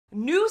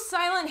New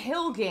Silent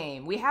Hill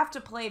game. We have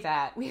to play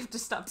that. We have to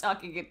stop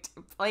talking and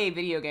play a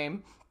video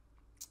game.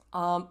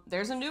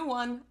 There's a new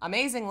one,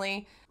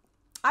 amazingly.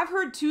 I've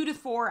heard 2 to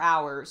 4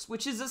 hours,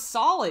 which is a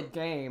solid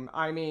game.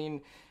 I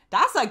mean,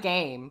 that's a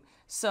game.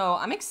 So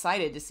I'm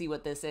excited to see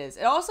what this is.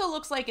 It also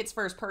looks like it's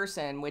first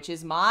person, which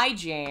is my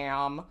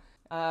jam.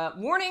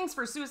 Warnings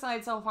for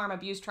suicide, self-harm,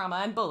 abuse, trauma,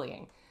 and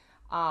bullying.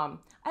 As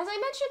I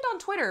mentioned on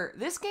Twitter,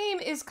 this game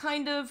is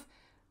kind of,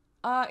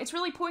 it's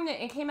really poignant.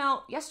 It came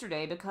out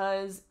yesterday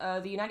because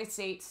the United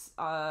States,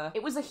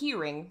 it was a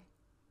hearing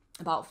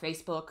about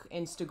Facebook,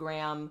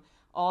 Instagram,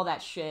 all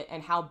that shit,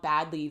 and how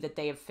badly that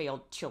they have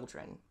failed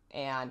children,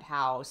 and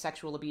how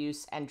sexual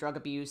abuse and drug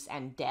abuse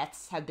and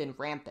deaths have been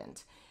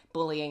rampant.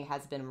 Bullying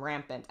has been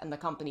rampant, and the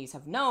companies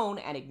have known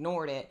and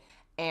ignored it,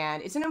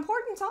 and it's an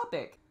important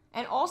topic.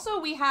 And also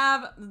we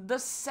have the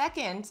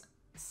second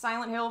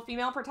Silent Hill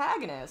female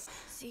protagonist.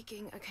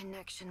 Seeking a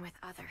connection with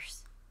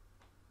others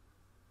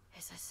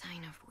is a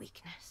sign of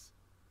weakness.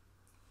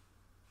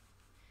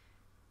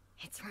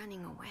 It's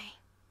running away.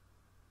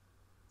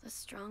 The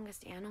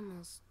strongest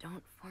animals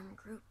don't form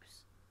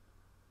groups.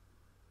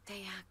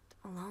 They act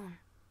alone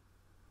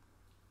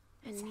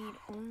and need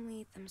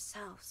only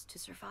themselves to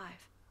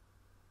survive.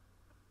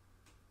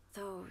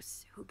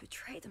 Those who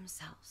betray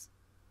themselves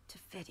to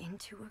fit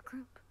into a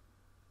group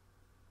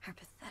are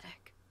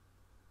pathetic.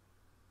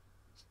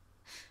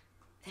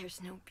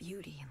 There's no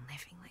beauty in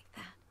living like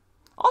that.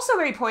 Also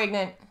very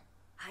poignant.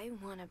 I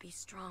want to be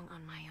strong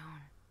on my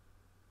own,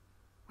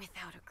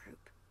 without a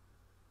group.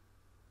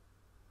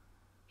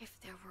 If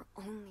there were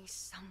only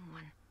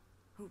someone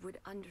who would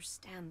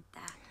understand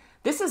that.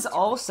 This is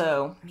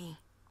also me.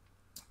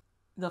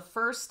 The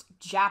first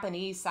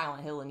Japanese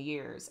Silent Hill in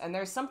years, and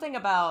there's something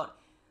about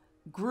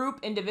group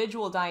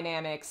individual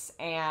dynamics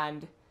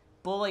and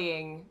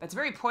bullying that's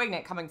very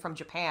poignant coming from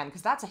Japan,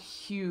 because that's a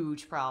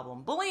huge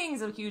problem. Bullying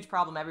is a huge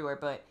problem everywhere,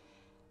 but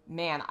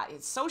man,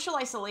 social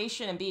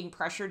isolation and being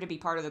pressured to be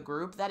part of the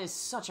group, that is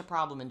such a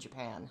problem in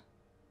Japan.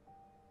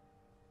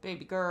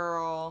 Baby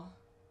girl.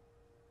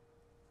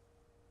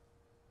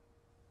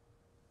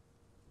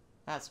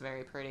 That's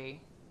very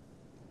pretty.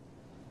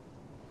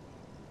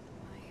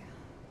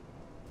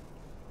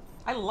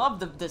 I love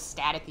the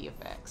staticky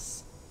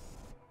effects.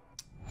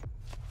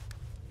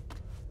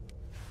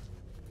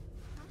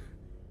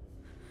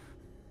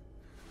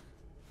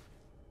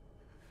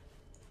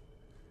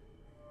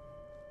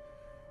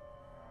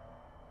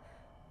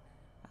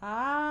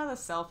 Ah, the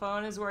cell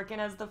phone is working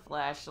as the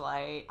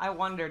flashlight. I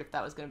wondered if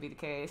that was going to be the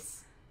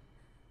case.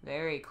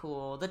 Very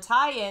cool. The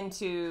tie-in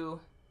to...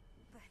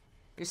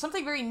 There's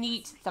something very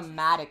neat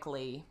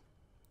thematically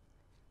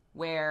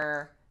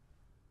where,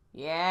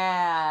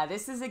 yeah,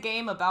 this is a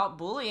game about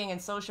bullying and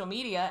social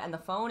media, and the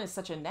phone is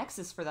such a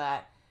nexus for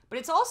that. But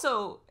it's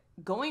also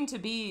going to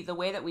be the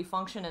way that we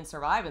function and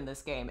survive in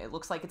this game. It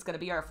looks like it's going to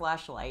be our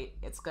flashlight.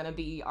 It's going to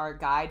be our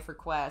guide for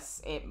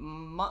quests. It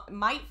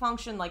might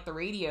function like the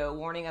radio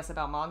warning us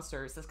about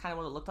monsters. That's kind of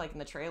what it looked like in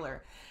the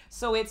trailer.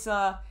 So it's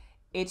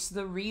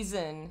the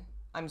reason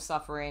I'm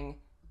suffering.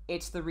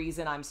 It's the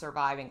reason I'm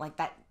surviving. Like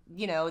that,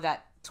 you know,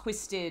 that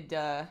twisted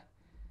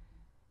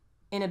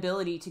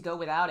inability to go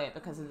without it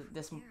because of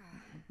this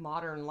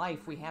modern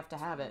life. We have to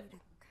have it.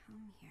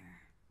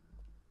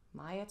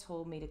 Maya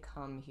told me to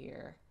come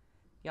here.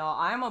 Y'all,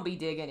 I'm gonna be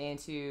digging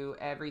into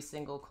every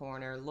single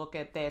corner. Look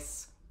at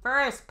this.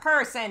 First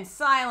person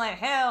Silent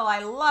Hill.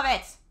 I love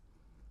it.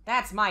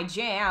 That's my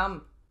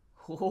jam.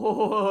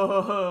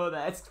 Oh,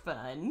 that's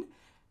fun.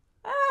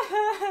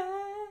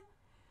 Oh,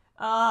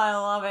 I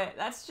love it.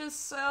 That's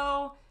just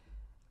so...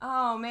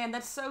 Oh, man,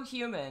 that's so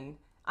human.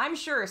 I'm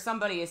sure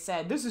somebody has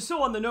said, this is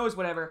so on the nose,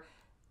 whatever.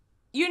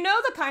 You know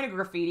the kind of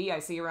graffiti I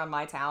see around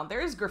my town?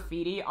 There's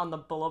graffiti on the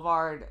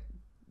boulevard,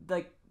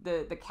 like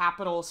the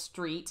capital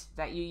street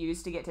that you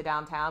use to get to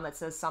downtown that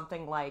says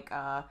something like,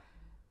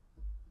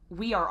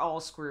 we are all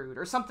screwed,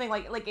 or something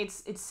like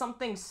it's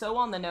something so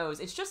on the nose.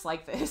 It's just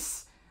like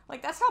this.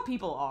 Like, that's how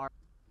people are.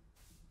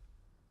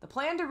 The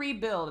plan to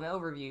rebuild, an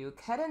overview.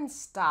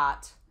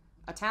 Kedenstadt,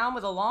 a town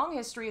with a long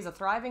history, is a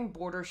thriving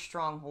border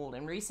stronghold.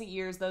 In recent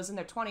years, those in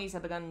their 20s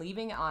have begun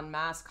leaving en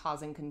masse,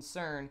 causing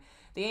concern.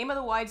 The aim of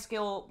the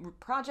wide-scale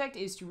project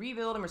is to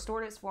rebuild and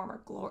restore its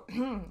former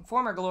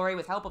glory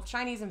with help of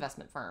Chinese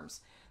investment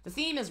firms. The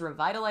theme is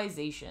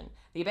revitalization.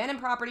 The abandoned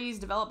properties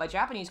developed by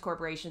Japanese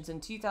corporations in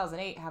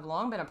 2008 have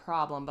long been a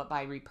problem, but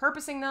by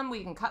repurposing them,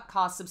 we can cut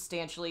costs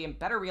substantially and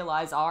better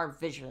realize our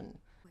vision.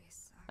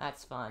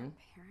 That's fun.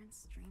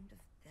 Parents dreamed of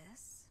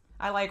this?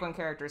 I like when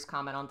characters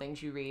comment on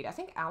things you read. I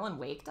think Alan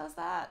Wake does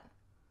that.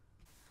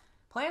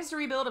 Plans to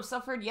rebuild have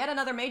suffered yet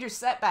another major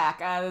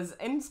setback as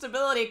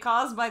instability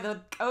caused by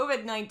the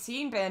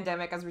COVID-19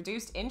 pandemic has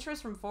reduced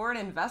interest from foreign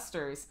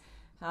investors.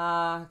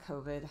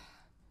 COVID.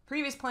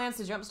 Previous plans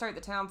to jumpstart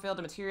the town failed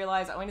to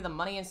materialize owing to the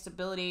money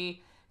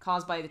instability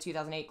caused by the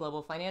 2008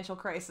 global financial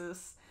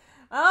crisis.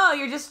 Oh,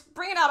 you're just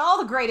bringing out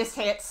all the greatest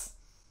hits,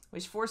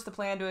 which forced the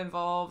plan to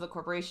involve the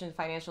corporation and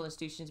financial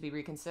institutions to be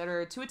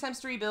reconsidered. 2 attempts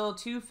to rebuild,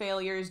 2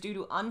 failures due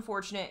to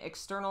unfortunate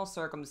external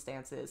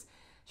circumstances.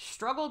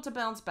 struggled to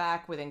bounce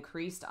back with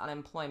increased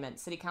unemployment.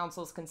 City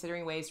council is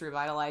considering ways to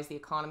revitalize the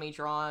economy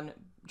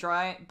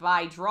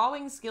by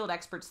drawing skilled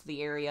experts to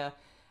the area.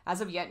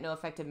 As of yet, no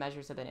effective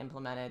measures have been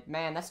implemented.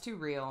 Man, that's too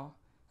real.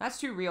 That's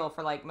too real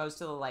for, like,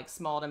 most of the, like,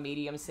 small to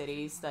medium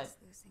cities that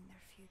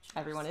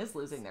everyone is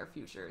losing their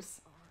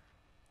futures.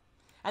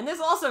 And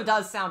this also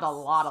does sound a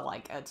lot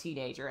like a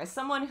teenager. As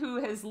someone who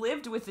has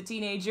lived with a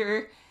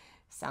teenager,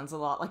 sounds a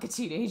lot like a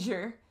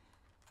teenager.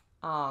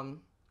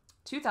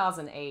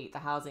 2008, the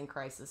housing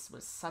crisis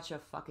was such a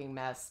fucking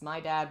mess.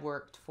 My dad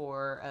worked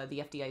for the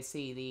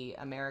FDIC, the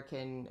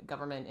American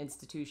government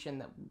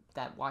institution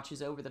that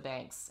watches over the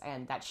banks,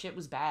 and that shit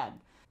was bad.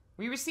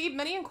 We received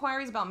many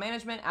inquiries about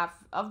management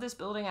of this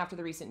building after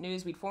the recent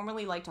news. We'd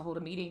formally like to hold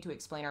a meeting to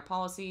explain our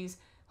policies.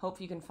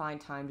 Hope you can find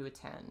time to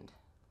attend.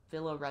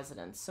 Villa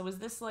residence. So is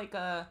this like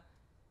a...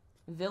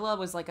 Villa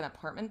was like an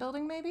apartment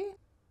building, maybe?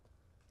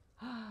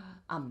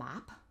 A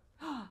map?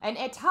 An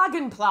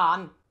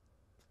Etagenplan!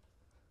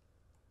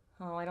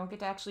 Oh, I don't get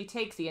to actually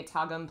take the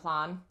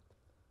Etagenplan.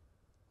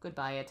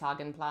 Goodbye,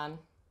 Etagenplan.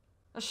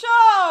 A show!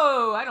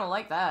 I don't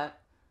like that.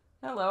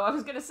 Hello, I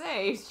was gonna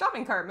say,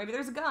 shopping cart, maybe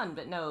there's a gun,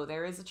 but no,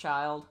 there is a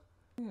child.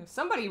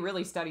 Somebody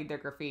really studied their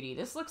graffiti.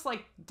 This looks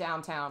like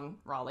downtown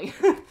Raleigh.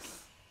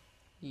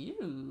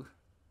 Ew.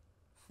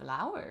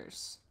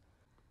 Flowers.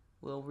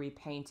 We'll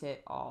repaint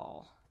it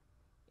all.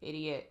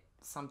 Idiot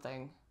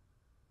something.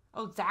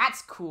 Oh,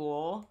 that's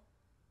cool.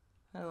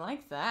 I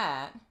like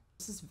that.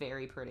 This is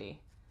very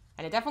pretty.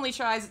 And it definitely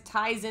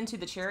ties into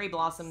the cherry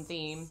blossom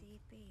theme.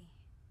 CB.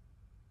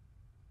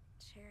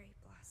 Cherry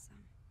blossom.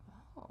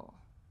 Oh.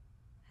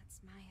 That's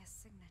Maya's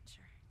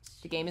signature.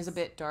 The game is a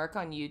bit dark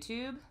on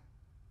YouTube.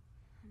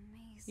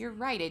 Amazing. You're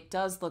right, it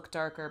does look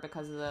darker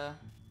because of the...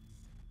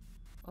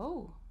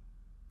 Oh.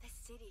 The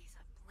city's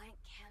a blank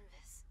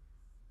canvas,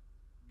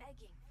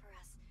 begging for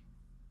us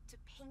to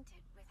paint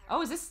it with our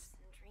Oh, is hopes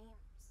and dreams.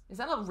 Is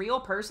that a real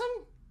person?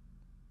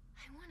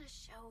 I want to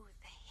show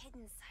the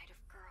hidden side of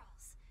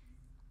girls.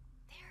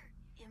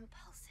 Their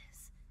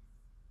impulses.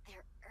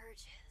 Their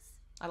urges.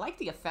 I like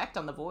the effect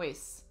on the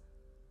voice.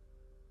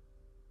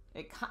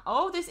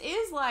 Oh, this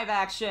is live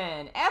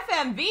action!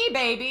 FMV,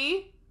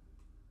 baby!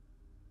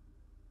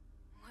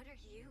 What are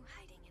you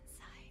hiding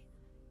inside?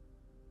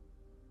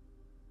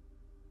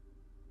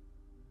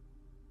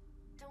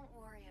 Don't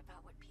worry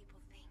about what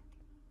people think.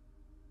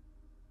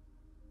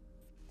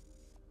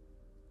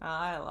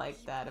 I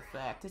like that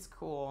effect. It's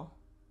cool.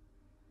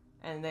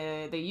 And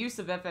the use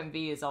of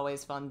FMV is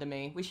always fun to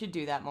me. We should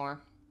do that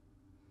more.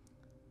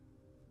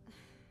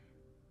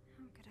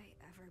 How could I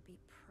ever be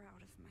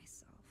proud of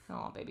myself?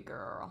 Oh, baby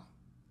girl.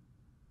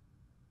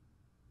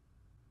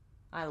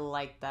 I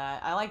like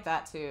that. I like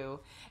that too.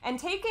 And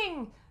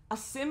taking a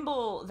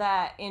symbol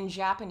that in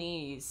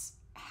Japanese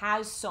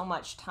has so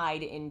much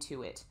tied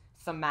into it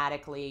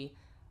thematically,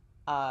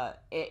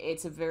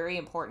 it's a very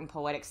important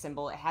poetic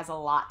symbol. It has a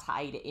lot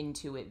tied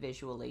into it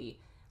visually.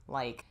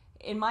 Like,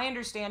 in my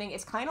understanding,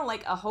 it's kind of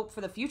like a hope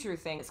for the future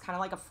thing. It's kind of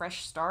like a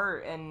fresh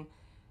start, and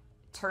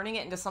turning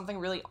it into something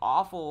really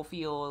awful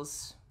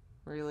feels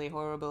really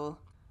horrible.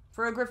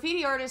 For a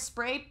graffiti artist,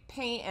 spray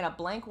paint and a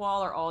blank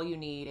wall are all you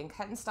need, and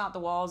cut and stop the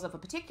walls of a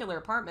particular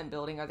apartment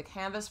building are the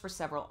canvas for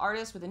several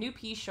artists, with a new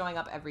piece showing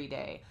up every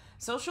day.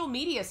 Social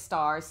media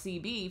star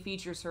CB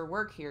features her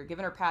work here.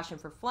 Given her passion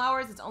for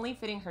flowers, it's only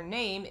fitting her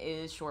name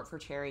is short for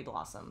Cherry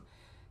Blossom.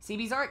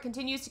 CB's art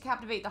continues to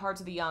captivate the hearts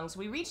of the young, so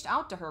we reached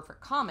out to her for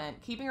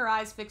comment. Keeping her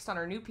eyes fixed on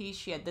her new piece,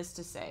 she had this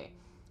to say.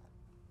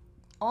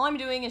 All I'm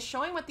doing is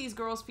showing what these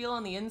girls feel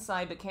on the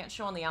inside but can't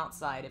show on the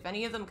outside. If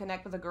any of them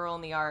connect with a girl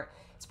in the art,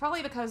 it's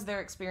probably because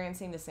they're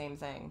experiencing the same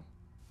thing.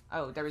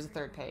 Oh, there was a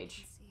third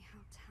page. See how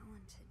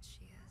talented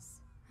she is.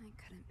 I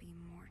couldn't be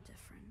more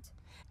different.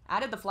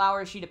 Added the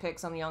flowers she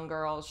depicts on the young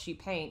girls she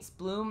paints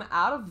bloom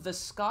out of the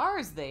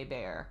scars they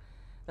bear.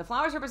 The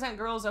flowers represent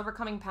girls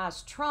overcoming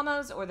past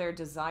traumas or their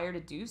desire to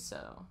do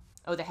so.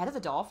 Oh, the head of the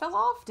doll fell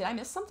off? Did I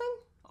miss something?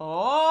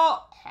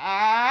 Oh,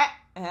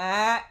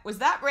 was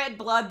that red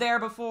blood there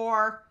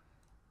before?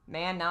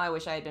 Man, now I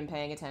wish I had been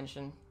paying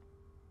attention.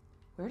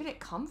 Where did it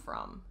come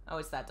from? Oh,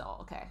 it's that doll.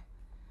 Okay.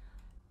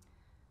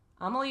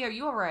 Amelie, are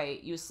you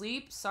alright? You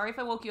asleep? Sorry if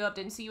I woke you up.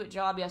 Didn't see you at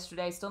job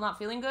yesterday. Still not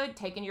feeling good?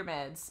 Taking your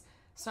meds.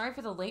 Sorry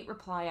for the late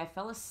reply. I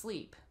fell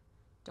asleep.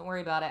 Don't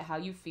worry about it. How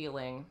you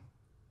feeling?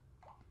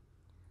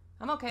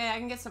 I'm okay. I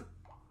can get some...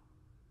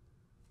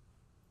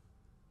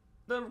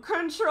 The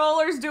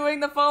controller's doing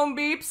the phone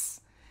beeps.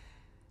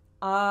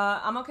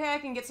 I'm okay. I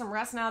can get some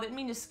rest now. Didn't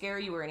mean to scare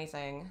you or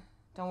anything.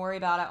 Don't worry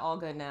about it. All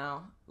good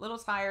now. Little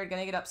tired.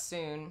 Gonna get up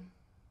soon.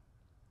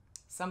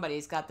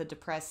 Somebody's got the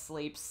depressed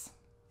sleeps.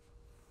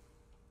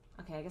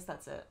 Okay, I guess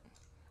that's it.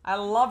 I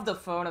love the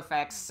phone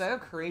effects. So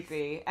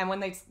creepy. And when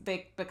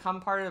they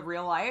become part of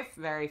real life,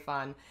 very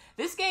fun.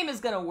 This game is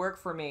gonna work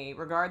for me,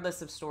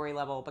 regardless of story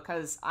level,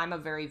 because I'm a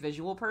very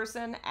visual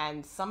person,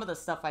 and some of the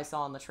stuff I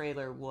saw in the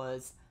trailer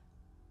was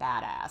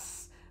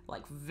badass.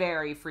 Like,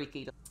 very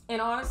freaky. And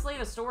honestly,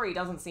 the story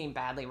doesn't seem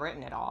badly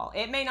written at all.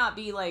 It may not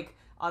be like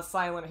a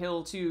Silent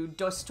Hill to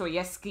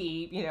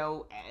Dostoevsky, you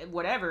know,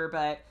 whatever,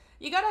 but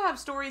you gotta have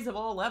stories of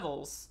all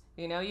levels.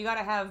 You know, you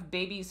gotta have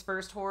baby's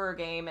first horror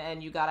game,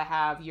 and you gotta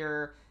have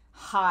your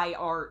high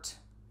art,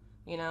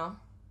 you know?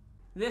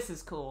 This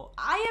is cool.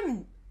 I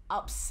am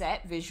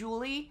upset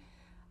visually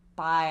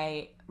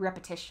by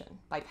repetition,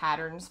 by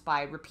patterns,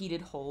 by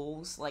repeated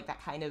holes, like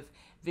that kind of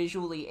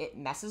visually it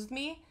messes with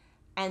me.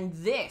 And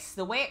this,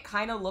 the way it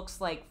kind of looks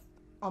like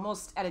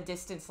almost at a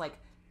distance, like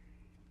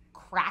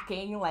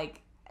cracking,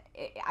 like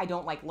I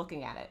don't like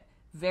looking at it.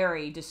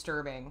 Very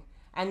disturbing.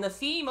 And the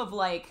theme of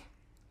like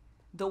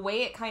the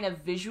way it kind of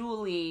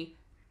visually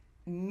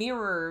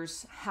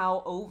mirrors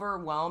how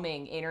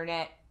overwhelming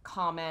internet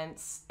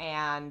comments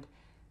and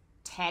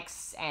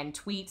texts and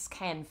tweets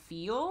can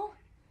feel.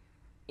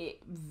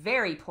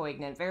 Very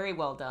poignant, very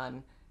well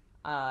done,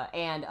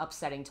 and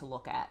upsetting to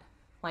look at.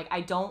 Like,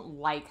 I don't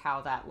like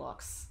how that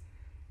looks.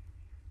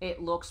 It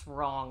looks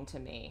wrong to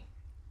me.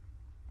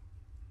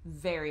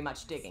 Very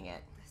much digging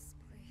it.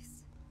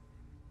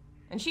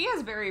 And she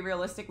has a very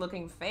realistic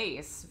looking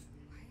face.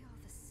 Why all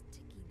the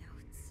sticky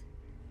notes?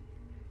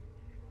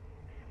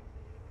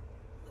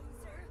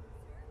 Loser,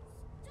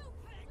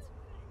 stupid,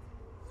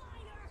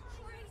 liar,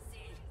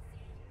 crazy,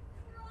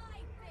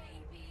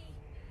 crybaby,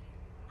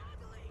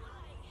 ugly.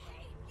 I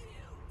hate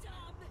you,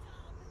 dumb.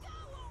 Go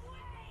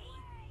away.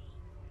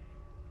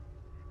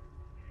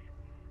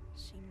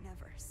 She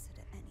never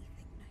said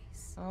anything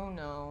nice. Oh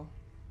no.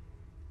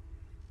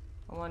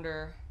 I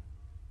wonder...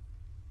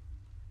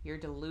 You're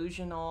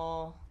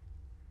delusional.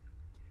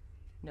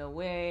 No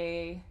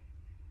way.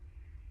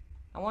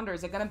 I wonder,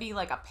 is it gonna be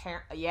like a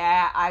parent?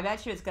 Yeah, I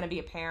bet you it's gonna be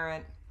a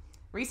parent.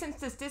 Recent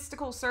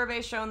statistical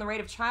surveys shown the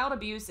rate of child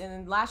abuse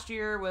in last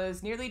year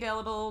was nearly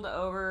doubled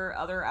over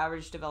other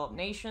average developed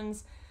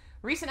nations.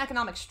 Recent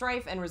economic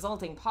strife and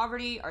resulting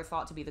poverty are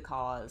thought to be the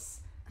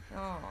cause.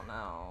 Oh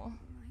no.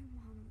 My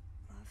mom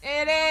loves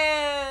It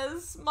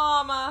is,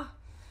 Mama.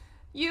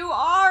 You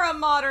are a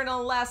modern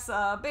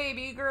Alessa,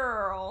 baby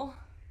girl.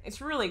 It's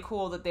really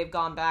cool that they've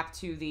gone back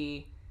to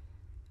the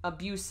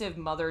abusive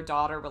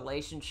mother-daughter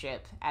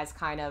relationship as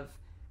kind of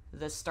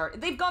the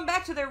start. They've gone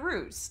back to their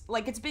roots.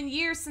 Like, it's been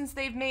years since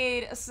they've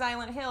made a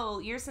Silent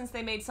Hill, years since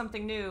they made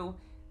something new.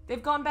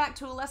 They've gone back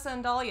to Alessa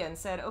and Dahlia and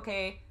said,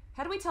 okay,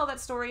 how do we tell that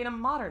story in a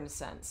modern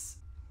sense?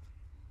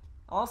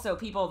 Also,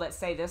 people that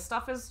say this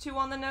stuff is too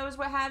on the nose,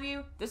 what have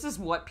you, this is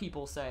what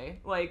people say.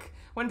 Like,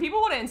 when people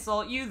want to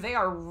insult you, they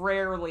are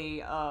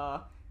rarely,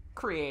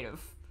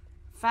 creative.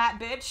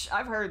 Fat bitch,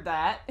 I've heard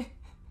that.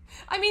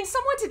 I mean,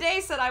 someone today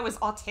said I was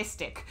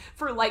autistic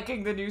for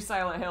liking the new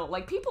Silent Hill.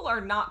 Like, people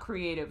are not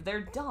creative.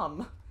 They're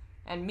dumb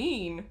and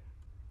mean.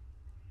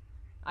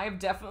 I have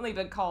definitely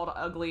been called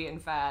ugly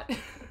and fat.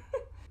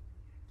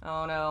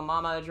 Oh no,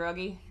 mama a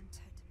druggie?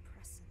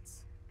 antidepressants.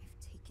 I've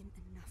taken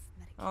enough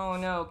medication. Oh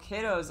no,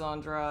 kiddo's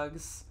on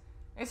drugs.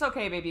 It's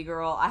okay, baby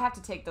girl. I have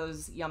to take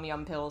those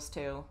yum-yum pills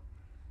too.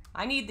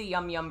 I need the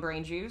yum-yum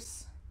brain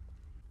juice.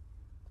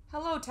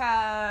 Hello,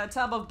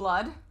 tub of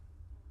blood.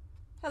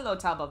 Hello,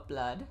 tub of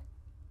blood.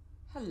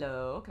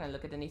 Hello, can I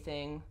look at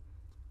anything?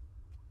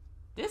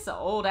 This is an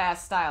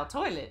old-ass style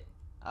toilet.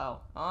 Oh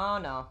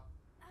no.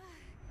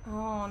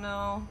 Oh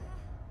no.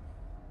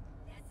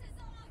 This is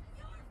all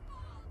your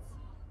fault.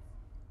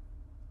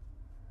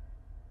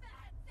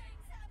 Bad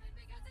things happen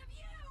because of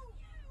you.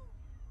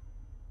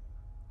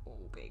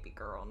 Oh, baby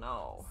girl,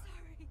 no.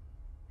 Sorry.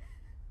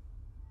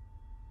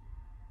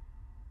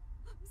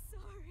 I'm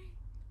sorry.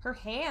 Her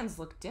hands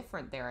look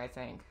different there, I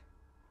think.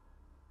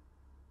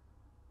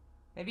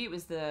 Maybe it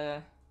was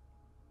the...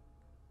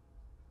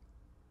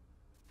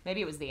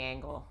 Maybe it was the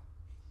angle.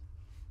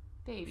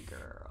 Baby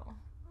girl.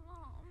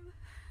 Mom.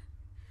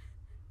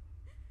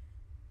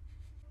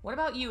 What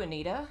about you,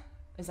 Anita?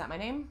 Is that my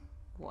name?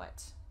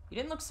 What? You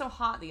didn't look so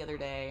hot the other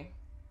day.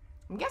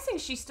 I'm guessing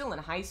she's still in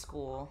high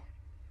school.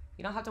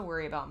 You don't have to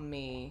worry about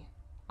me.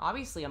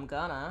 Obviously, I'm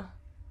gonna.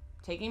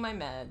 Taking my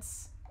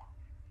meds.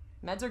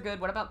 Meds are good.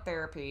 What about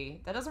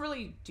therapy? That doesn't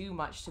really do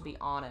much, to be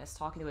honest.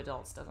 Talking to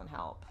adults doesn't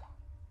help.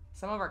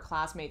 Some of our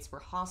classmates were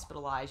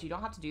hospitalized. You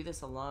don't have to do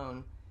this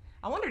alone.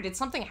 I wonder, did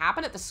something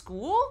happen at the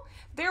school?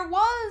 There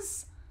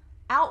was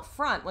out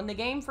front, when the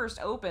game first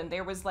opened,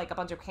 there was like a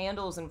bunch of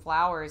candles and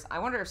flowers. I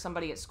wonder if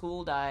somebody at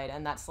school died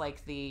and that's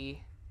like the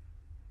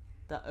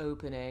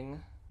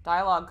opening.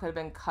 Dialogue could have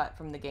been cut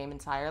from the game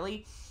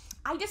entirely.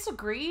 I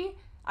disagree.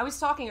 I was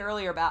talking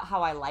earlier about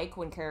how I like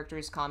when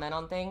characters comment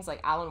on things.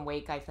 Like Alan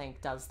Wake, I think,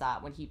 does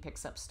that when he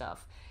picks up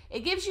stuff.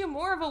 It gives you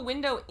more of a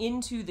window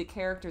into the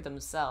character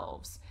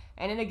themselves.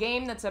 And in a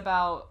game that's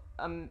about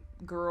a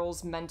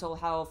girl's mental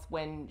health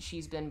when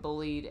she's been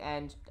bullied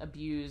and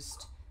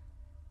abused,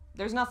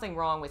 there's nothing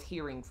wrong with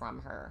hearing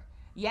from her.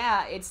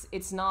 Yeah,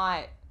 it's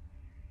not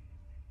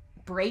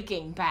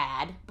Breaking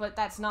Bad, but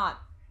that's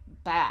not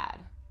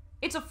bad.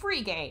 It's a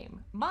free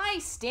game. My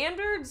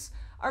standards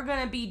are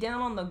gonna be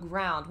down on the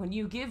ground when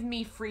you give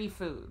me free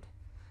food.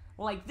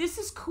 Like, this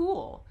is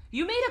cool.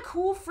 You made a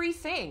cool free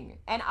thing,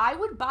 and I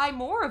would buy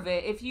more of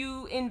it if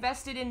you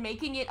invested in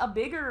making it a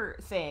bigger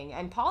thing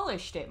and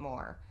polished it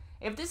more.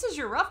 If this is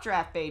your rough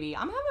draft, baby,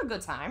 I'm having a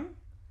good time.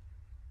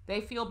 They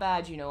feel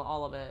bad, you know,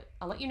 all of it.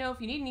 I'll let you know if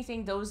you need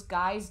anything. Those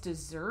guys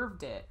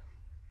deserved it.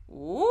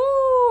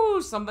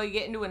 Ooh, somebody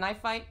get into a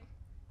knife fight?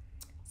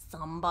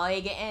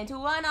 Somebody get into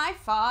a knife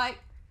fight.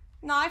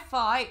 Knife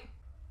fight.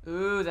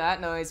 Ooh,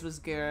 that noise was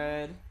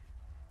good.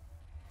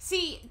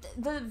 See,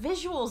 the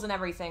visuals and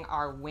everything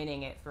are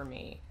winning it for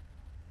me.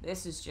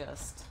 This is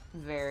just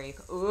very...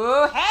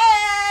 Ooh,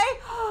 hey!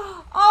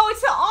 Oh,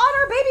 it's an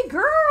honor, baby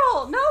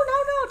girl! No,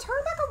 no, no,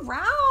 turn back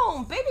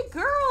around! Baby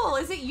girl,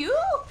 is it you?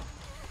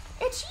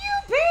 It's you,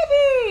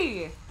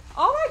 baby!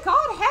 Oh my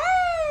god,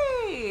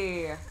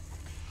 hey!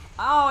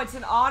 Oh, it's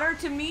an honor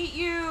to meet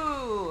you!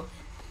 Oh,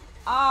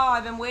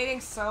 I've been waiting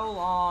so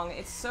long.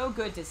 It's so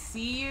good to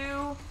see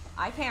you.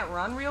 I can't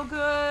run real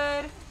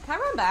good. Can I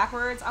run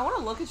backwards? I want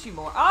to look at you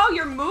more. Oh,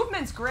 your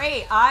movement's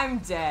great. I'm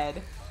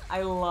dead.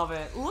 I love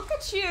it. Look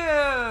at you.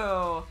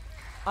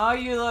 Oh,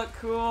 you look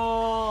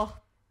cool.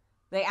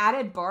 They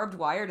added barbed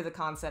wire to the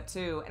concept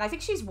too. And I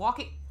think she's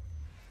walking.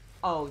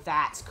 Oh,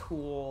 that's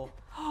cool.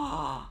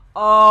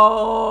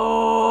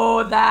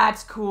 Oh,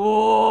 that's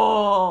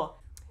cool.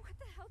 What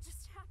the hell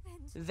just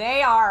happened?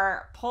 They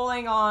are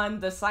pulling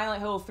on the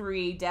Silent Hill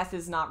 3 death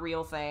is not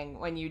real thing.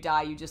 When you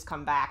die, you just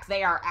come back.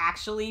 They are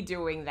actually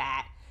doing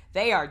that.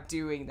 They are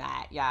doing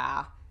that.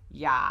 Yeah.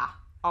 Yeah.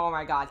 Oh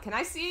my god. Can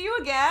I see you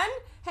again?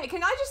 Hey,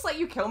 can I just let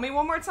you kill me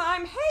one more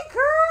time? Hey,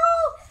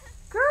 girl!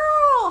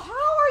 Girl, how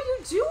are you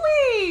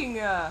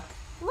doing?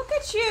 Look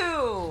at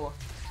you.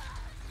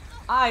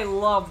 I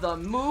love the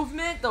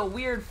movement, the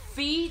weird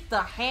feet,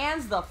 the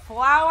hands, the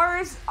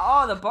flowers.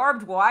 Oh, the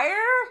barbed wire?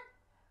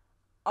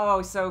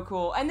 Oh, so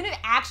cool. And then it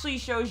actually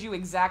shows you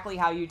exactly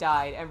how you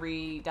died and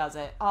redoes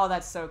it. Oh,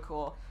 that's so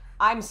cool.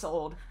 I'm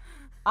sold.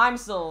 I'm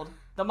sold.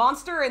 The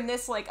monster in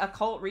this, like,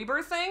 occult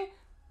rebirth thing,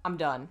 I'm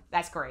done.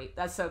 That's great.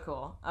 That's so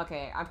cool.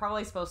 Okay, I'm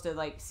probably supposed to,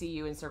 like, see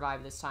you and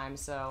survive this time,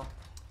 so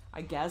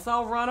I guess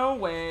I'll run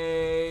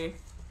away.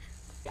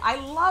 I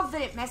love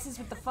that it messes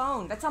with the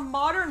phone. That's a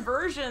modern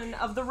version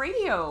of the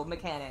radio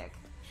mechanic.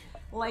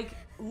 Like,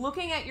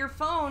 looking at your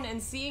phone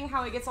and seeing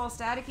how it gets all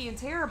staticky and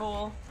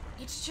terrible,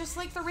 it's just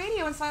like the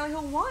radio in Silent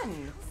Hill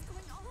 1.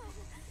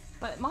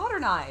 But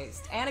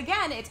modernized. And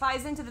again, it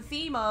ties into the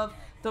theme of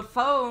the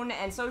phone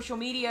and social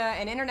media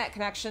and internet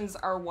connections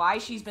are why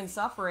she's been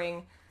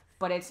suffering,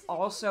 but it's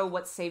also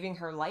what's saving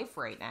her life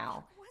right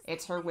now.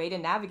 It's her way to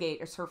navigate.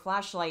 It's her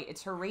flashlight.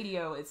 It's her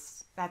radio.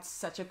 That's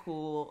such a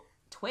cool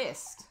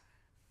twist.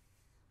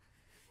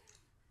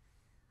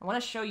 I want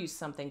to show you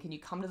something. Can you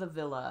come to the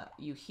villa?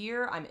 You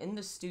here? I'm in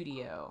the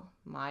studio.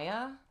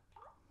 Maya?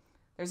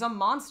 There's a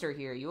monster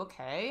here. You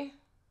okay?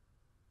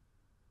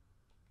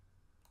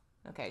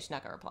 Okay, she's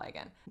not gonna reply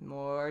again.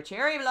 More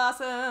cherry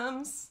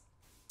blossoms!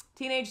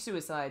 Teenage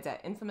suicides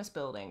at infamous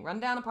building.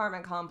 Rundown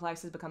apartment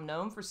complex has become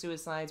known for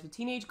suicides, with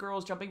teenage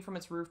girls jumping from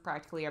its roof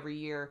practically every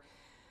year.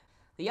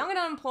 The young and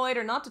unemployed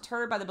are not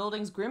deterred by the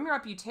building's grim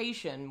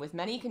reputation, with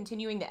many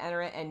continuing to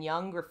enter it and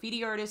young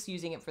graffiti artists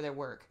using it for their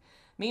work.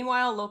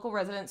 Meanwhile, local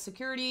residents'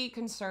 security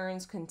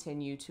concerns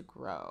continue to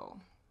grow.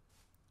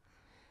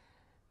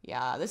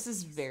 Yeah, this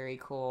is very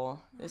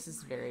cool. This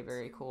is very,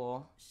 very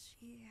cool.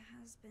 She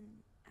has been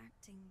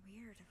acting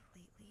weird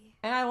lately.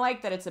 And I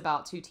like that it's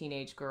about two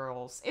teenage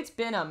girls. It's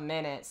been a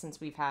minute since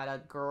we've had a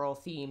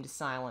girl-themed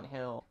Silent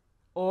Hill.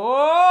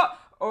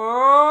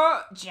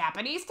 Oh,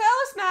 Japanese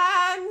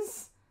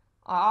talismans!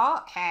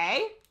 Oh,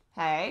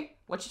 hey,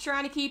 what you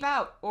trying to keep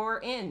out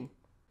or in?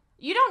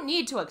 You don't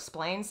need to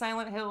explain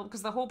Silent Hill,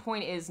 because the whole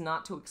point is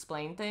not to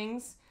explain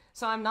things.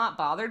 So I'm not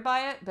bothered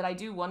by it, but I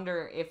do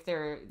wonder if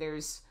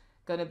there's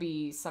gonna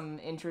be some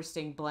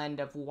interesting blend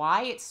of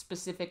why it's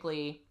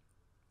specifically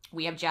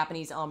we have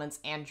Japanese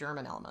elements and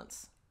German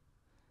elements.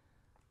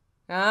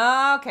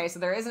 Okay, so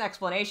there is an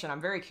explanation.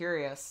 I'm very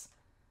curious.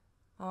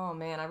 Oh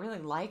man, I really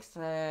liked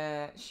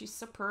that. She's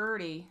so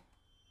pretty.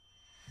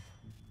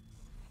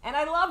 And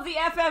I love the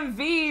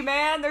FMV,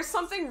 man. There's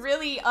something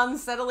really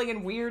unsettling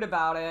and weird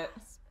about it.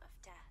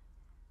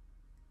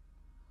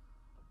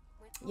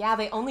 Yeah,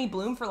 they only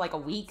bloom for like a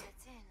week.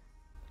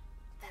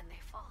 Then they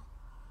fall.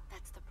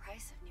 That's the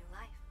price of new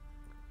life.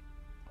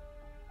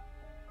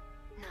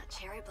 Not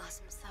cherry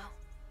blossoms, though.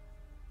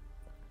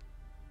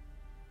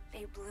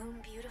 They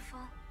bloom beautiful.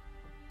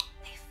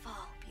 They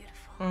fall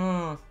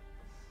beautiful.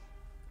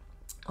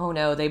 Oh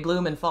no, they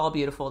bloom and fall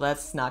beautiful.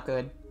 That's not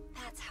good.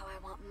 That's how I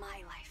want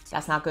my life to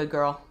That's not good,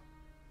 girl.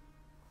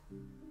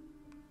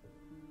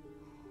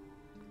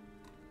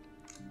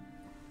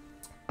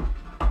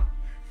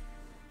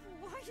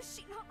 Why is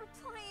she not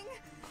replying?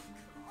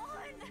 Come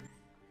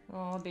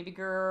on! Oh, baby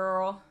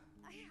girl.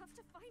 I have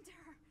to find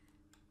her.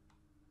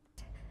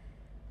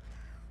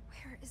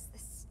 Where is the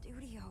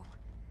studio?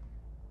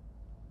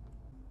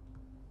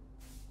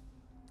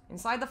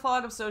 Inside the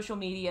fog of social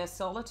media,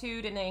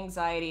 solitude and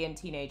anxiety in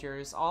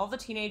teenagers. All the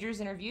teenagers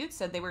interviewed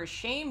said they were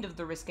ashamed of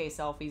the risque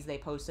selfies they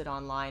posted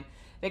online.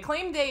 They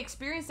claimed they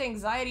experienced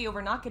anxiety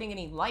over not getting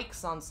any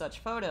likes on such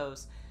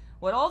photos.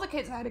 What all the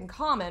kids had in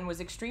common was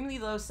extremely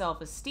low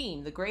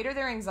self-esteem. The greater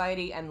their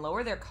anxiety and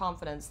lower their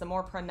confidence, the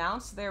more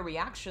pronounced their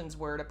reactions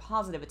were to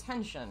positive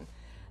attention.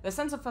 The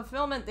sense of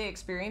fulfillment they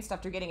experienced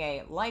after getting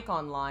a like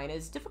online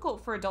is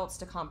difficult for adults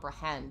to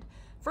comprehend.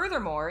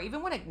 Furthermore,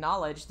 even when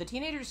acknowledged, the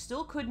teenagers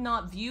still could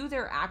not view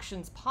their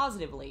actions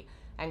positively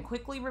and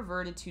quickly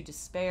reverted to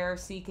despair,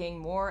 seeking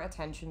more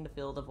attention to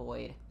fill the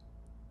void.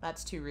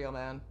 That's too real,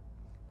 man.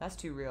 That's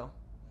too real.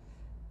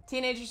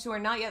 Teenagers who are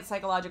not yet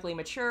psychologically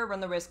mature run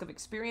the risk of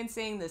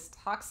experiencing this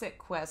toxic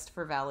quest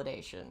for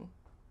validation.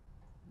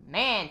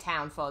 Man,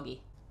 town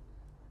foggy.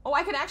 Oh,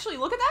 I can actually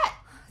look at that?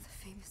 The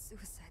famous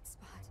suicide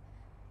spot.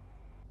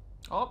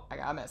 Oh, I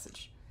got a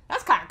message.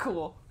 That's kind of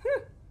cool.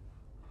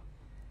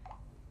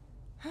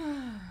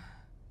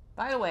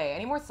 By the way,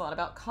 any more thought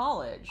about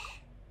college?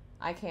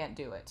 I can't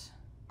do it.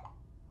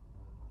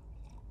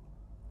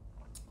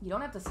 You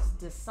don't have to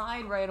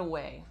decide right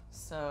away.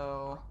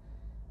 So,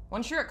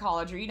 once you're at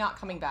college, are you not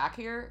coming back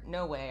here?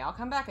 No way. I'll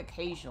come back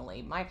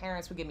occasionally. My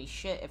parents would give me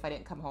shit if I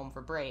didn't come home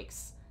for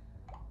breaks.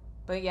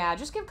 But yeah,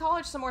 just give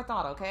college some more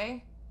thought,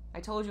 okay? I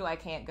told you I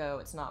can't go.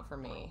 It's not for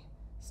me.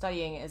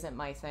 Studying isn't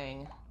my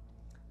thing.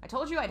 I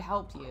told you I'd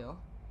helped you.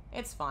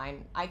 It's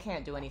fine. I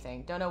can't do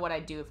anything. Don't know what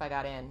I'd do if I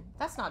got in.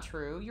 That's not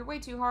true. You're way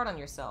too hard on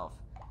yourself.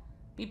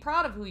 Be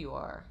proud of who you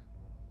are.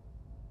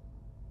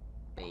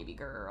 Baby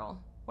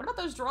girl. What about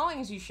those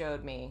drawings you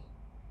showed me?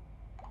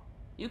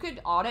 You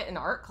could audit an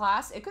art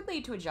class. It could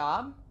lead to a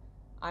job.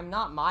 I'm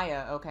not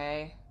Maya,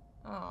 okay?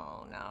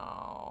 Oh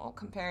no.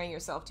 Comparing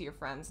yourself to your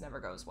friends never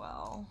goes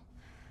well.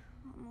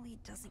 Emily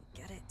doesn't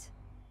get it.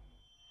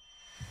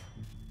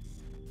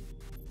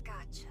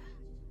 Gotcha.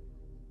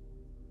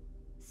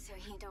 So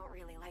you don't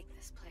really like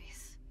this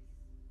place?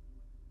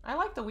 I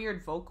like the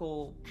weird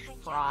vocal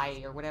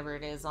fry or whatever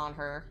it is on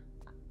her.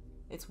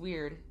 It's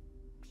weird.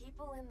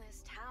 People in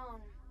this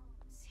town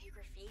see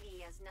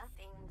graffiti as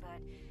nothing but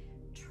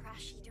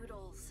trashy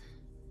doodles.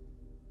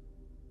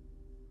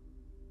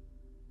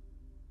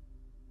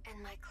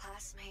 And my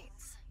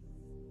classmates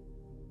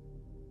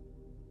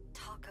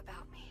talk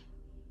about me.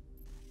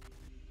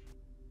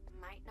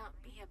 Might not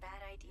be a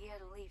bad idea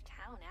to leave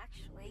town,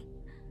 actually.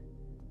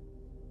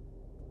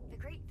 The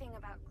great thing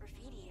about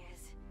graffiti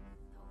is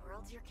the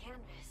world's your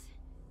canvas.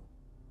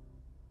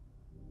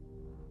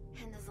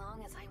 And as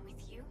long as I'm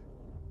with you,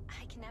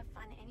 I can have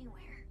fun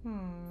anywhere.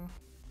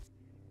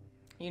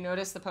 You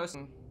notice the post.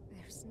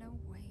 There's no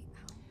way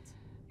out.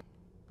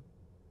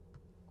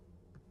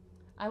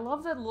 I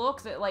love the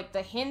look that, like,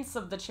 the hints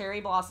of the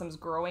cherry blossoms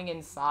growing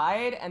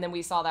inside, and then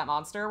we saw that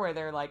monster where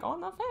they're like,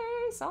 on the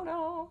face, oh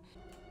no.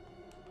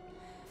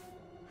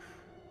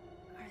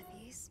 Are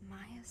these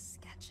Maya's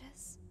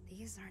sketches?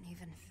 These aren't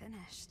even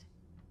finished.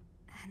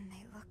 And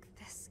they look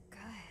this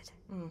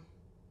good.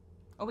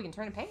 Oh, we can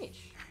turn a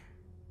page.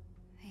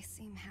 They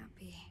seem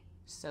happy.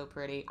 So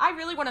pretty. I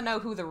really want to know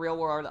who the real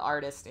world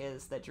artist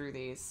is that drew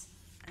these.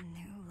 A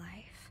new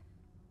life.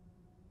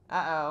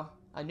 Uh-oh.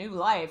 A new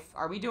life?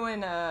 Are we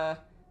doing,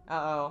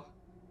 uh-oh.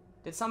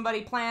 Did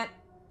somebody plant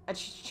a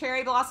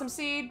cherry blossom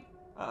seed?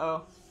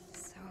 Uh-oh.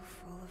 So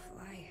full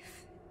of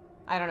life.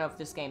 I don't know if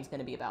this game's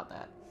gonna be about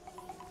that.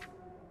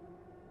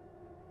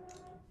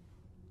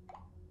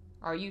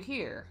 Are you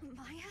here?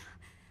 Maya?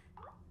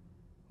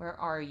 Where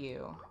are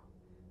you?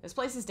 This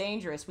place is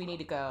dangerous. We need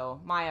to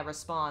go. Maya,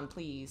 respond,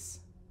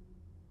 please.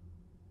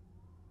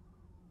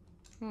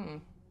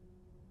 Why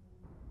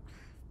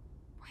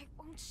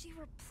won't she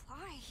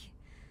reply?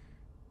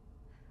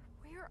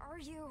 Where are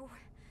you?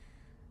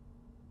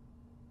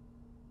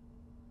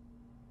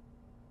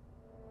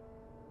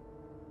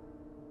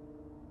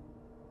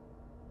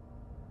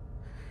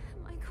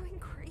 Am I going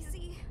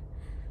crazy?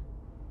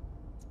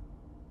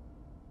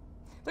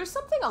 There's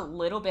something a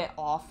little bit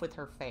off with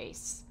her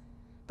face.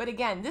 But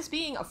again, this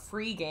being a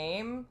free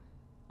game,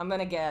 I'm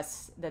gonna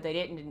guess that they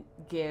didn't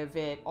give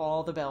it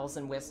all the bells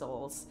and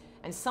whistles.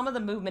 And some of the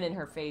movement in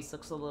her face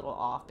looks a little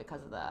off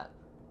because of that.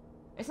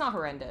 It's not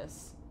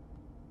horrendous.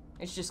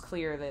 It's just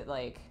clear that,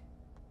 like,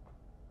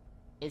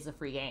 it's a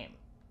free game.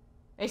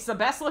 It's the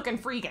best looking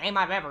free game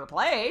I've ever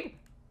played.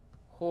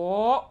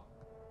 Oh.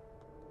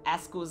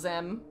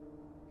 Excusem.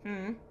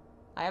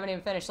 I haven't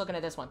even finished looking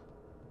at this one.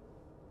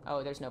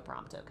 Oh, there's no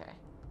prompt, okay.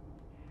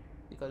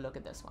 We go look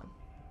at this one.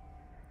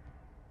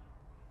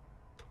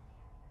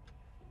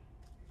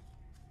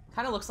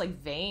 Kind of looks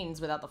like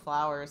veins without the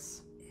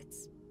flowers.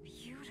 It's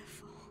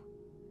beautiful.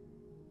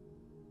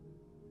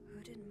 Who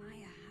did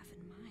Maya have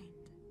in mind?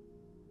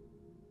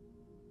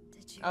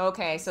 Did you...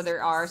 Okay, so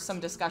there are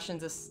some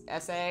discussions this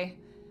essay.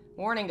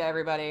 Warning to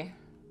everybody.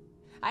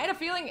 I had a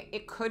feeling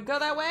it could go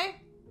that way.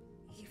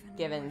 Even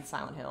Given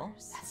Silent Hill.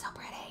 That's so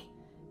pretty.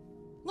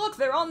 Look,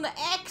 they're on the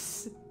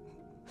X.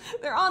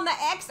 They're on the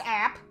X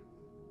app.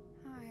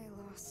 I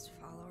lost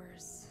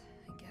followers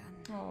again.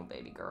 Oh,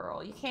 baby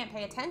girl. You can't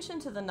pay attention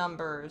to the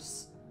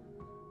numbers.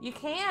 You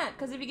can't,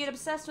 because if you get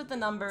obsessed with the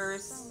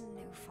numbers, Some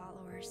new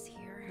followers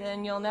here.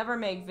 then you'll never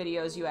make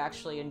videos you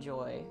actually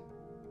enjoy.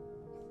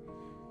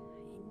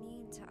 I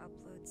need to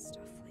upload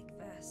stuff like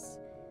this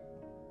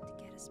to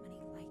get as many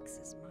likes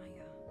as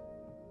Maya.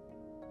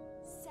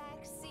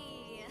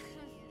 Sexy.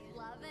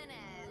 Loving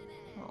it.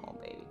 Oh,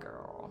 baby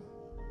girl.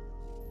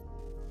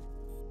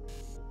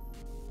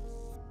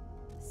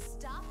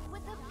 Stop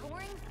with the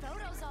boring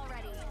photos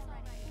already.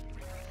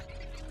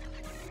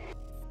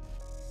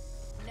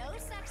 No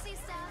sexy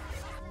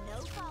stuff,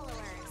 no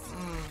followers.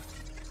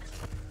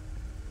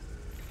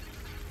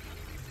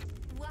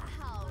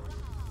 Wow,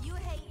 you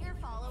hate your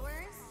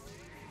followers?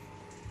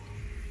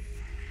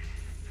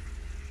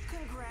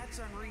 Congrats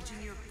on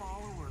reaching your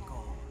follower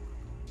goal.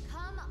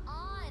 Come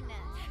on,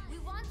 we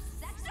want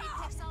sexy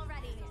pics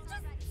already.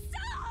 Just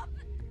stop,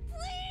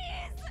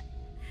 please!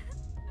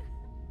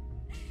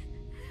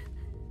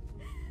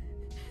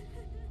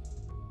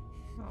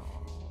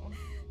 Oh.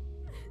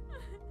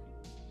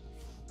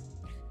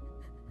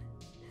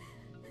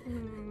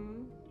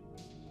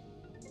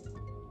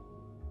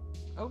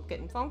 Oh,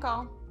 getting phone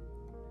call.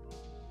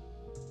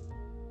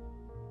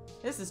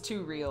 This is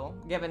too real,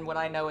 given what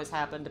I know has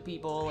happened to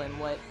people and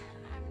what.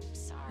 I'm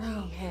sorry.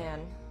 Oh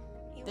man,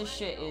 You this wanna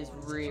shit know is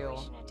what real.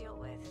 situation to deal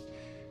with.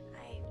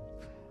 I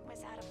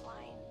was out of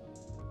line.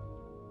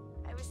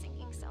 I was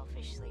thinking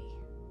selfishly.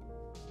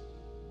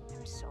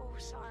 I'm so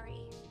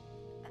sorry.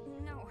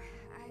 No,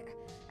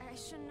 I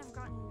shouldn't have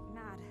gotten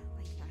mad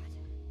like that.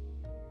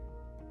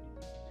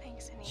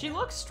 Thanks, Anita. She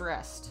looks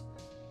stressed.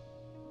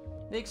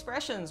 The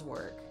expressions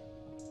work.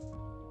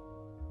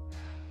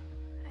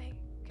 I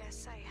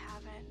guess I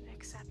haven't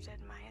accepted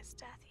Maya's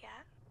death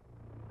yet.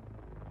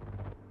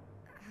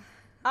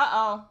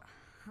 Uh-oh.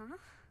 Huh?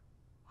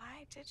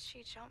 Why did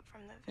she jump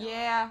from the villa?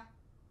 Yeah.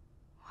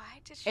 Why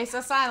did she It's a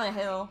have to Silent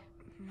die? Hill.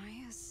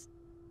 Maya's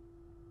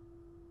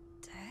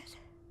dead?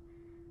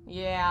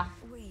 Yeah.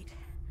 Wait.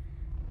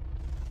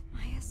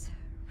 Maya's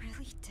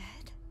really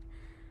dead?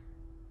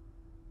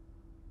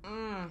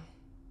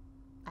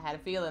 I had a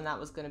feeling that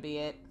was gonna be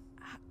it.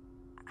 How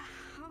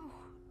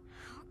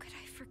could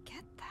I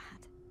forget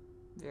that?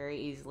 Very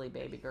easily,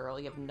 baby girl.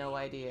 You have no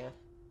idea.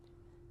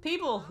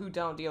 People who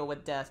don't deal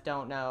with death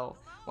don't know.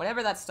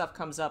 Whenever that stuff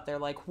comes up, they're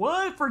like,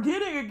 what?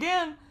 Forgetting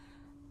again?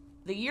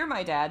 The year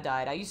my dad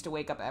died, I used to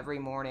wake up every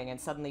morning and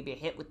suddenly be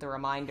hit with the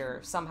reminder,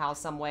 somehow,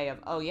 some way of,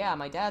 oh yeah,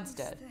 my dad's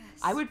dead.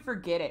 this? I would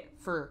forget it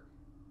for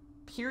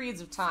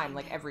periods of time,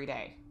 like every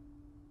day.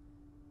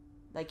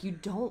 Like, you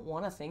don't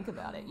want to think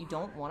about it. You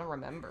don't want to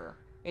remember.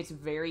 It's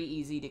very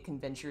easy to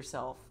convince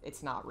yourself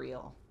it's not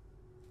real.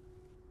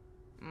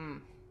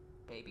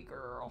 Baby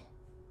girl.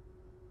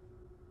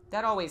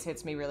 That always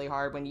hits me really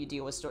hard when you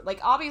deal with story. Like,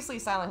 obviously,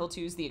 Silent Hill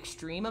 2 is the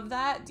extreme of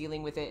that,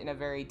 dealing with it in a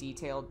very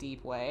detailed,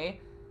 deep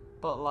way.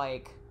 But,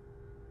 like,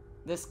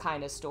 this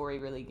kind of story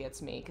really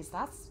gets me, because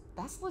that's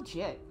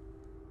legit.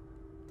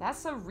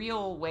 That's a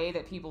real way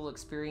that people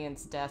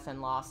experience death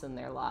and loss in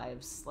their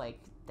lives. Like,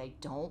 they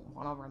don't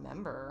want to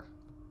remember.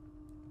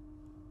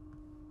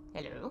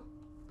 Hello?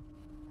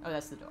 Oh,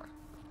 that's the door.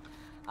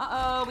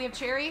 Uh-oh, we have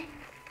Cherry.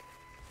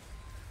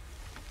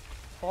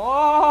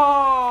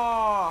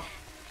 Oh!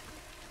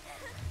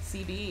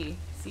 CB.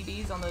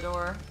 CB's on the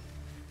door.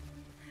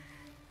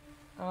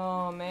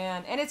 Oh,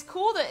 man. And it's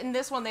cool that in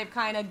this one they've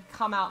kind of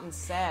come out and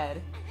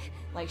said,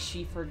 like,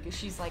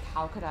 she's like,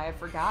 how could I have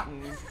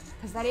forgotten?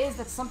 Because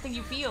that's something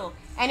you feel.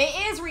 And it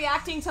is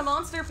reacting to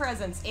monster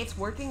presence. It's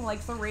working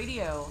like the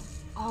radio.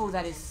 Oh,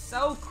 that is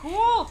so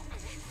cool.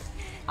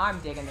 I'm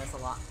digging this a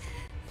lot.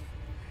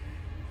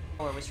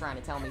 Or was trying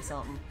to tell me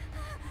something.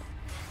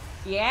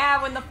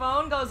 Yeah, when the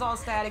phone goes all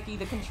staticky,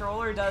 the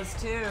controller does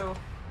too.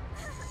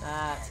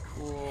 That's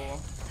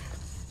cool.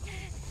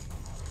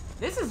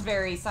 This is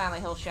very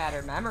Silent Hill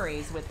Shattered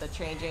Memories with the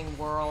changing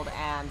world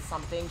and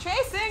something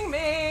chasing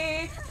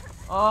me.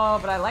 Oh,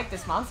 but I like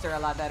this monster a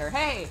lot better.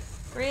 Hey,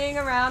 ring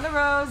around the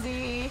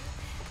rosy.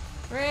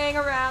 Ring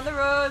around the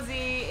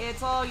rosy.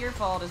 It's all your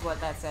fault is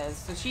what that says.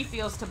 So she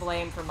feels to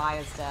blame for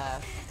Maya's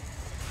death.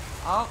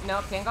 Oh,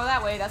 nope, can't go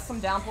that way. That's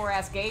some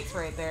downpour-ass gates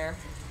right there.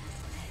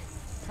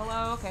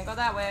 Hello, can't go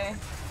that way.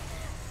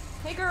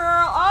 Hey,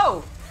 girl.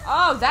 Oh!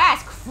 Oh,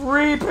 that's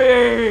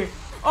creepy!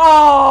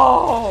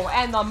 Oh!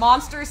 And the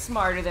monster's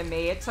smarter than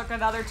me. It took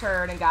another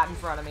turn and got in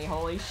front of me.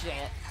 Holy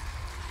shit.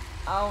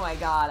 Oh my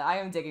god, I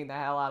am digging the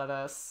hell out of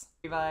this.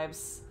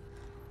 Vibes.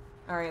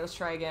 Alright, let's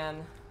try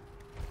again.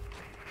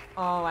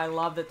 Oh, I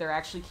love that they're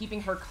actually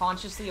keeping her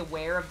consciously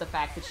aware of the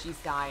fact that she's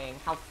dying.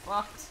 How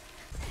fucked.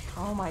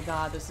 Oh my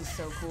god, this is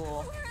so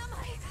cool. Where am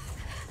I?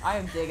 I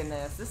am digging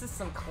this. This is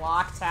some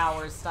Clock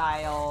Tower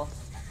style,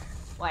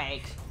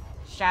 like,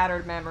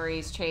 Shattered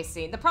Memories chase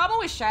scene. The problem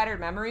with Shattered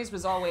Memories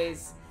was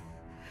always,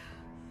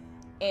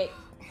 I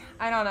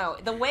don't know,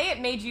 the way it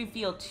made you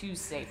feel too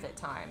safe at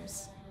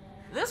times.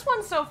 This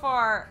one so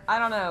far, I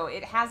don't know,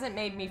 it hasn't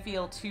made me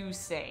feel too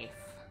safe.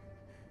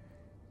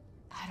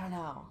 I don't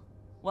know.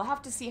 We'll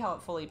have to see how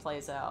it fully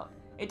plays out.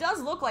 It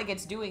does look like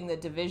it's doing the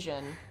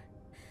Division.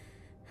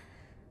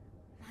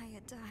 Maya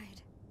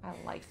died, I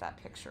like that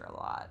picture a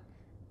lot.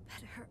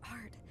 but her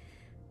art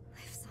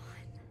lives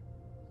on.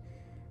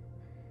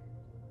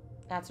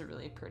 That's a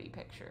really pretty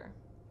picture.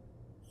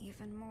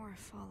 Even more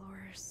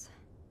followers.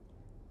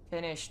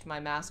 Finished my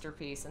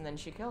masterpiece, and then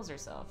she kills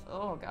herself.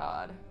 Oh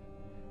god.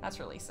 That's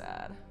really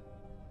sad.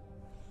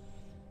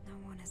 No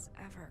one is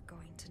ever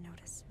going to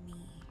notice me.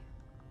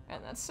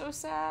 And that's so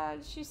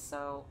sad. She's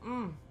so...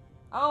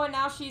 Oh, and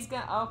now she's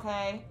gonna...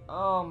 Okay.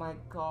 Oh my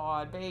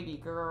god, baby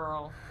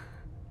girl.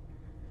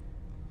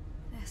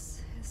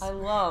 This is I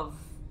love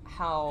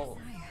how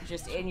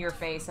just in your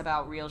face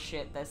about real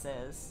shit this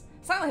is.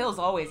 Silent Hill's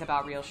always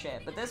about real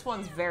shit, but this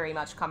one's very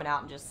much coming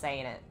out and just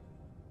saying it.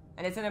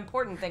 And it's an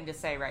important thing to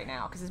say right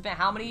now, because it's been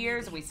how many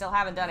years and we still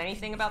haven't done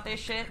anything about this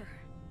shit?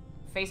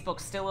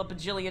 Facebook's still a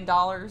bajillion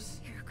dollars.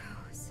 Here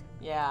goes.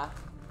 Yeah.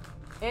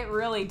 It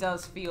really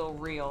does feel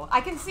real.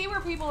 I can see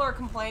where people are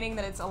complaining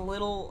that it's a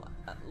little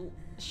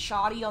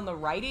shoddy on the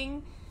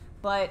writing,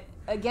 but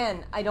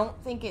again, I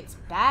don't think it's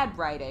bad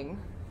writing.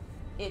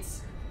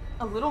 It's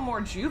a little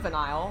more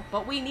juvenile,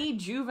 but we need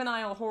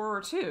juvenile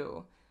horror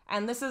too.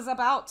 And this is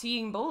about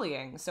teen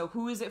bullying, so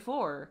who is it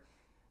for?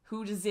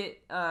 Who does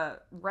it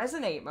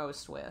resonate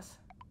most with?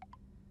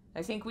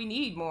 I think we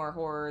need more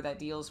horror that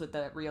deals with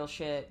the real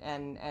shit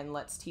and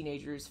lets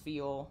teenagers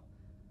feel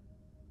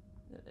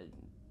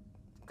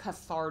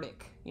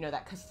cathartic. You know,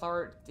 that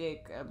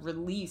cathartic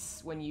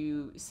release when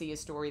you see a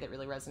story that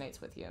really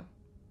resonates with you.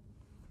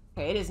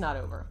 Okay, it is not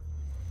over.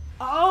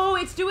 Oh,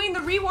 it's doing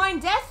the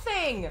rewind death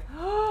thing!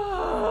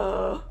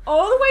 All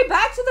the way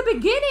back to the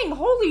beginning!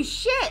 Holy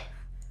shit!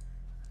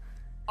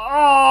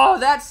 Oh,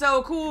 that's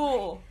so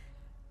cool!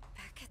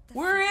 Back at the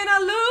We're in a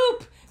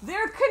loop!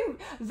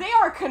 They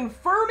are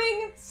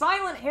confirming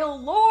Silent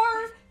Hill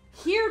lore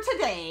here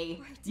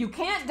today. You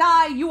can't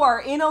die, you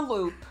are in a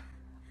loop.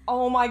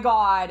 Oh my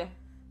god.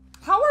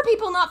 How are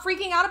people not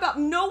freaking out about...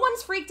 No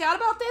one's freaked out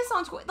about this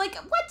on Twitter. Like,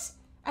 what?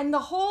 And the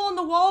hole in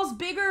the wall's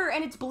bigger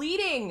and it's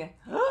bleeding.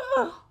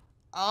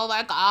 Oh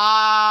my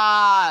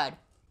god.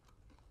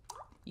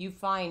 You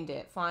find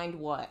it. Find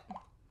what?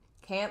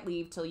 Can't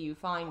leave till you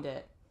find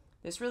it.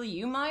 This really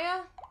you,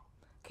 Maya?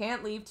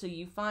 Can't leave till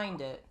you find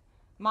it.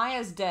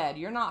 Maya's dead.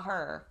 You're not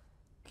her.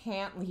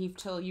 Can't leave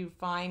till you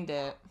find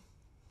it.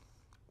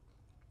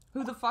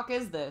 Who the fuck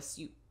is this?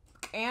 You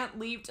can't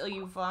leave till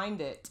you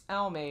find it.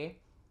 Tell me.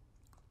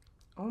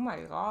 Oh my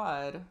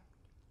god.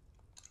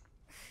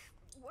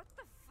 What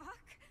the fuck?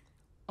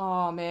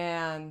 Oh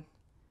man.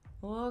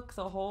 Look,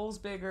 the hole's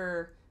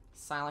bigger.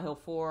 Silent Hill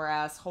 4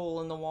 ass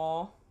hole in the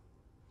wall.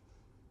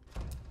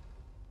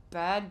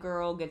 Bad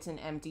girl gets an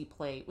empty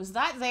plate. Was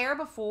that there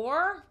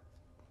before?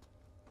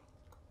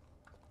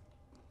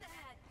 Bad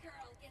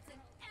girl gets an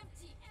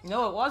empty.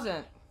 No, it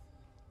wasn't.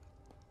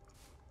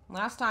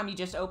 Last time you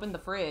just opened the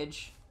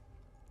fridge.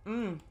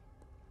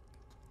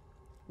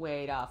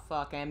 Wait a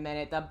fucking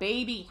minute. The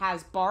baby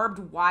has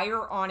barbed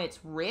wire on its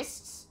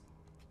wrists?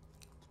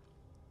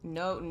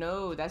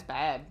 No, that's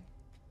bad.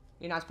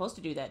 You're not supposed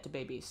to do that to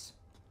babies.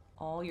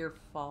 All your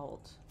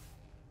fault.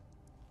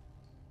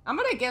 I'm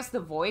gonna guess the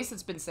voice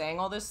that's been saying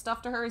all this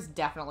stuff to her is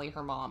definitely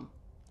her mom.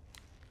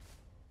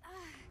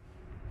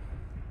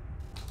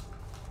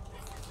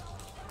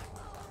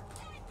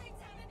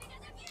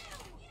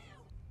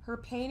 Her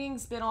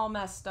painting's been all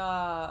messed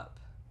up.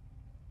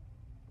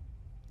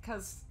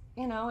 Because,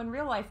 you know, in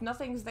real life,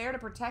 nothing's there to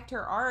protect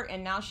her art,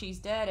 and now she's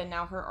dead, and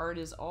now her art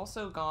is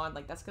also gone.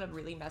 Like, that's gonna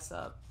really mess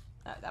up.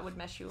 That would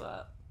mess you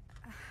up.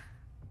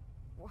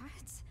 What?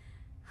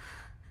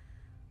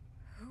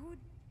 Who would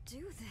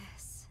do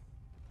this?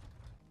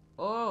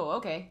 Oh,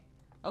 okay.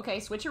 Okay,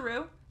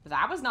 switcheroo.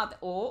 That was not the...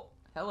 Oh,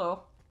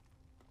 hello.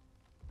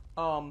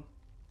 Oh,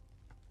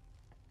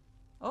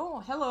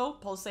 hello,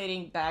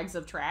 pulsating bags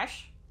of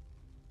trash.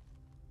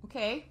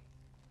 Okay.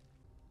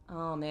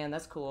 Oh, man,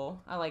 that's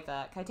cool. I like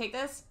that. Can I take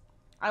this?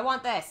 I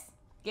want this.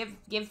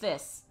 Give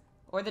this.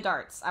 Or the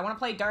darts. I want to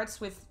play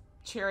darts with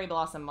Cherry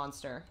Blossom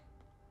Monster.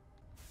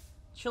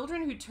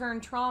 Children who turn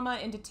trauma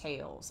into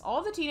tales. All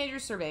of the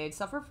teenagers surveyed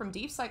suffer from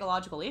deep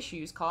psychological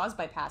issues caused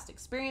by past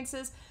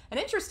experiences, and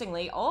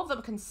interestingly, all of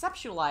them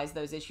conceptualize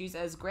those issues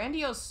as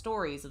grandiose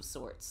stories of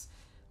sorts.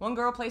 One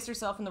girl placed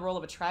herself in the role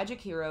of a tragic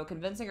hero,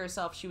 convincing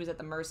herself she was at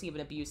the mercy of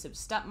an abusive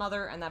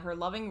stepmother and that her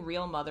loving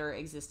real mother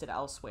existed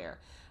elsewhere.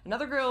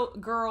 Another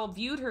girl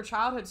viewed her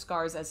childhood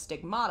scars as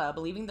stigmata,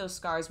 believing those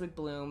scars would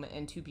bloom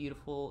into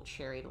beautiful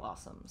cherry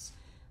blossoms.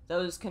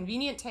 Those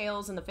convenient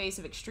tales in the face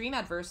of extreme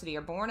adversity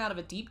are born out of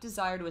a deep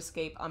desire to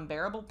escape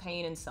unbearable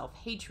pain and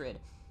self-hatred.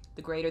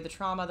 The greater the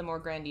trauma, the more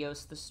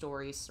grandiose the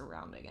stories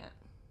surrounding it.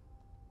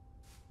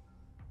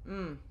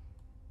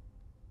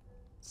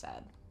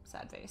 Sad.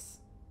 Sad face.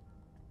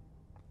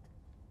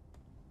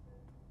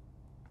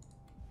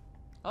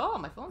 Oh,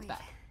 my phone's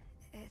back.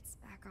 It's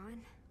back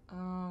on.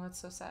 Oh, that's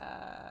so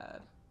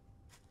sad.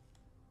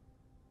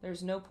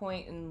 There's no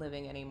point in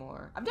living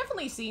anymore. I've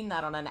definitely seen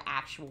that on an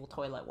actual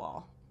toilet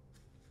wall.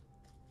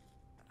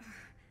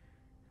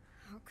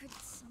 How could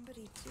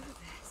somebody do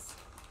this?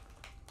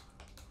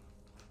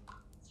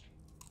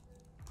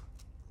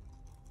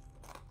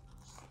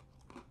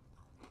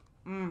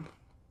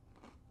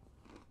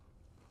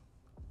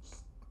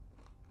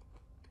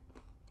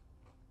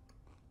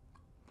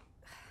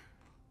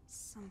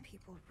 Some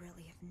people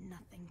really have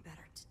nothing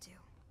better to do.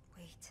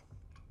 Wait.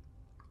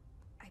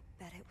 I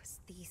bet it was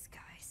these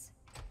guys.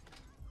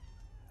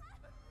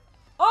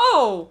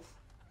 Oh!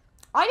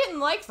 I didn't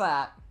like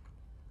that.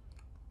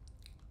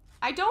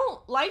 I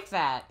don't like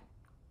that.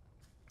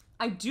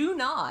 I do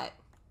not.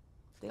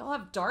 They all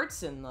have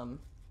darts in them.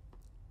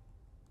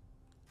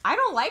 I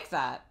don't like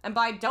that. And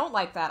by don't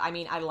like that, I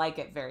mean I like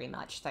it very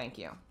much. Thank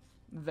you.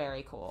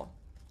 Very cool.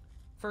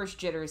 First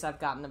jitters I've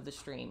gotten of the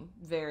stream.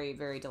 Very,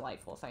 very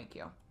delightful. Thank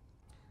you.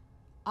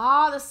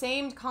 Ah, the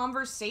same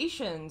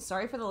conversation.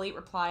 Sorry for the late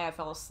reply. I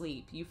fell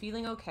asleep. You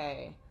feeling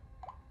okay?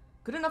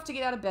 Good enough to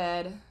get out of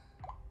bed.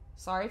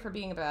 Sorry for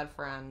being a bad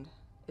friend.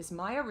 Is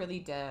Maya really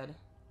dead?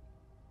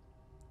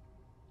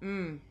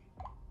 Why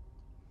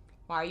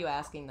are you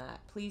asking that?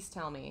 Please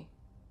tell me.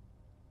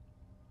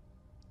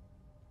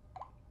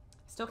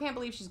 Still can't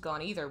believe she's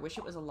gone either. Wish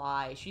it was a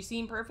lie. She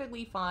seemed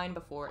perfectly fine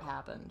before it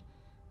happened.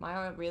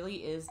 Maya really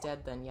is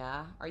dead then,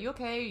 yeah? Are you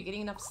okay? Are you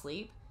getting enough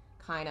sleep?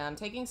 Kinda. I'm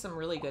taking some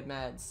really good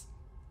meds.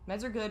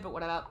 Meds are good, but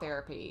what about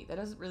therapy? That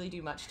doesn't really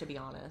do much, to be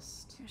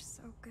honest. You're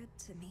so good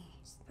to me,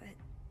 but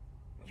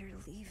you're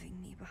leaving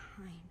me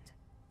behind.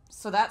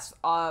 So that's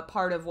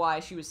part of why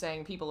she was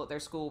saying people at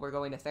their school were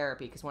going to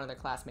therapy because one of their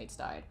classmates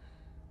died.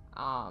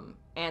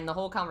 And the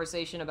whole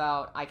conversation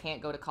about I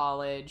can't go to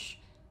college,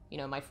 you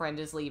know, my friend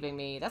is leaving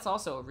me, that's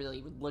also a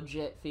really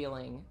legit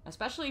feeling,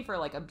 especially for,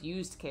 like,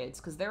 abused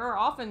kids, because there are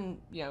often,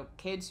 you know,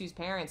 kids whose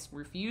parents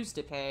refuse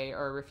to pay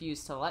or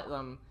refuse to let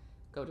them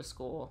go to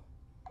school.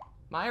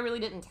 Maya really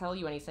didn't tell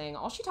you anything.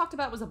 All she talked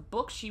about was a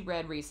book she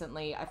read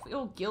recently. I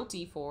feel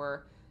guilty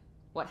for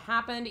what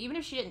happened. Even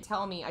if she didn't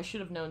tell me, I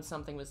should have known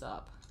something was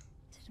up.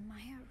 Did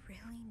Maya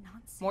really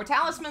not say More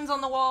talismans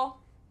on the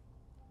wall.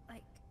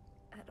 like,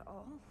 at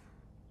all?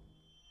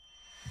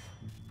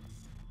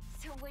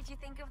 So what'd you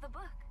think of the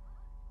book?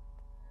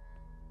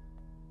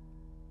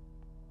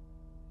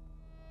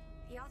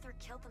 The author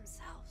killed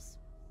themselves.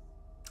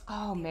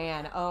 Oh,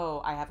 man.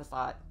 Oh, I have a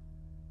thought.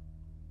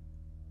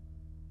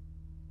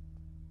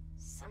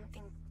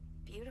 Something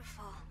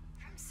beautiful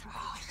from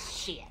something Oh, tragic.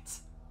 shit.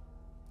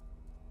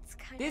 It's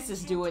kind This of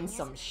is doing enchanting,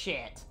 some isn't shit.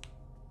 it?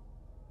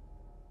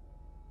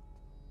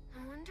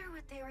 I wonder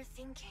what they were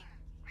thinking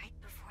right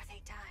before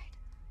they died.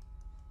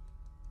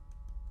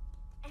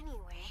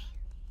 Anyway,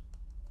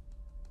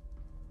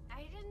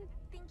 I didn't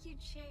think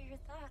you'd share your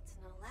thoughts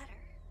in a letter.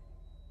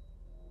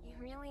 You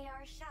really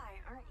are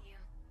shy, aren't you?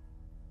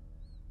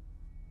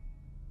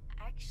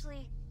 I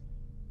actually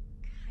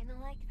kind of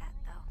like that,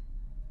 though.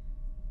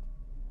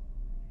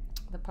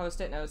 The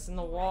post-it notes in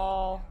the You write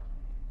wall.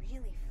 in a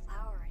really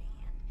flowery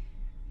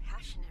and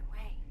passionate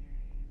way.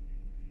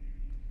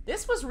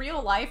 This was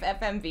real life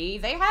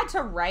FMV. They had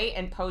to write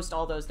and post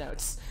all those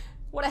notes.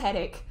 What a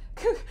headache.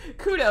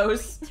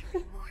 Kudos. To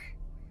read more.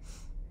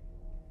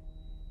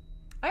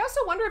 I also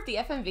wonder if the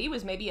FMV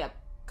was maybe a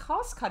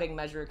cost-cutting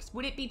measure. 'Cause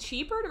would it be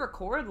cheaper to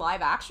record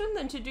live action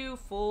than to do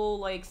full,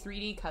 like,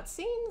 3D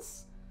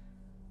cutscenes?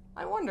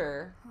 I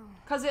wonder.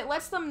 Because it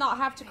lets them not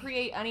have to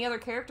create any other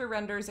character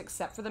renders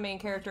except for the main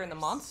character and the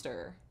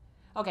monster.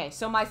 Okay,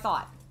 so my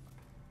thought.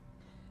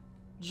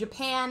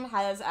 Japan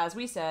has, as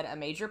we said, a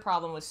major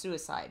problem with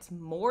suicides.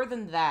 More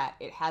than that,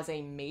 it has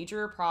a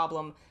major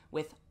problem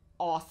with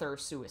author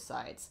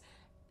suicides.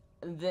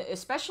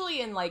 Especially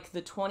in, like,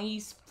 the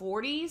 20s,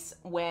 40s,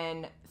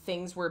 when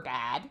things were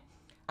bad.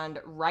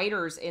 And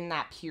writers in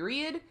that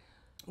period,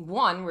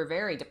 one, were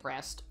very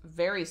depressed,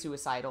 very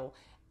suicidal,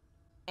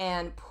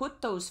 and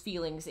put those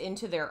feelings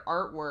into their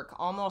artwork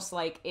almost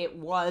like it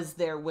was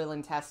their will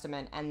and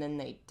testament, and then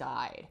they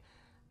died.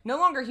 No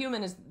Longer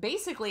Human is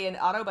basically an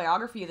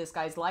autobiography of this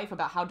guy's life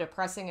about how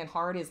depressing and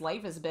hard his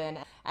life has been,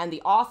 and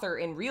the author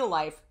in real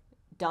life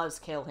does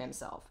kill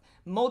himself.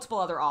 Multiple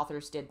other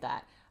authors did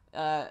that.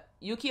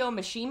 Yukio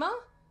Mishima,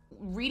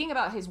 reading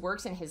about his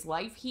works and his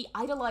life, he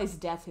idolized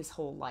death his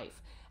whole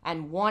life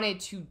and wanted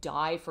to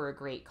die for a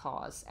great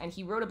cause. And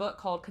he wrote a book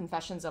called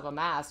Confessions of a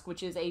Mask,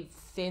 which is a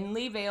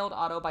thinly veiled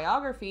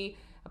autobiography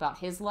about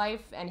his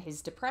life and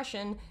his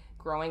depression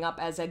growing up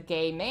as a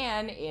gay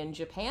man in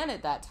Japan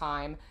at that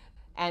time.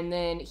 And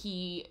then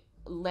he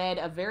led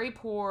a very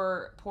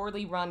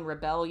poorly run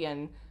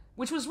rebellion,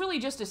 which was really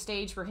just a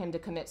stage for him to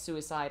commit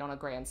suicide on a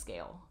grand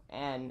scale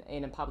and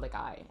in a public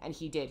eye. And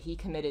he did. He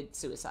committed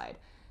suicide.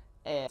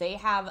 They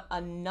have a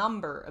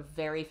number of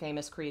very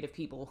famous creative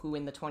people who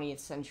in the 20th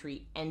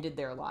century ended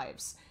their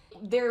lives.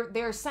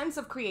 Their sense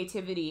of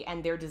creativity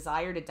and their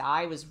desire to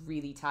die was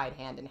really tied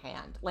hand in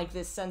hand. Like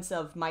this sense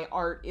of my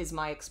art is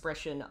my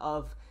expression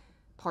of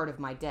part of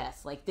my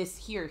death. Like this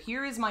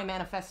here is my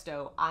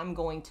manifesto. I'm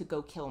going to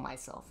go kill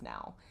myself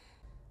now.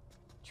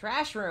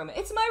 Trash room.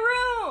 It's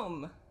my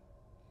room!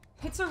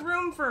 It's a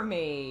room for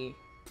me.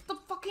 The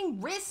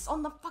fucking wrists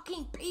on the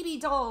fucking baby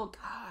doll.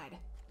 God.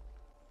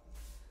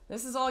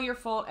 This is all your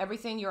fault,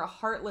 everything. You're a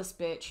heartless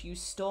bitch. You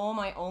stole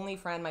my only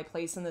friend, my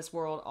place in this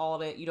world, all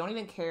of it. You don't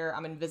even care.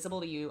 I'm invisible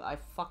to you. I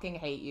fucking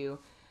hate you.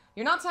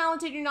 You're not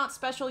talented. You're not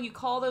special. You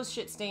call those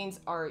shit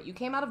stains art. You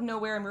came out of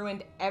nowhere and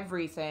ruined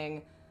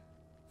everything.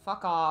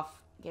 Fuck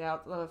off. Get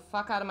out the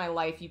fuck out of my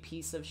life, you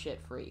piece of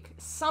shit freak.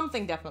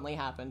 Something definitely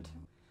happened.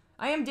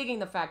 I am digging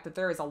the fact that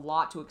there is a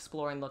lot to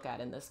explore and look at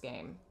in this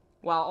game.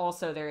 While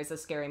also there is a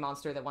scary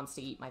monster that wants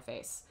to eat my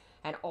face.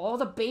 And all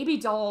the baby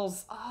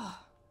dolls. Ugh.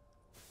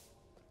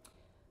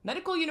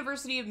 Medical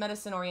University of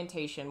Medicine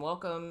Orientation.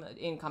 Welcome,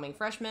 incoming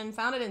freshmen.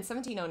 Founded in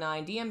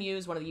 1709, DMU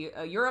is one of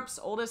Europe's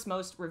oldest,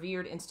 most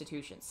revered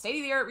institutions.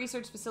 State-of-the-art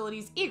research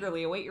facilities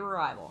eagerly await your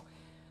arrival.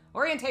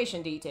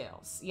 Orientation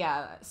details.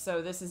 Yeah,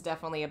 so this is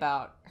definitely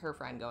about her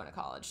friend going to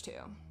college, too.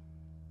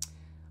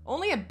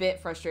 Only a bit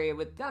frustrated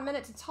with, got a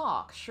minute to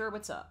talk. Sure,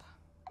 what's up?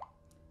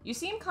 You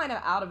seem kind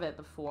of out of it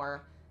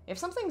before. If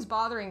something's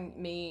bothering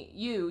me,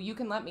 you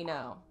can let me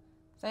know.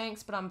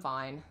 Thanks, but I'm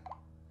fine.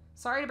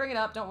 Sorry to bring it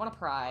up, don't want to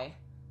pry.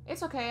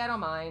 It's okay, I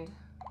don't mind.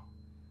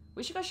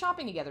 We should go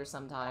shopping together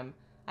sometime.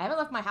 I haven't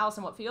left my house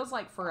in what feels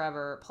like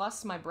forever,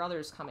 plus my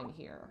brother's coming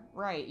here.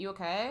 Right, you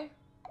okay?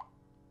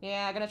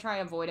 Yeah, I'm gonna try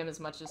and avoid him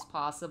as much as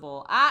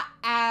possible.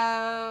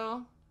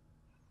 Uh-oh!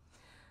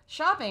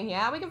 Shopping,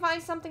 yeah, we can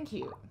find something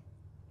cute.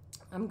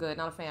 I'm good,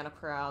 not a fan of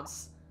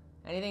crowds.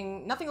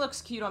 Nothing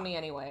looks cute on me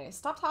anyway.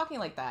 Stop talking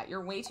like that.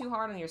 You're way too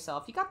hard on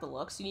yourself. You got the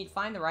looks, you need to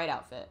find the right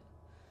outfit.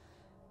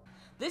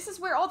 This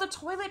is where all the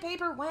toilet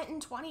paper went in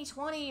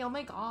 2020. Oh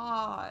my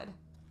god.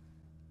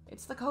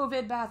 It's the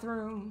COVID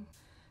bathroom.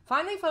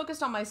 Finally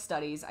focused on my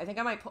studies. I think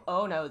I might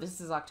oh no, this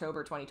is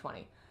October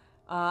 2020.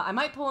 I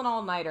might pull an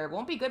all-nighter.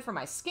 Won't be good for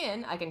my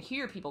skin. I can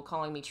hear people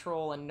calling me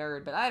troll and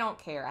nerd, but I don't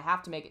care. I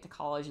have to make it to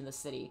college in the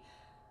city.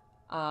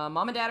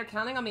 Mom and Dad are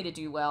counting on me to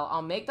do well.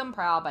 I'll make them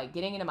proud by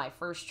getting into my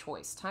first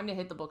choice. Time to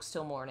hit the books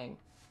till morning.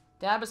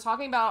 Dad was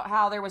talking about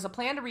how there was a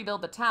plan to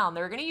rebuild the town. They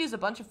were going to use a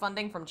bunch of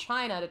funding from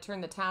China to turn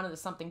the town into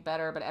something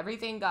better, but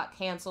everything got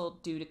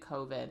canceled due to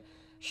COVID.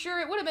 Sure,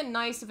 it would have been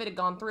nice if it had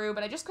gone through,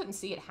 but I just couldn't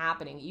see it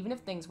happening, even if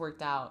things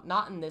worked out.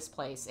 Not in this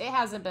place. It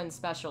hasn't been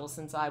special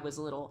since I was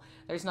little.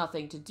 There's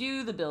nothing to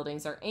do. The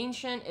buildings are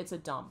ancient. It's a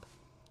dump.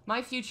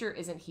 My future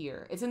isn't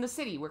here. It's in the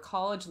city where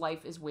college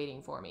life is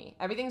waiting for me.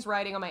 Everything's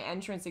riding on my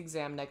entrance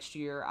exam next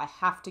year. I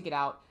have to get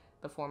out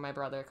before my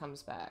brother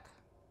comes back.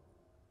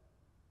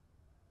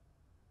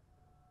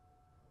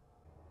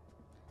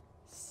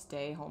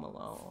 Stay home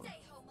alone.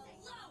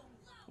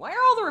 Why are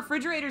all the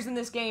refrigerators in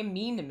this game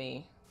mean to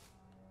me?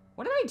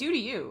 What did I do to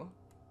you?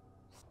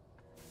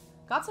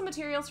 Got some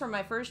materials from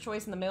my first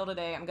choice in the mail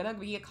today. I'm gonna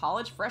be a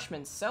college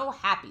freshman. So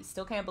happy.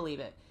 Still can't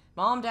believe it.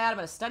 Mom, Dad, I'm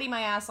gonna study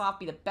my ass off,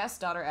 be the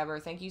best daughter ever.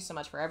 Thank you so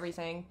much for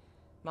everything.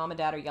 Mom and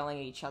Dad are yelling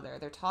at each other.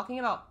 They're talking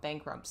about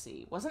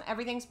bankruptcy. Wasn't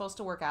everything supposed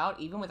to work out,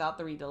 even without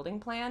the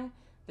rebuilding plan?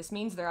 This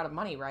means they're out of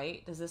money,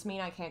 right? Does this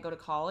mean I can't go to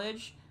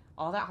college?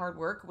 All that hard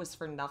work was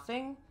for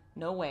nothing?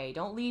 No way.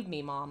 Don't leave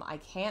me, Mom. I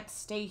can't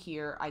stay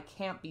here. I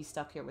can't be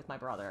stuck here with my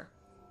brother.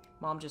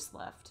 Mom just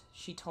left.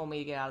 She told me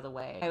to get out of the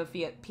way. I have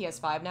a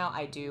PS5 now.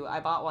 I do.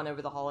 I bought one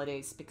over the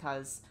holidays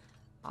because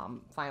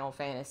Final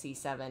Fantasy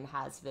VII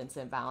has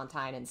Vincent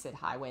Valentine and Sid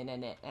Highwind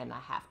in it, and I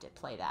have to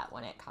play that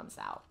when it comes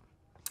out.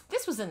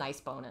 This was a nice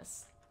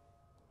bonus.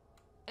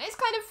 And it's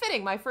kind of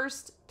fitting. My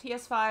first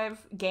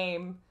PS5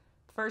 game,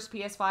 first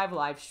PS5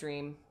 live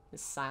stream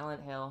is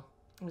Silent Hill.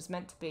 It was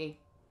meant to be.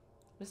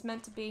 It was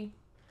meant to be.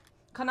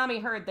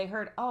 Konami heard. They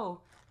heard,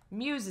 oh,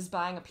 Muse is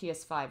buying a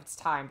PS5. It's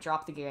time.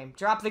 Drop the game.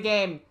 Drop the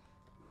game!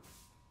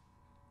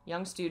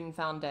 Young student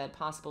found dead.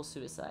 Possible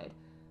suicide.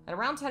 At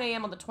around 10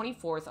 a.m. on the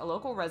 24th, a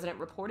local resident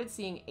reported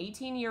seeing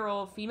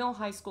 18-year-old female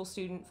high school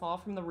student fall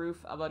from the roof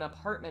of an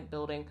apartment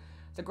building.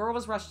 The girl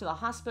was rushed to the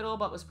hospital,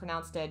 but was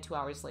pronounced dead 2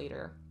 hours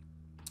later.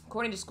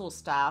 According to school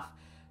staff,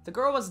 the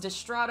girl was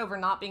distraught over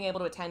not being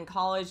able to attend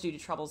college due to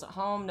troubles at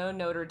home. No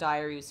note or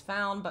diary was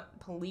found, but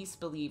police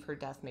believe her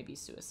death may be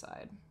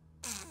suicide.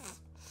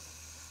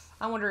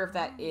 I wonder if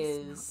that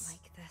is... Not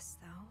like this,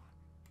 though.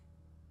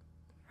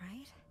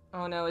 Right?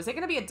 Oh no, is it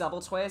gonna be a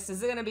double twist?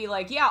 Is it gonna be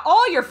like, yeah,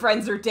 all your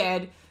friends are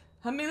dead!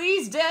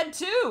 Amélie's dead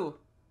too!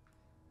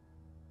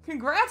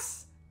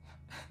 Congrats!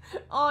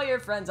 All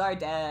your friends are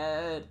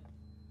dead.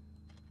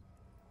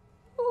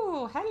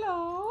 Ooh,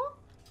 hello.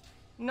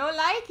 No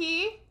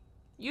likey.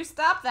 You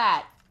stop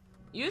that.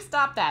 You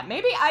stop that.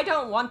 Maybe I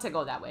don't want to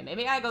go that way.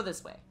 Maybe I go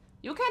this way.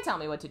 You can't tell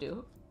me what to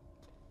do.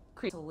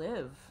 To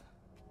live.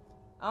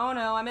 Oh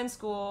no, I'm in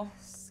school.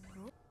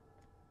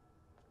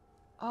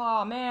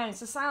 Oh man,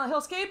 it's a Silent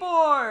Hill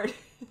skateboard!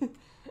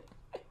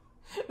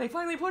 They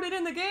finally put it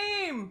in the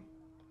game!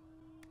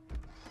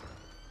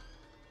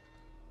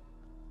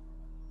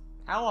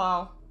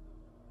 Hello.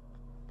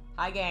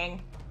 Hi,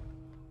 gang.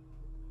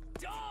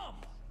 Dumb!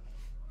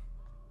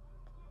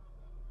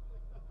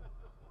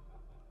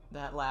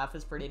 That laugh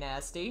is pretty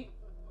nasty.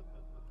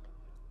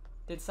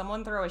 Did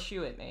someone throw a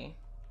shoe at me?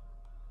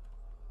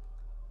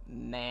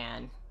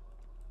 Man.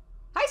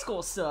 High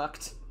school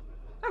sucked.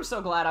 I'm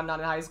so glad I'm not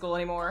in high school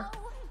anymore.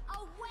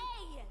 Go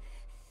away!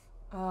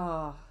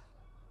 Oh.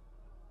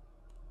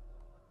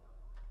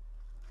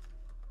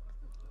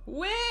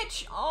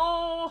 Witch!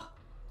 Oh!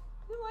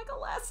 You like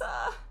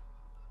Alessa?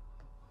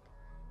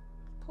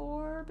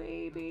 Poor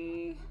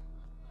baby.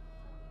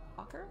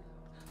 Walker?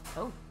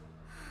 Oh.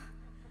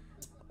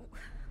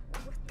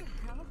 What the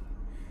hell?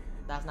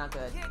 That's not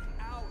good. Get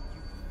out,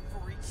 you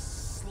freak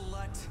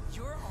slut!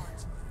 Your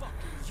art's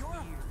fucking You're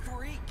a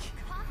freak!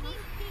 Cocky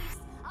piece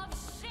of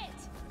shit!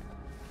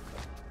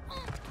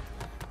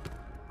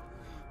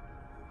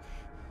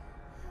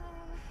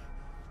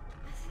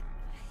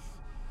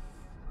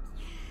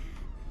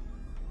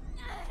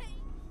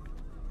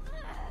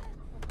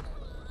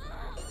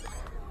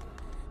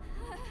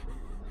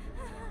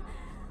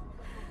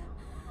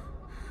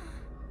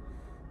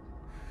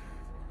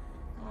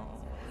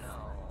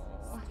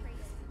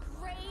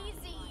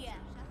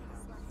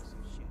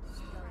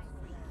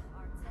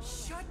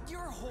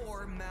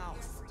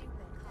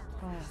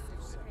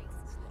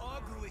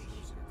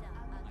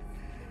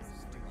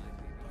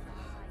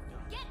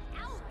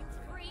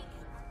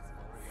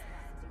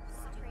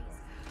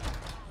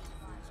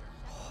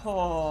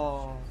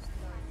 Oh.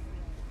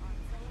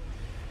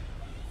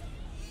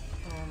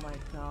 Oh my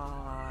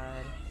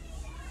god.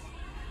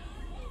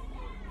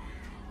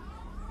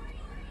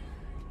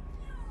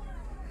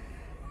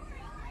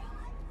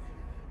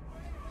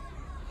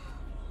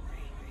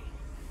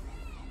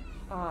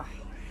 Ugh.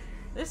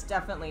 This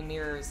definitely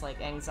mirrors,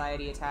 like,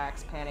 anxiety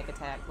attacks, panic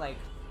attack, like...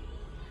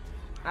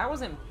 I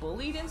wasn't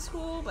bullied in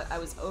school, but I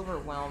was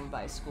overwhelmed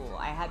by school.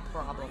 I had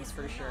problems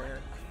for sure.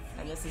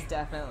 And this is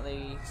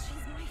definitely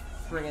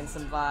bringing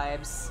some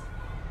vibes.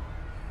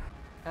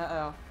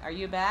 Uh-oh. Are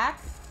you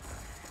back?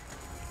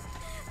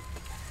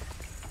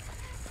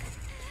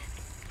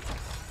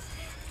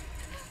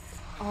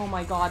 Oh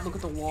my god, look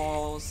at the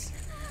walls.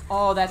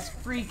 Oh, that's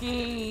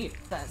freaky.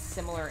 That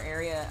similar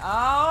area.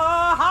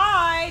 Oh,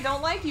 hi!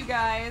 Don't like you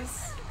guys.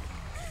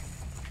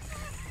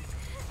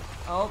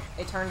 Oh,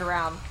 it turned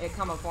around. It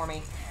coming for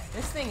me.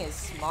 This thing is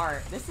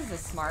smart. This is a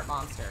smart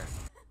monster.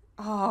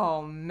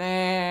 Oh,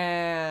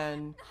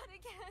 man. Not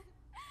again.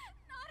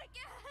 Not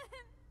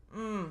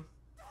again.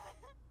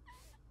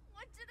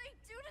 What did I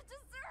do to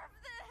deserve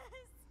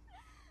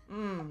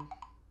this?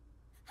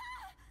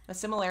 The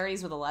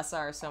similarities with Alessa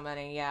are so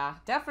many, yeah.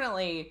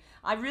 Definitely.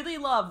 I really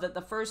love that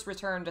the first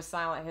return to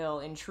Silent Hill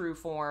in true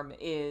form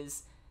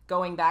is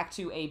going back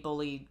to a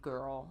bullied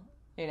girl.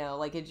 You know,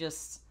 like it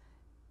just...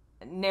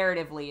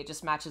 narratively, it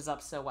just matches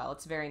up so well.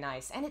 It's very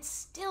nice. And it's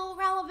still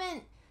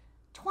relevant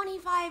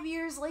 25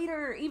 years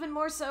later, even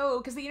more so,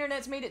 because the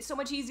internet's made it so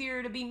much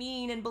easier to be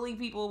mean and bully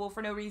people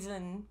for no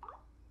reason.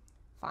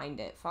 Find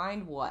it.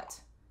 Find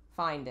what?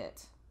 Find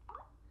it.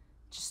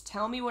 Just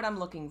tell me what I'm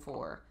looking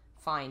for.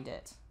 Find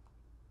it.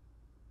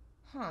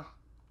 Huh.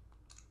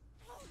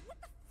 What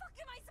the fuck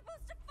am I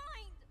supposed to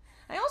find?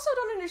 I also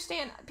don't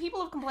understand.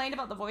 People have complained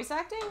about the voice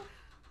acting.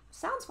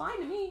 Sounds fine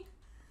to me.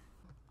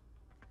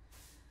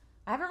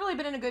 I haven't really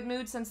been in a good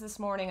mood since this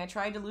morning. I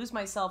tried to lose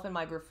myself in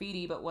my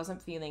graffiti, but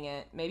wasn't feeling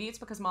it. Maybe it's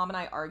because Mom and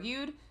I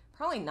argued?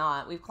 Probably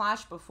not. We've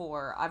clashed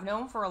before. I've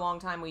known for a long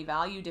time we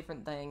value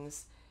different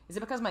things. Is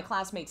it because my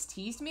classmates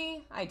teased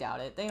me? I doubt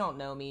it. They don't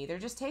know me. They're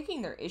just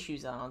taking their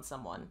issues out on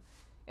someone.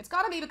 It's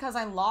gotta be because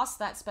I lost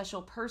that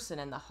special person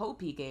and the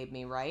hope he gave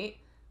me, right?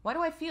 Why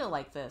do I feel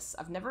like this?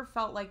 I've never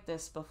felt like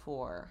this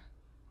before.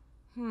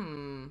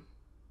 Oh,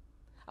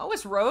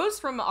 it's Rose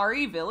from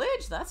RE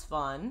Village? That's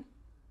fun.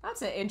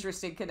 That's an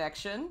interesting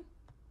connection.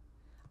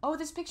 Oh,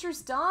 this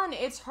picture's done.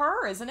 It's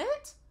her, isn't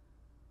it?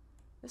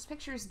 This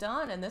picture's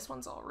done, and this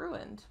one's all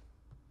ruined.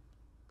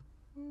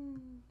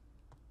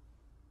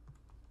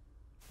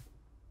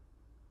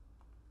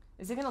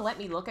 Is it gonna let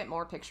me look at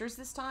more pictures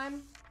this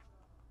time?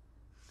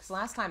 Because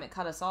last time it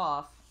cut us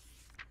off.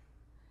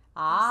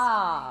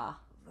 Ah.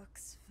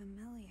 Looks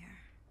familiar.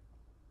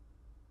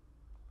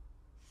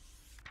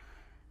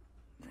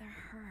 They're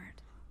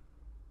hurt.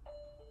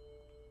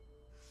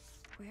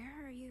 Where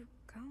are you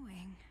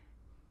going?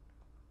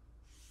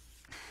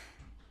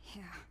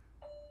 Yeah,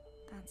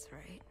 that's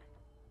right.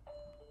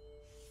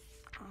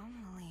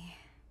 Amelie.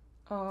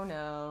 Oh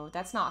no,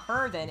 that's not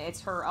her then. It's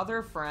her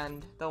other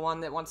friend, the one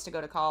that wants to go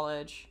to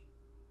college.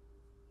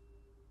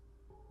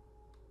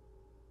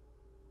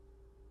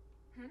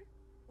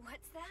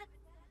 What's that?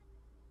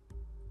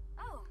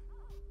 Oh,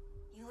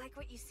 you like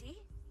what you see?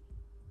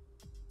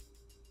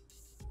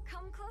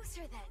 Come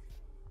closer then.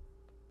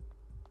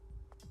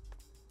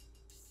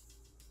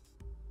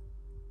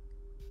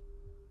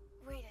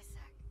 Wait a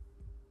sec.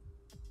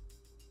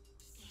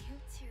 You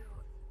two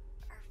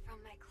are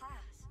from my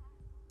class.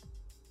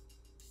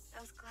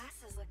 Those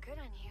glasses look good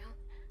on you.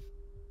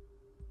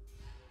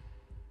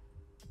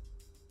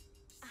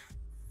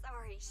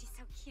 Sorry, she's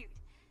so cute.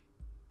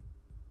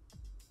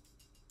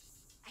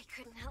 I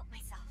couldn't help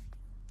myself.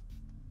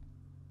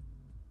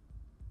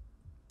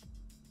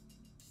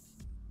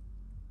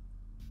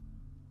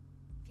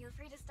 Feel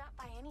free to stop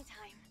by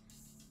anytime.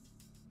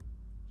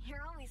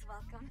 You're always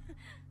welcome.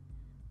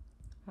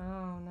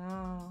 Oh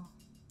no.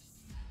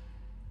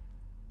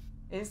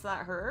 Is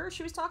that her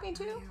she was talking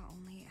to?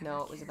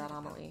 No, it was about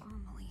Amelie.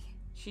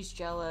 She's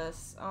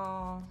jealous.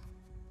 Oh.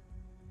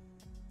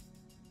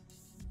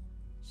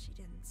 She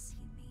didn't see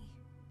me.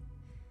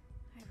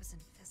 I was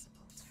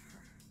invisible to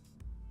her.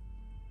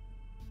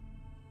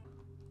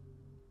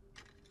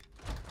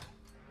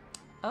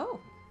 Oh.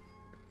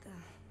 The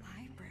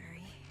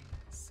library.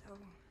 So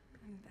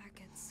I'm back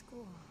at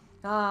school.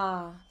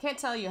 Ah, can't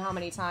tell you how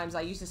many times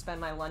I used to spend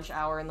my lunch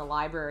hour in the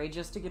library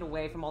just to get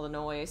away from all the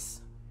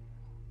noise.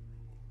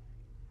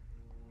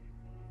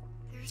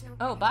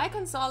 Oh, bye,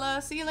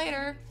 Consola. See you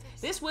later.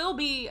 This will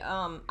be,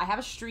 I have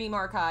a stream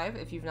archive.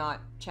 If you've not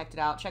checked it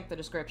out, check the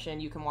description.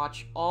 You can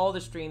watch all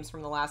the streams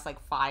from the last, like,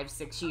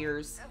 5-6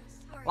 years.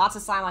 Lots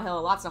of Silent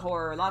Hill, lots of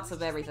horror, lots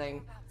of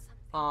everything.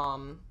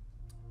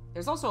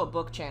 There's also a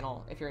book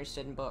channel if you're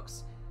interested in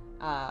books.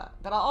 But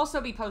I'll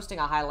also be posting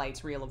a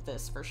highlights reel of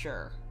this for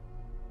sure.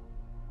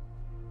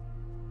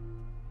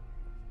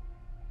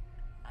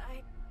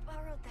 I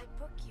borrowed that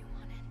book you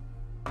wanted.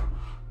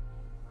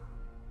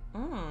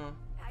 Hmm.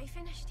 I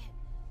finished it,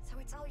 So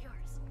it's all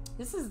yours.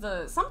 This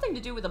is something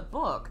to do with a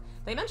book.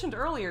 They mentioned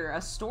earlier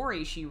a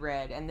story she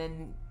read and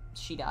then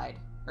she died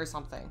or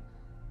something.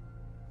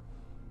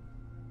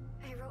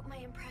 I wrote my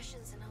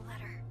impressions in a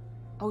letter.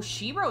 Oh,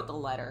 she wrote the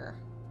letter.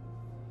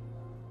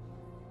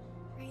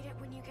 Read it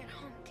when you get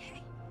home,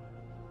 okay?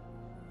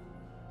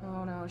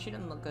 Oh no, she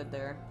didn't look good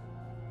there.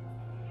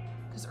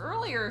 Because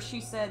earlier she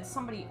said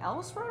somebody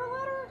else wrote a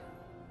letter?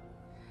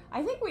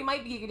 I think we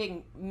might be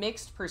getting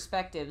mixed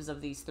perspectives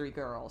of these three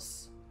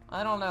girls.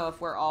 I don't know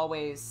if we're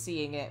always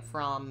seeing it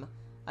from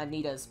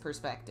Anita's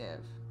perspective.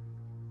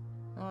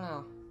 I don't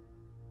know.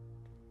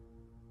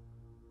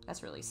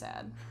 That's really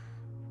sad.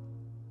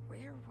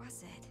 Where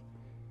was it?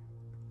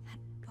 That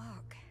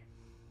book.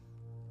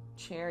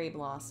 Cherry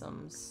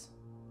blossoms.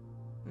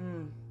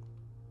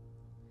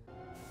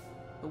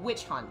 The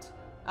witch hunt.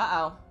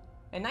 Uh-oh.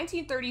 In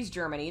 1930s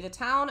Germany, the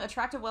town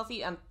attracted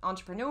wealthy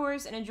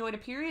entrepreneurs and enjoyed a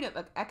period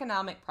of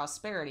economic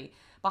prosperity.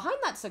 Behind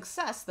that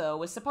success, though,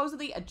 was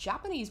supposedly a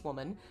Japanese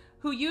woman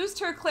who used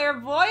her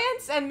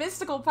clairvoyance and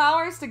mystical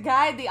powers to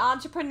guide the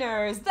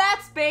entrepreneurs.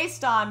 That's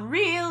based on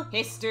real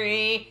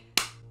history.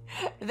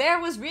 There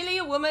was really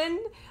a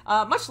woman,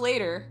 much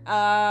later,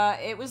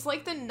 it was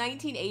like the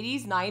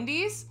 1980s,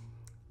 90s.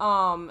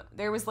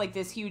 There was like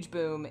this huge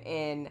boom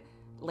in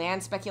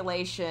land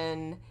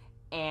speculation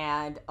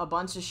and a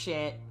bunch of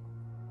shit.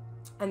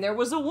 And there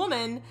was a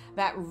woman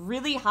that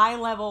really high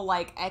level,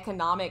 like,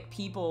 economic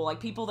people,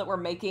 like people that were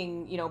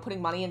making, you know, putting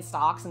money in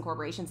stocks and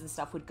corporations and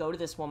stuff would go to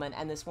this woman,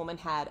 and this woman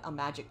had a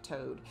magic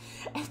toad.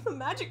 And the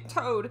magic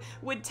toad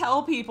would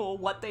tell people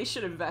what they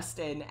should invest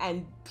in,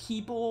 and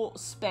people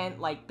spent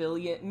like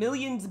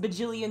millions,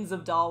 bajillions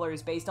of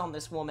dollars based on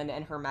this woman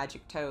and her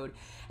magic toad.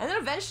 And then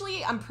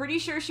eventually, I'm pretty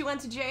sure she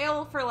went to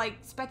jail for like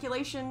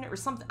speculation or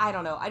something. I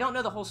don't know. I don't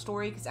know the whole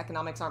story because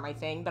economics aren't my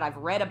thing, but I've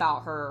read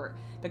about her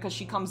because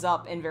she comes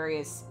up in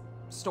various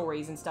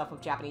stories and stuff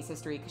of Japanese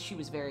history because she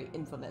was very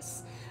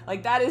infamous.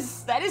 Like, that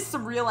is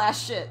some real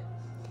ass shit.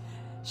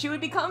 She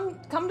would come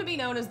to be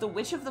known as the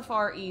Witch of the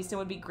Far East and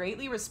would be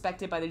greatly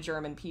respected by the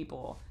German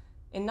people.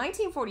 In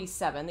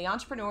 1947, the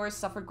entrepreneurs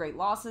suffered great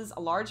losses.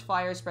 A large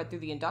fire spread through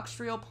the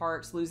industrial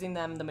parks, losing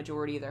them the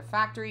majority of their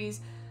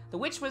factories. The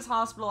witch was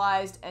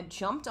hospitalized and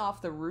jumped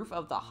off the roof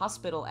of the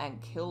hospital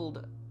and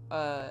killed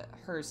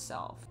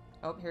herself.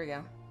 Oh, here we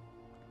go.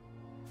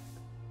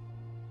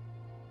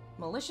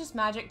 Malicious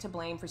magic to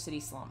blame for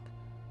city slump.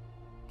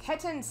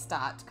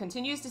 Kettenstadt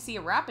continues to see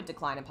a rapid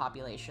decline in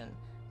population.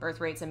 Birth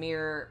rate's a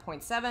mere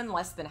 0.7,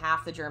 less than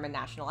half the German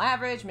national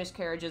average.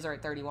 Miscarriages are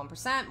at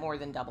 31%, more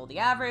than double the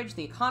average.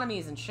 The economy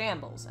is in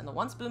shambles, and the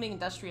once booming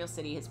industrial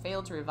city has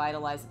failed to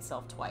revitalize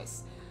itself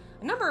twice.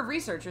 A number of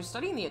researchers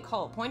studying the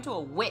occult point to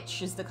a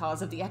witch as the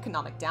cause of the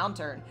economic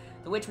downturn.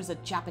 The witch was a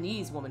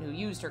Japanese woman who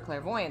used her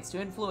clairvoyance to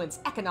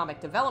influence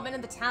economic development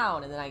in the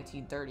town in the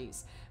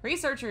 1930s.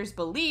 Researchers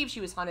believe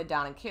she was hunted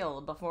down and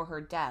killed. Before her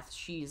death,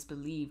 she is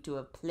believed to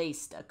have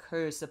placed a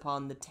curse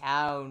upon the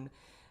town,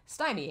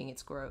 stymieing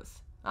its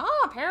growth. Ah,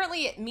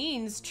 apparently it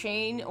means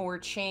chain or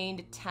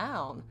chained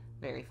town.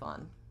 Very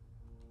fun.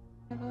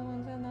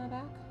 Everyone's in the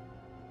back.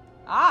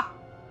 Ah!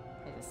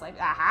 Is this like...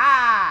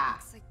 Aha!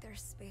 Looks like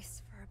there's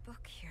space for a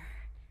book here.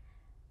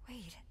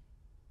 Wait,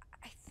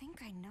 I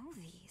think I know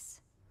these.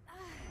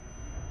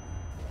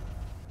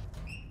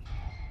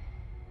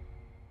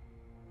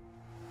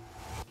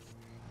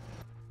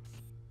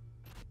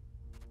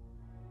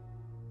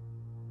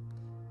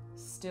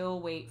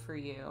 Still wait for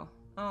you.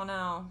 Oh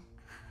no.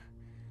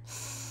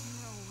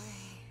 No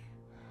way.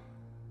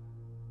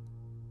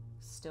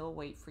 Still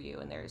wait for you.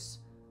 And there's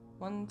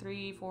 1,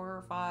 3,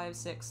 4, 5,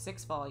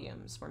 6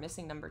 volumes. We're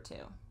missing number 2.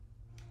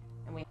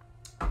 And we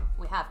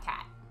have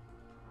Cat.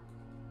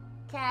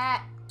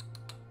 Cat.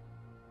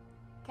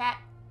 Cat.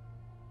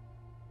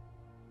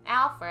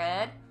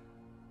 Alfred.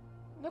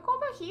 Look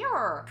over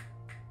here.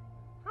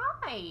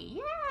 Hi.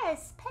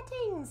 Yes.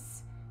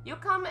 Pettings. You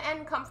come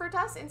and comfort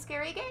us in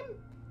Scary Game?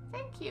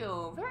 Thank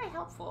you. Very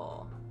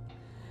helpful.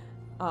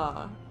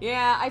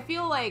 Yeah, I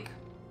feel like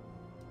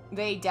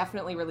they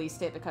definitely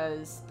released it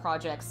because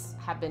projects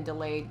have been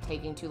delayed,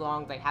 taking too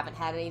long. They haven't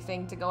had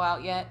anything to go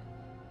out yet.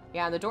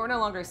 Yeah, and the door no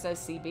longer says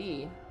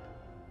CB.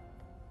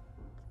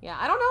 Yeah,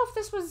 I don't know if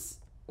this was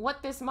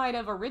what this might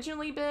have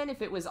originally been,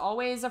 if it was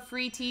always a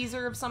free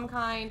teaser of some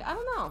kind. I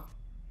don't know.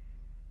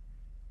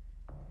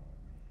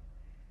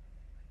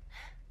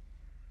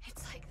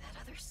 It's like that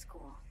other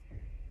school.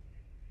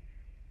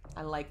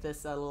 I like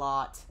this a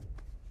lot.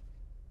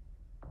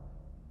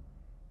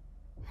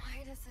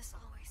 Why does this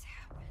always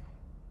happen?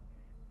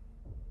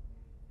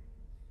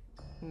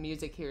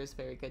 Music here is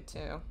very good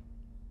too.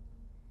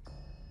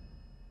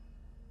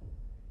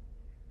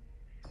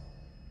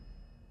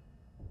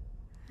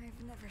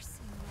 I've never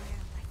seen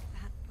Maya like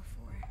that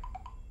before.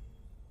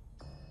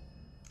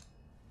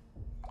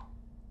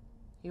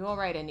 You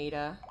alright,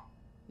 Anita?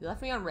 You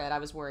left me on red, I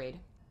was worried.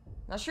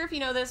 Not sure if you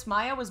know this,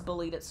 Maya was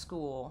bullied at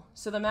school,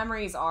 so the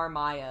memories are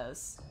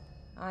Maya's.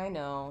 I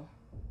know.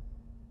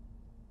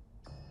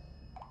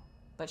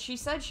 But she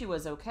said she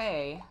was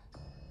okay.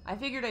 I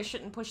figured I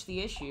shouldn't push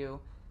the issue.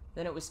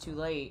 Then it was too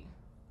late.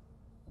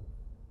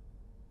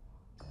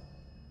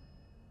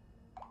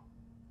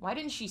 Why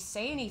didn't she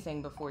say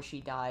anything before she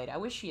died? I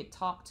wish she had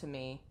talked to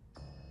me.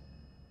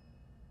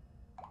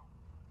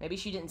 Maybe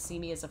she didn't see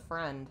me as a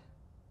friend.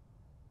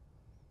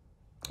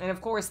 And of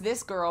course,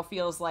 this girl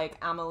feels like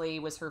Amelie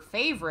was her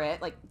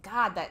favorite. Like,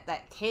 God,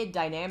 that kid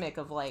dynamic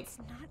of like... It's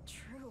not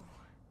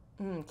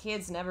true.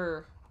 Kids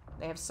never...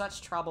 They have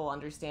such trouble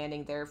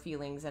understanding their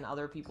feelings and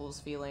other people's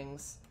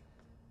feelings.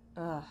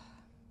 Ugh.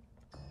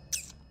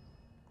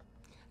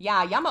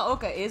 Yeah,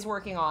 Yamaoka is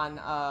working on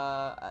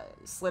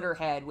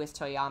Slitterhead with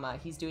Toyama.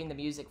 He's doing the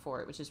music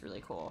for it, which is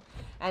really cool.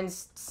 And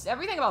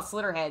everything about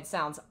Slitterhead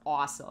sounds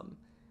awesome.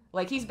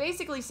 Like, he's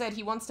basically said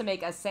he wants to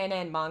make a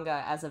seinen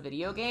manga as a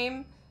video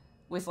game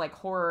with, like,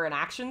 horror and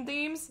action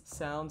themes.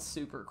 Sounds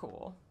super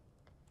cool.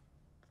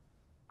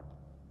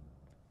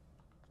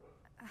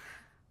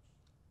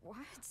 What?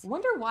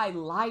 Wonder why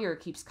liar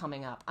keeps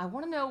coming up. I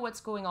want to know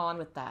what's going on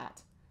with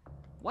that.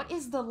 What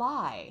is the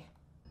lie?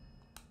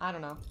 I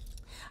don't know.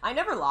 I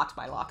never locked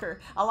my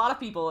locker. A lot of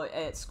people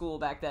at school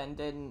back then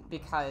didn't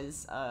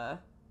because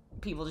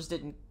people just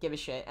didn't give a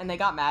shit. And they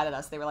got mad at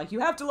us. They were like, you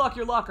have to lock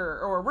your locker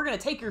or we're going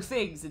to take your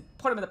things and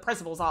put them in the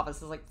principal's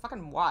office. I was like,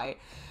 fucking why?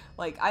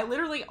 Like, I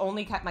literally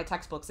only kept my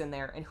textbooks in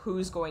there and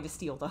who's going to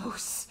steal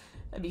those?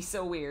 That'd be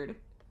so weird.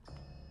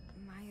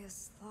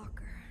 Maya's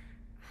locker.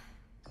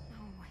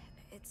 No,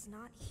 it's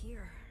not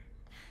here.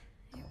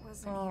 It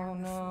wasn't here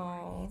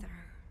before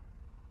either.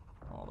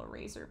 All the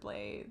razor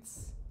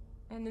blades.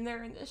 And then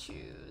they're in the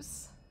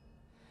shoes.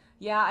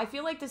 Yeah, I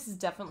feel like this is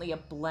definitely a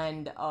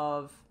blend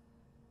of...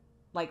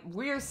 Like,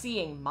 we're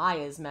seeing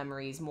Maya's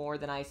memories more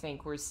than I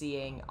think we're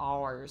seeing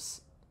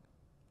ours.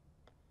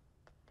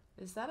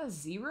 Is that a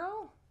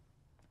 0?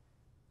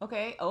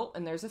 Okay, oh,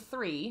 and there's a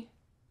 3.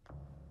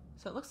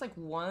 So it looks like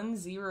 1,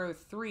 0,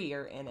 3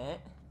 are in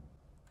it.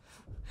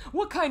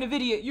 What kind of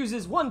idiot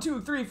uses 1, 2,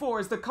 3, 4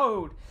 as the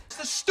code? It's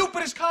the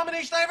stupidest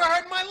combination I ever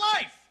heard in my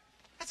life!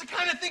 That's the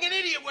kind of thing an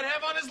idiot would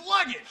have on his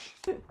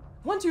luggage!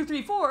 1, 2,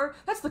 3, 4.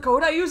 That's the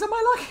code I use on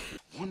my luggage.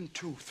 1,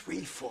 2,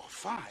 3, 4,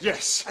 5.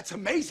 Yes. That's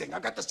amazing. I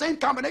got the same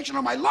combination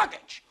on my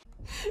luggage.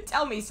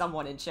 Tell me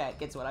someone in chat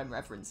gets what I'm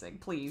referencing,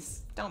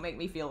 please. Don't make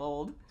me feel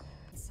old.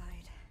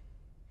 Inside.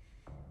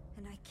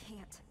 And I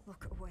can't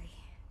look away.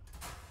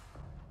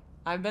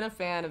 I've been a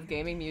fan of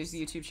Gaming Muse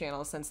YouTube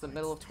channel since the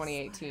middle of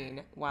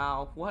 2018.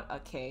 Wow, what a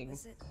king.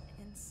 Is it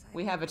inside?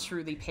 We have a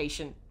truly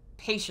patient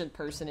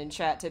person in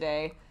chat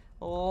today.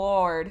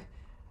 Lord.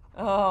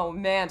 Oh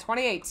man,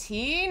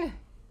 2018?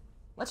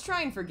 Let's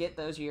try and forget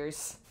those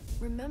years.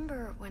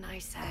 Remember when I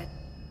said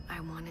I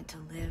wanted to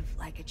live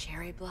like a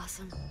cherry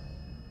blossom?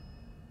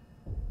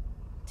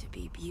 To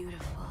be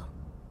beautiful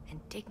and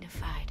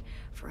dignified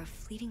for a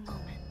fleeting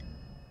moment.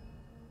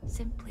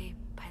 Simply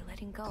by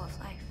letting go of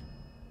life.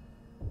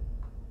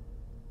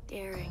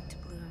 Daring to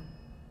bloom,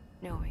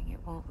 knowing it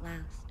won't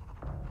last.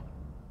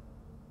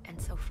 And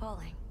so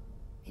falling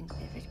in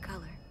vivid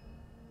color.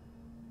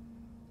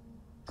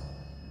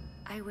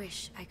 I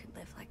wish I could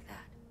live like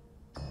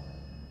that.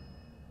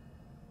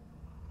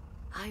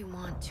 I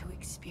want to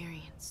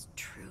experience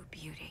true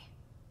beauty,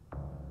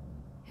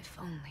 if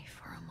only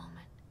for a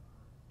moment.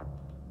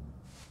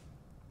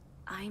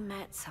 I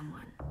met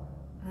someone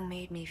who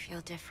made me feel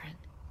different.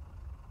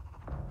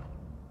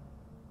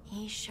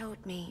 He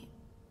showed me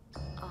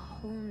a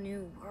whole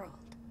new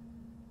world,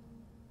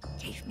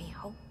 gave me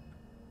hope.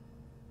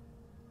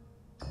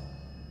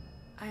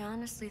 I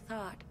honestly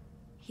thought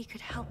he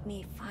could help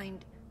me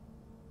find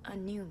a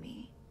new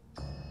me.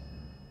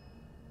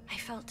 I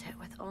felt it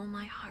with all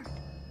my heart.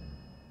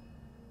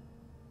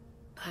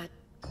 But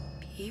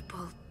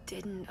people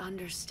didn't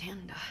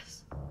understand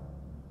us.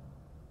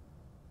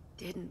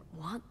 Didn't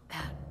want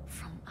that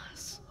from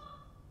us.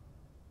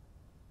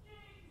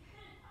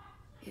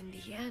 In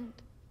the end,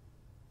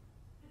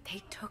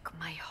 they took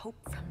my hope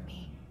from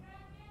me.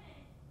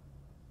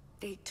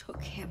 They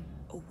took him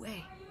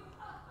away.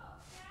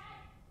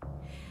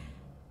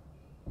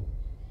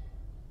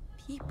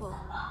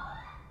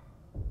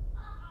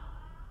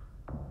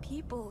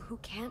 People who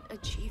can't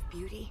achieve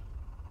beauty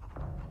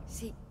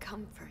seek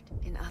comfort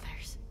in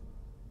others.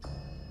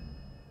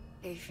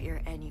 They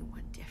fear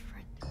anyone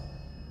different,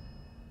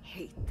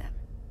 hate them,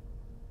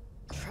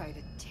 try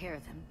to tear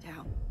them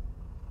down.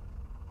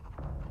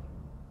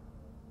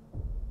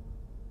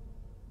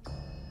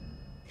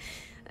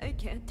 I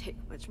can't take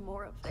much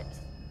more of this.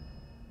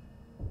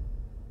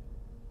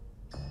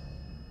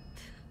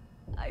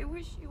 I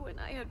wish you and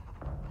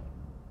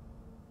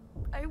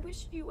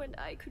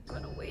I could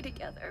run away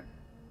together,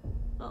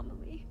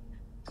 Amelie.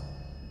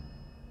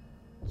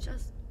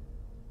 Just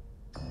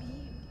me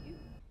and you.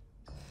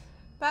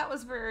 That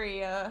was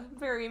very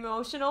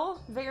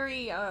emotional.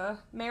 Very,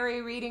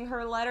 Mary reading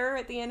her letter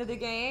at the end of the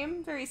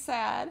game. Very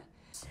sad.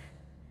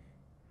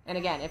 And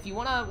again, if you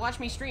want to watch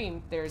me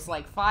stream, there's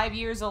like 5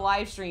 years of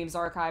live streams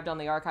archived on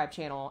the archive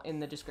channel in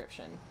the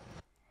description.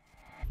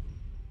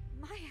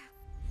 Maya,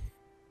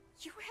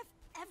 you have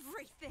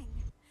everything.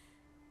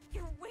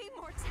 You're way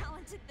more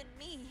talented than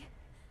me.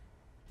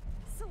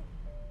 So,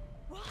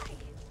 why?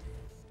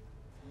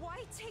 Why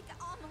take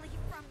Amelie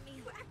from me?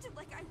 You acted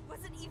like I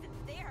wasn't even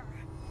there.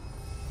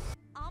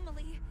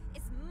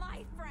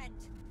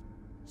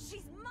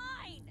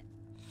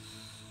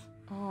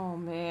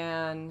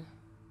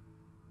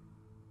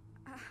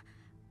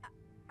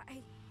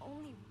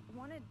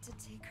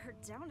 break her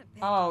down a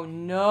bit. Oh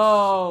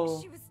no.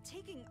 She was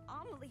taking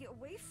Amelie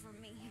away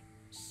from me.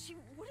 She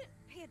wouldn't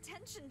pay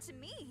attention to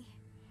me.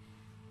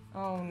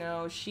 Oh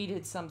no, she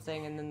did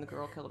something and then the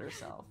girl killed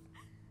herself.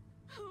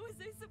 How was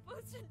I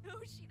supposed to know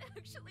she'd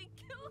actually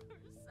kill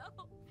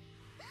herself?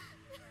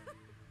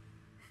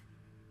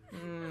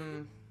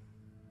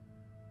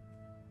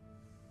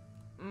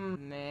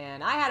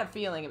 Man, I had a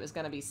feeling it was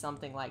gonna be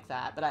something like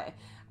that, but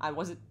I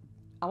wasn't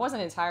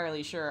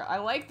entirely sure. I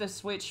like the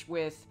switch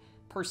with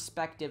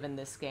perspective in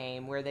this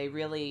game, where they've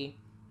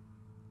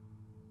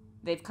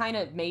kind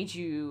of made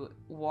you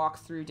walk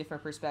through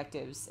different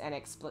perspectives and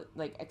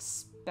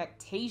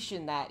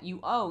expectation that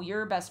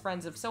you're best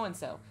friends of so and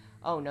so.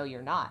 Oh no,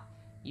 you're not.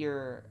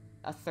 You're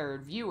a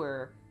third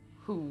viewer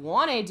who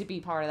wanted to be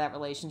part of that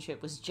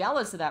relationship, was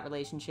jealous of that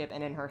relationship,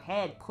 and in her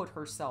head put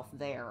herself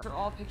there. These are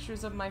all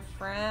pictures of my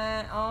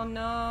friend. Oh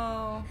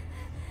no.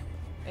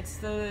 It's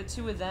the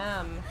two of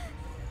them.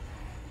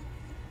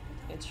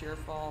 It's your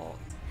fault.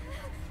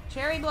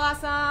 Cherry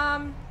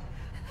Blossom!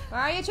 Where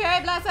are you,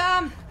 Cherry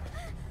Blossom?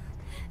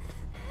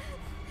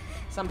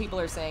 Some people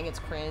are saying it's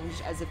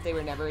cringe, as if they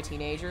were never a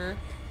teenager.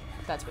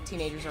 That's what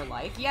teenagers are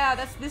like. Yeah,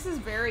 this is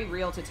very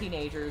real to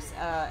teenagers.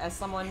 As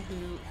someone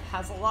who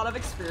has a lot of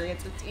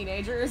experience with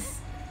teenagers,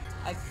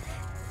 I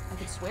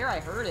could swear I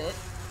heard it.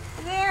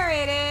 There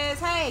it is.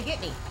 Hey,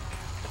 get me.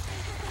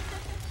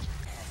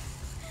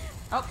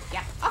 Oh,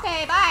 yeah.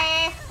 Okay,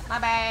 bye. My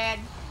bad.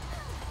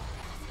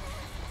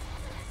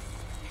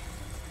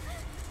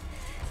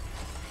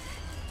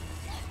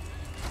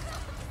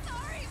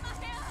 Sorry,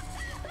 Maya.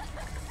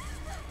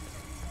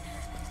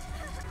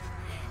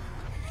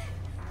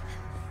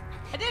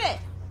 I did it!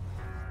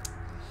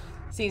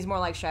 Seems more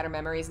like Shattered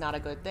Memories not a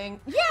good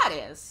thing. Yeah,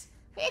 it is.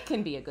 It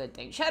can be a good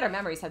thing. Shattered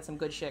Memories had some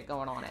good shit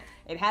going on it.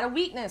 It had a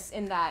weakness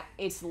in that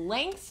its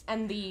length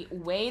and the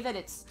way that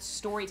its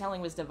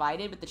storytelling was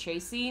divided with the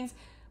chase scenes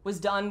was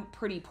done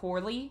pretty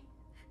poorly.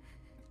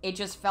 It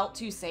just felt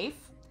too safe,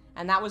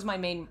 and that was my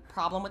main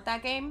problem with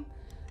that game.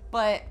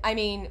 But, I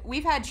mean,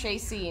 we've had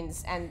chase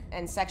scenes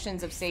and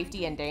sections of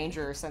safety and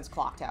danger since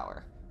Clock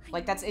Tower.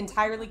 Like, that's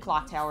entirely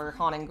Clock Tower,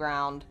 Haunting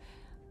Ground,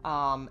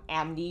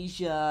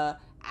 Amnesia,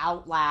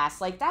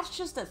 Outlast. Like, that's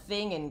just a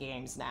thing in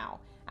games now.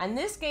 And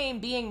this game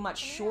being much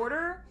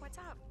shorter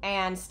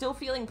and still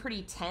feeling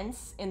pretty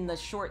tense in the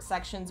short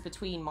sections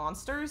between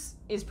monsters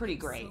is pretty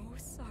great.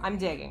 I'm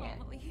digging it.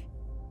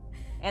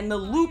 And the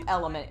loop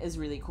element is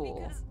really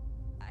cool.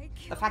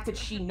 The fact that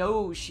she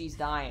knows she's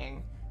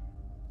dying.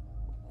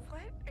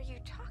 What are you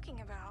talking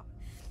about?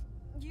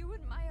 You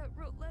and Maya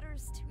wrote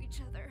letters to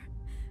each other,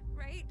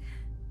 right?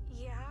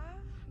 Yeah,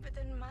 but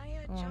then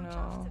Maya Oh, jumped no.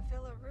 off the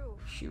villa roof.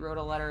 She wrote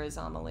a letter as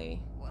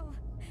Amelie. Well,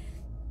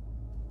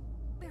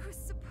 there was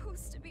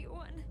supposed to be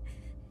one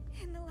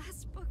in the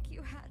last book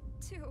you had,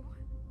 too.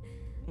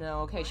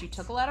 No, okay, she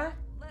took a letter?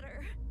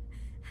 Letter.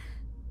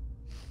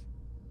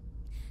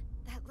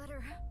 That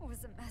letter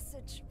was a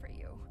message for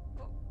you.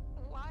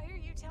 Why are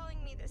you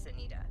telling me this,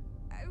 Anita?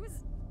 I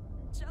was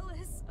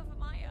jealous of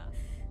Maya.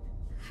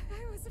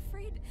 I was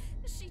afraid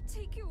she'd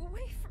take you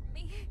away from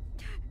me.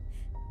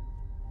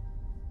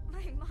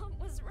 My mom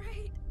was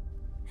right.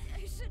 I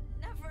should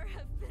never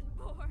have been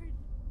born.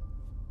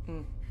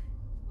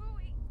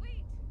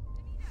 Wait,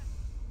 Anita.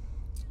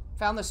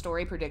 Found the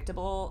story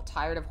predictable,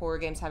 tired of horror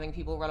games having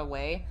people run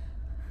away.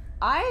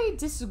 I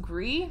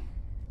disagree.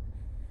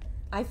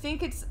 I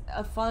think it's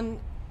a fun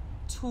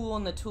tool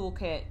in the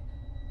toolkit,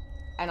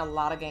 and a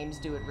lot of games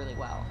do it really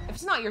well. If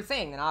it's not your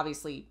thing, then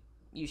obviously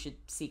you should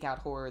seek out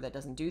horror that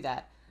doesn't do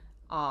that.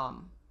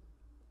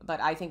 But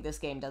I think this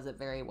game does it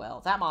very well.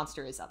 That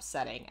monster is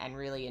upsetting and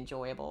really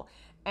enjoyable.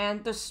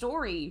 And the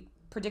story,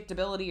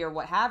 predictability or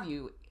what have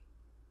you,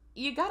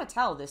 you gotta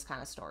tell this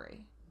kind of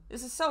story.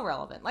 This is so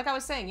relevant. Like I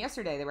was saying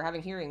yesterday, they were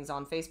having hearings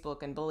on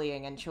Facebook and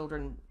bullying and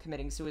children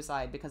committing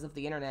suicide because of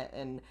the internet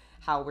and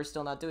how we're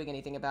still not doing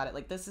anything about it.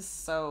 Like, this is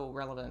so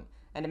relevant.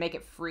 And to make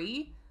it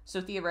free,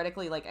 so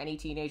theoretically, like, any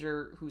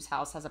teenager whose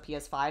house has a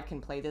PS5 can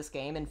play this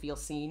game and feel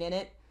seen in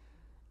it.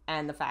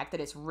 And the fact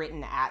that it's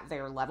written at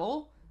their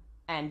level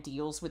and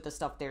deals with the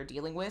stuff they're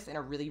dealing with in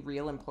a really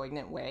real and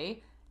poignant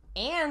way.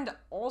 And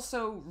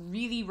also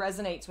really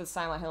resonates with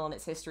Silent Hill and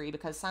its history,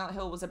 because Silent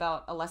Hill was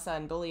about Alessa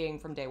and bullying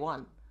from day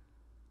one.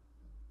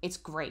 It's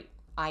great.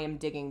 I am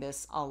digging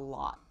this a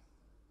lot.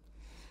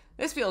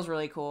 This feels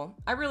really cool.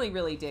 I really,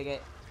 really dig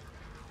it.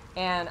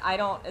 And I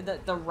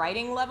don't... The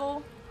writing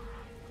level...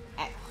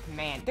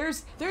 man,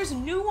 there's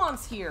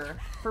nuance here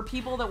for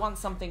people that want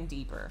something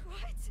deeper. What?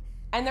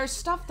 And there's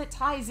stuff that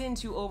ties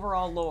into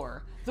overall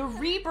lore. The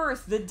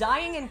rebirth, the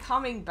dying and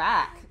coming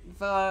back,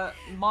 the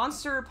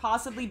monster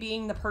possibly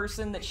being the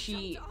person that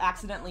she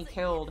accidentally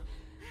killed.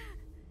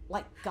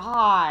 Like,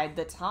 God,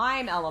 the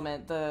time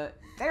element,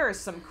 there is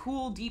some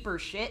cool, deeper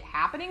shit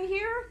happening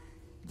here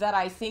that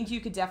I think you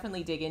could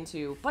definitely dig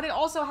into. But it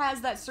also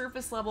has that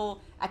surface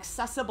level,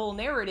 accessible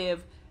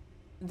narrative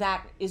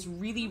that is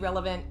really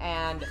relevant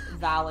and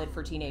valid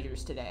for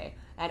teenagers today.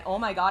 And oh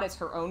my God, it's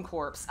her own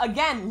corpse.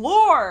 Again,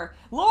 lore!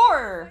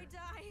 Lore!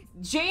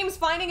 James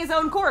finding his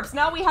own corpse.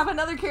 Now we have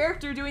another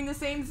character doing the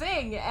same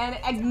thing and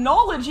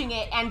acknowledging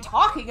it and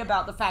talking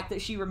about the fact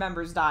that she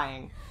remembers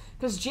dying.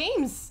 Because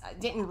James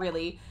didn't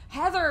really.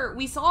 Heather,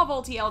 we saw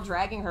Voltiel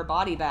dragging her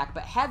body back,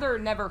 but Heather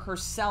never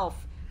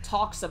herself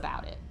talks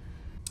about it.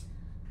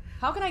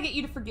 How can I get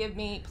you to forgive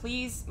me?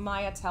 Please,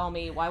 Maya, tell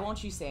me. Why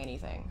won't you say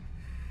anything?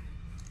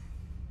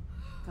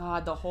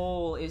 God, the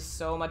hole is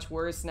so much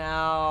worse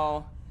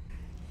now.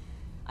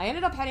 I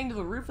ended up heading to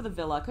the roof of the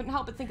villa. Couldn't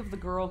help but think of the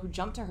girl who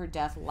jumped to her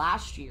death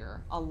last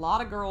year. A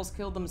lot of girls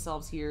killed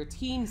themselves here.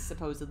 Teens,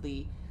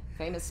 supposedly.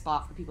 Famous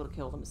spot for people to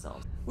kill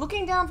themselves.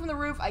 Looking down from the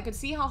roof, I could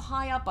see how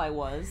high up I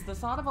was. The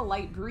thought of a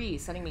light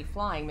breeze setting me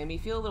flying made me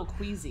feel a little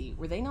queasy.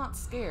 Were they not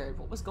scared?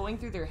 What was going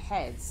through their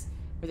heads?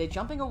 Were they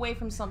jumping away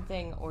from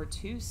something or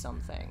to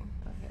something?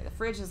 Okay, the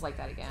fridge is like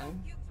that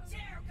again.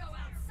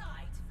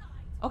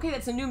 Okay,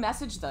 that's a new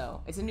message,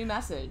 though. It's a new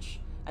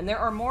message. And there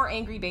are more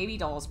angry baby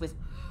dolls with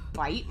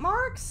bite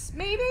marks,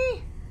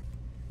 maybe?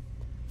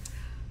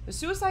 The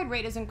suicide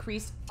rate has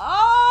increased.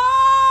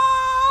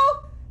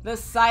 Oh! The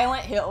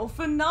Silent Hill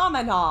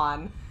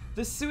phenomenon.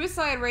 The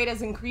suicide rate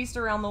has increased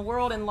around the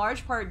world in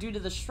large part due to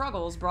the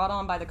struggles brought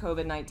on by the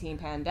COVID-19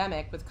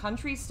 pandemic, with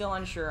countries still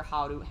unsure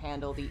how to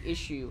handle the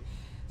issue.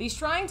 These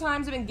trying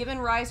times have been given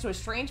rise to a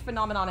strange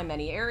phenomenon in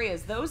many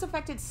areas. Those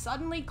affected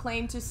suddenly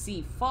claim to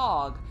see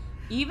fog,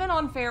 even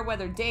on fair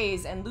weather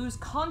days, and lose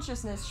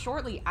consciousness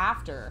shortly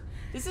after.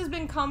 This has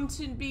been come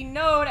to be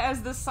known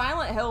as the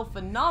Silent Hill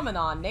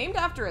phenomenon, named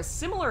after a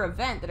similar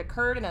event that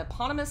occurred in an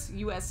eponymous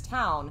U.S.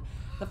 town.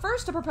 The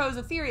first to propose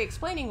a theory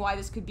explaining why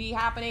this could be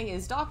happening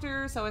is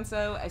Dr.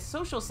 So-and-so, a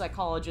social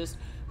psychologist,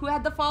 who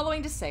had the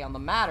following to say on the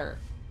matter.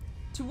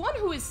 To one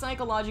who is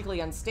psychologically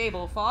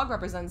unstable, fog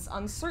represents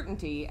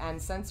uncertainty and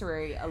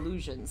sensory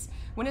illusions.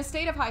 When in a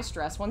state of high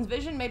stress, one's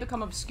vision may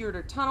become obscured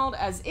or tunneled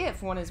as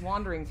if one is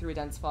wandering through a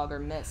dense fog or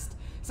mist.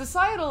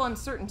 Societal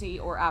uncertainty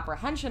or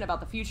apprehension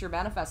about the future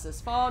manifests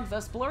as fog,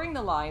 thus blurring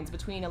the lines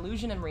between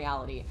illusion and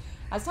reality.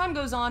 As time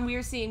goes on, we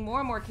are seeing more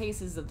and more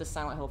cases of the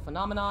Silent Hill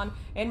phenomenon.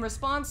 In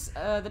response,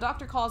 the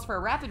doctor calls for a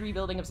rapid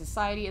rebuilding of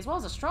society, as well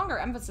as a stronger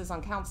emphasis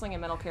on counseling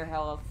and mental care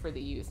health for the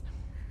youth.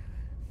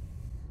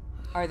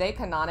 Are they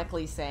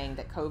canonically saying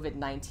that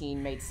COVID-19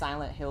 made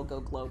Silent Hill go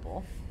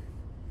global?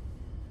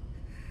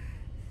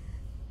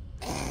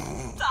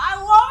 I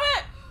love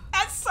it!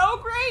 That's so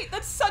great!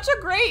 That's such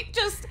a great,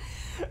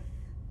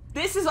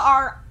 this is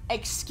our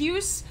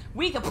excuse.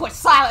 We can put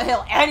Silent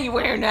Hill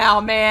anywhere now,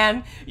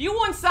 man. You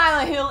want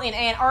Silent Hill in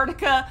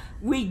Antarctica?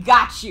 We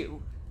got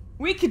you.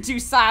 We could do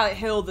Silent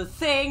Hill the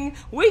Thing.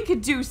 We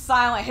could do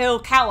Silent Hill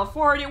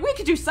California. We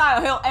could do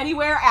Silent Hill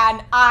anywhere,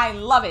 and I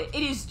love it.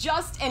 It is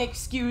just an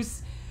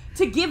excuse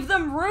to give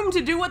them room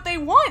to do what they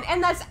want,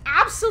 and that's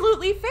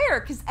absolutely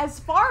fair, because as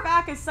far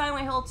back as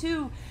Silent Hill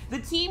 2, the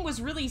team was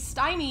really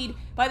stymied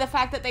by the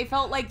fact that they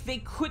felt like they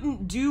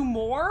couldn't do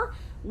more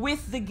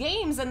with the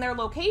games and their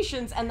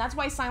locations, and that's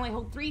why Silent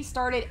Hill 3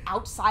 started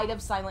outside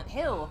of Silent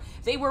Hill.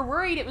 They were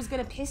worried it was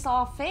going to piss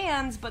off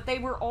fans, but they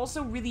were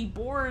also really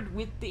bored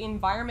with the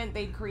environment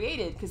they'd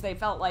created, because they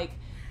felt like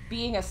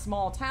being a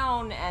small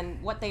town and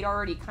what they'd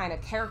already kind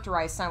of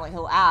characterized Silent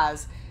Hill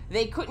as,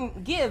 they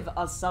couldn't give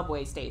a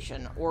subway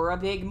station or a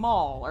big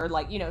mall or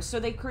so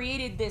they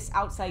created this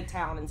outside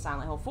town in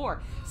Silent Hill 4,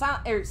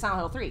 Silent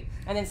Hill 3.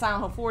 And then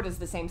Silent Hill 4 does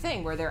the same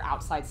thing where they're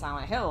outside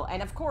Silent Hill.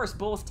 And of course,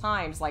 both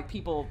times,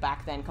 people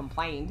back then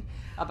complained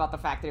about the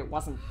fact that it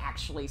wasn't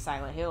actually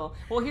Silent Hill.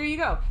 Well, here you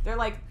go. They're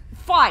like,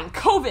 fine,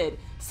 COVID,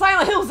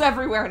 Silent Hill's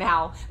everywhere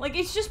now.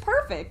 It's just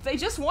perfect. They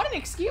just want an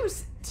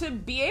excuse to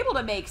be able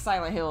to make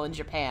Silent Hill in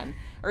Japan.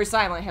 Or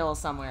Silent Hill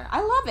somewhere.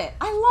 I love it.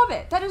 I love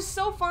it. That is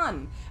so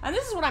fun. And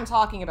this is what I'm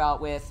talking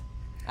about with,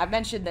 I've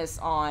mentioned this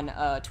on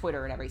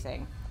Twitter and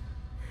everything.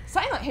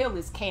 Silent Hill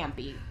is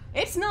campy.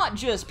 It's not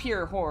just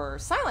pure horror.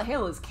 Silent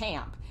Hill is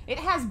camp. It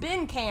has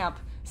been camp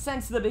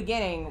since the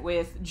beginning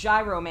with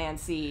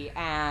gyromancy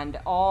and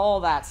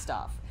all that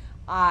stuff.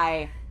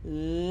 I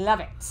love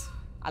it.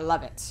 I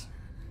love it.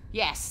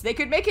 Yes, they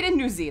could make it in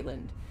New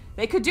Zealand.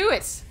 They could do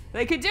it.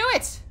 They could do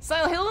it.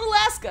 Silent Hill in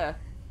Alaska.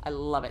 I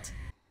love it.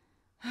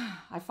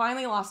 I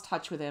finally lost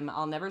touch with him.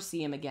 I'll never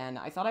see him again.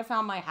 I thought I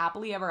found my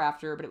happily ever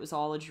after, but it was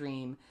all a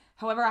dream.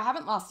 However, I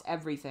haven't lost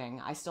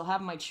everything. I still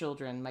have my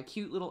children, my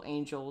cute little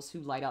angels who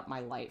light up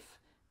my life.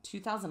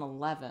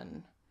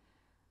 2011.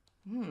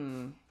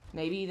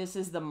 Maybe this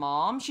is the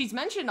mom? She's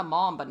mentioned a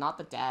mom, but not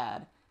the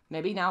dad.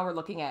 Maybe now we're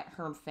looking at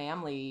her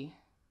family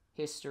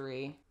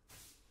history.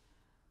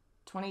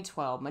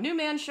 2012. My new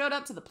man showed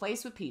up to the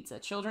place with pizza.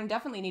 Children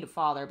definitely need a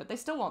father, but they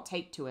still won't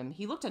take to him.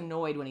 He looked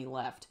annoyed when he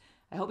left.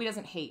 I hope he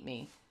doesn't hate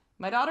me.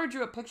 My daughter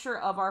drew a picture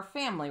of our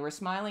family. We're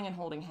smiling and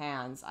holding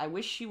hands. I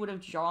wish she would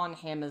have drawn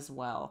him as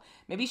well.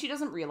 Maybe she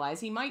doesn't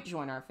realize he might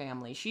join our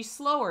family. She's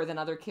slower than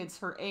other kids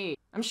her age.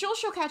 I'm sure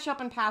she'll catch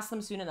up and pass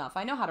them soon enough.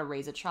 I know how to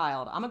raise a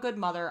child. I'm a good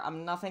mother.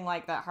 I'm nothing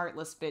like that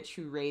heartless bitch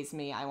who raised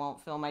me. I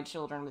won't fill my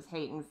children with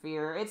hate and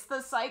fear. It's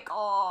the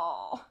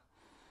cycle.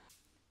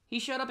 He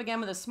showed up again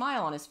with a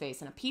smile on his face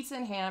and a pizza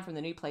in hand from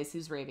the new place he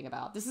was raving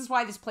about. This is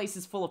why this place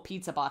is full of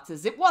pizza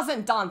boxes. It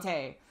wasn't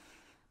Dante.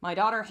 My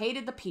daughter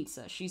hated the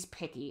pizza. She's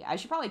picky. I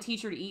should probably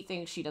teach her to eat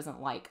things she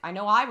doesn't like. I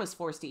know I was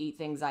forced to eat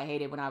things I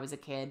hated when I was a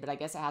kid, but I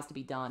guess it has to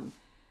be done.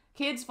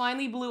 Kids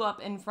finally blew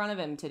up in front of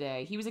him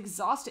today. He was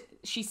exhausted.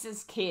 She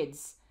says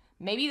kids.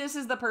 Maybe this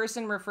is the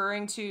person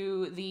referring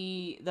to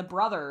the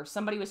brother.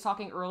 Somebody was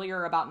talking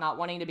earlier about not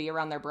wanting to be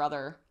around their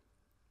brother.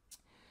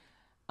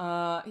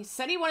 He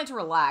said he wanted to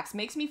relax.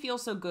 Makes me feel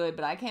so good,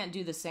 but I can't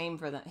do the same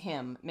for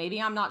him.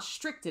 Maybe I'm not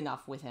strict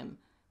enough with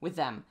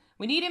them.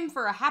 We need him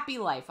for a happy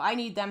life. I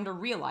need them to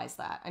realize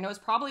that. I know it's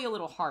probably a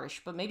little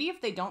harsh, but maybe if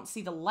they don't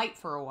see the light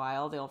for a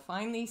while, they'll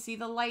finally see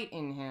the light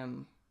in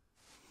him.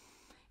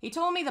 He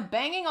told me the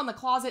banging on the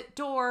closet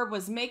door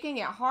was making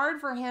it hard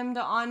for him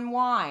to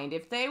unwind.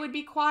 If they would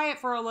be quiet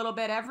for a little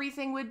bit,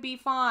 everything would be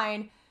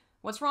fine.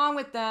 What's wrong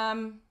with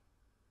them?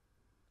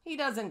 He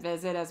doesn't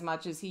visit as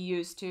much as he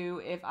used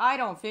to. If I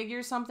don't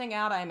figure something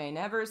out, I may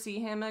never see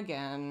him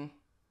again.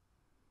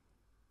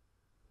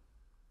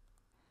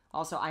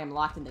 Also, I am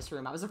locked in this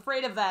room. I was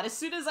afraid of that. As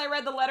soon as I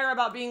read the letter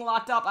about being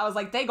locked up, I was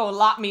like, they gonna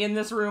lock me in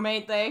this room,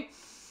 ain't they?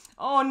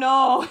 Oh,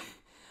 no.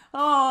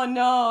 Oh,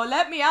 no.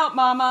 Let me out,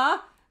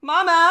 Mama.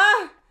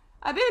 Mama!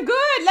 I've been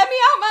good. Let me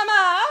out,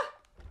 Mama.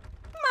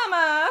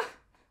 Mama.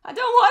 I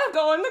don't want to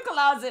go in the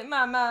closet,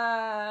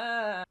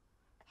 Mama.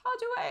 How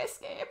do I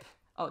escape?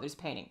 Oh, there's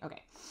painting.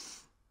 Okay.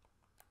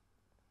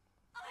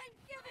 I'm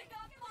giving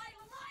up my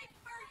life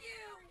for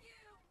you!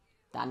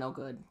 That no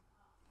good.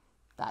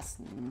 That's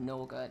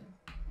no good.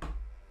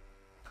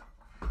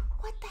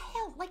 What the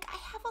hell? Like, I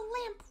have a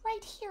lamp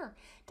right here.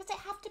 Does it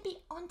have to be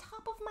on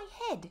top of my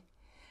head?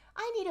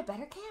 I need a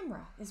better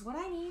camera, is what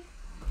I need.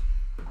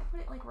 I put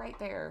it, like, right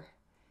there.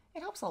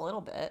 It helps a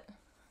little bit.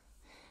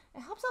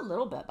 It helps a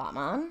little bit,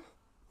 Batman.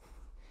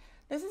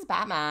 This is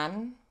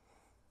Batman.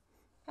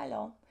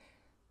 Hello.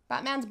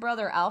 Batman's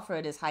brother,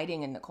 Alfred, is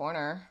hiding in the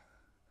corner.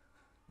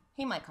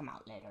 He might come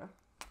out later.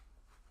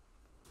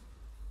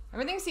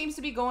 Everything seems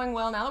to be going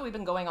well now that we've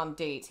been going on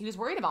dates. He was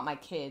worried about my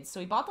kids, so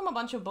he bought them a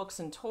bunch of books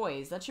and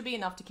toys. That should be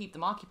enough to keep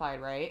them occupied,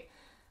 right?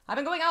 I've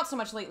been going out so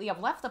much lately, I've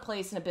left the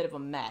place in a bit of a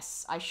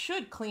mess. I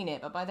should clean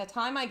it, but by the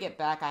time I get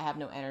back, I have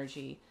no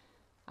energy.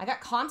 I got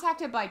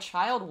contacted by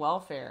child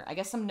welfare. I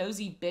guess some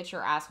nosy bitch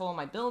or asshole in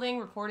my building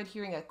reported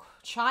hearing a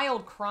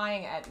child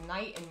crying at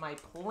night in my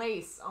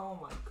place. Oh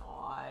my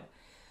god.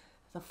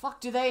 The fuck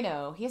do they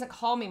know? He hasn't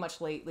called me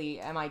much lately.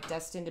 Am I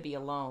destined to be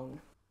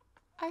alone?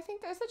 I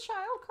think there's a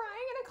child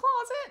crying in a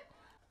closet.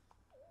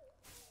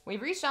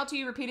 We've reached out to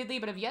you repeatedly,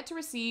 but have yet to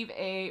receive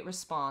a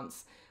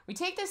response. We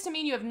take this to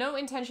mean you have no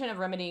intention of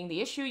remedying the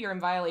issue. You're in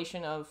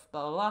violation of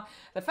blah, blah, blah.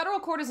 The federal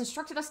court has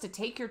instructed us to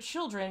take your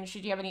children.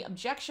 Should you have any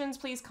objections,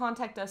 please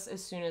contact us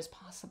as soon as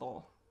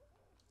possible.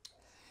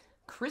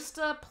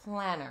 Krista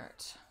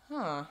Plannert.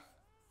 Huh.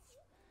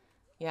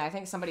 Yeah, I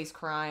think somebody's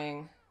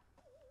crying.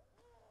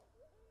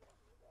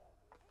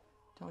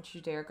 Don't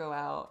you dare go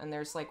out. And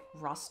there's, like,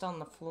 rust on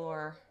the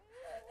floor.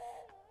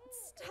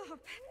 Stop.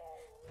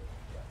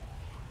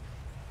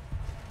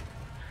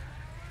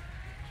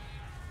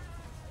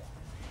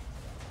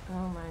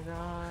 Oh my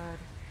god.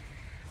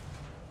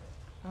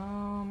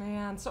 Oh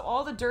man. So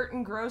all the dirt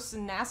and gross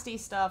and nasty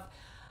stuff.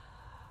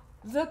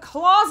 The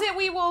closet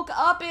we woke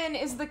up in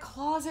is the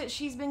closet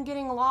she's been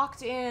getting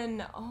locked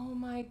in. Oh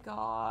my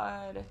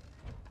god.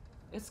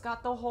 It's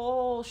got the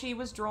hole she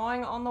was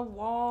drawing on the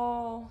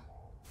wall.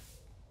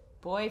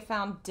 Boy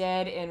found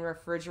dead in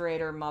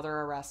refrigerator, mother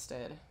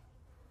arrested.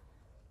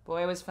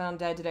 Boy was found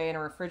dead today in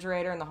a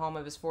refrigerator in the home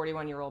of his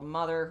 41-year-old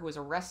mother, who was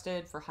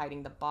arrested for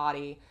hiding the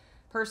body.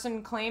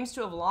 Person claims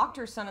to have locked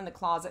her son in the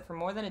closet for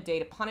more than a day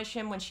to punish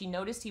him. When she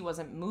noticed he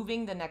wasn't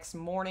moving the next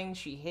morning,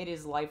 she hid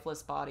his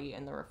lifeless body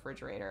in the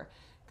refrigerator,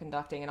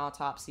 conducting an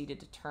autopsy to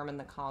determine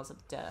the cause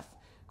of death.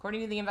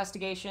 According to the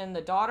investigation,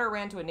 the daughter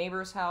ran to a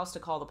neighbor's house to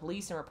call the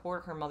police and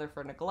report her mother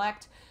for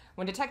neglect.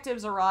 When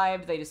detectives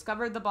arrived, they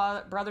discovered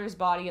the brother's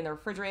body in the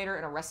refrigerator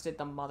and arrested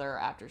the mother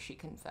after she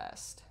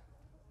confessed.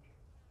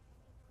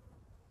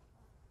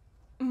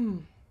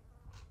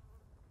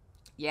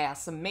 Yeah,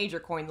 some major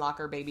coin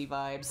locker baby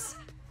vibes.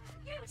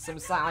 Some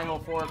Silent Hill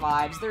 4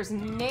 vibes. There's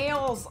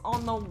nails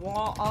on the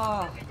wall.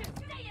 Oh.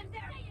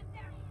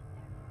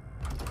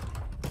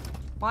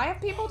 Why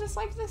have people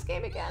disliked this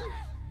game again?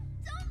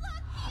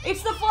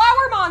 It's the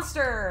flower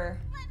monster!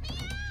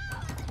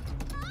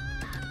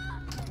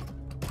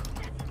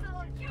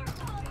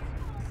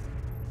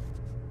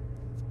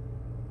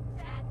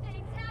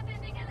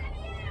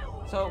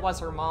 So it was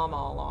her mom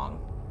all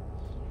along.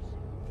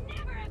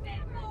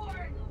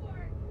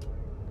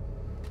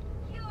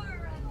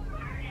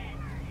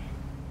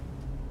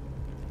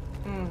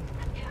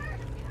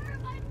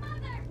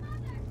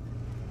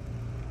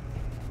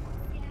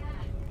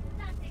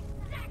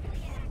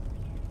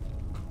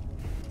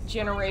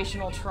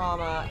 Generational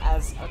trauma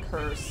as a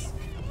curse.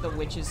 The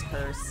witch's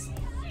curse.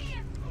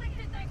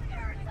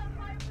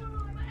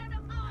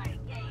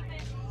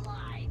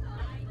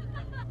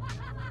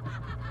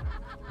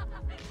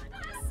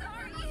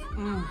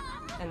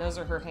 And those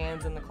are her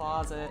hands in the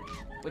closet,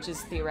 which is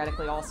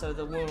theoretically also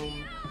the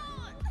womb.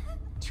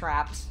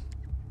 Trapped.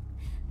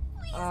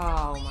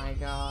 Oh my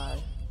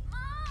god.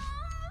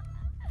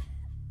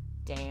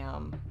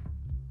 Damn.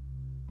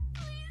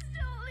 Please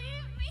don't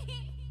leave me.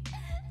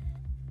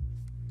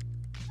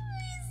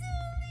 Please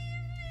don't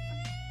leave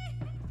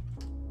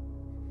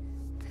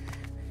me.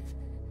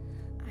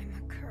 I'm a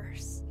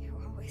curse. You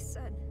always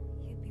said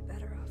you'd be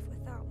better off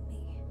without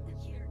me.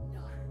 You're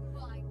not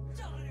my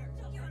daughter.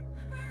 You're a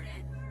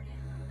burden.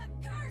 A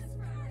curse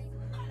from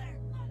my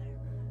mother.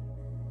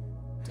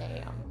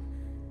 Damn.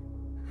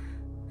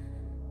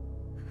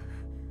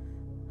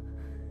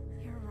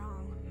 You're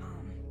wrong,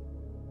 Mom.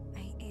 I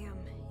am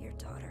your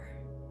daughter.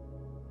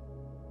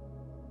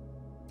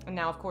 And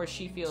now, of course,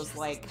 she feels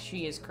like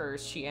she is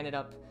cursed. She ended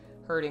up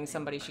hurting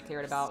somebody she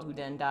cared about who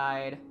then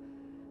died.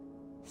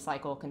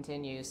 Cycle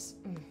continues.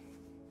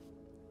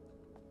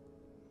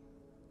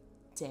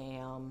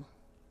 Damn.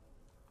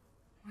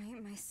 Why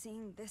am I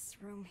seeing this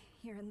room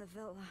here in the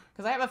villa?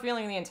 Because I have a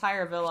feeling the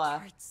entire I villa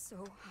tried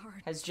so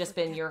hard has to just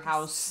been forget your this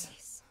house.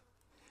 place.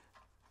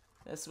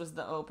 This was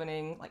the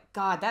opening. Like,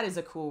 God, that is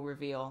a cool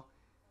reveal.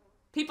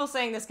 People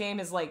saying this game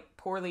is, like,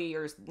 poorly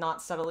or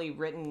not subtly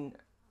written.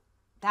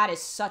 That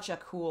is such a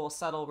cool,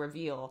 subtle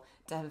reveal.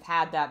 To have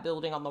had that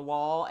building on the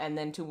wall and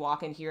then to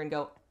walk in here and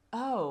go,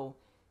 oh,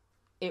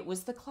 it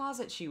was the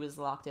closet she was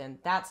locked in.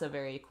 That's a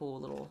very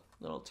cool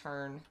little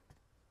turn.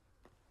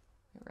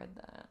 I read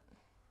that.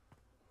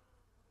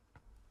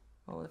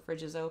 Oh, the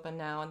fridge is open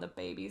now and the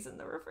baby's in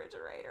the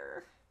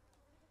refrigerator.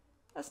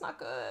 That's not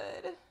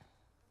good.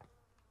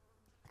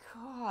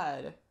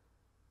 God.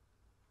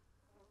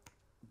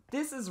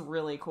 This is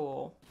really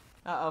cool.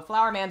 Uh-oh,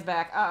 Flower Man's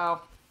back.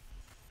 Uh-oh.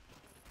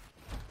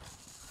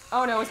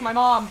 Oh no, it's my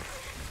mom.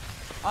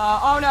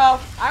 Oh no,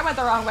 I went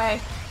the wrong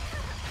way.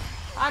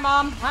 Hi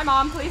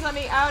Mom, please let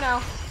me, oh no.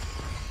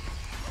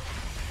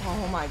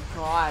 Oh my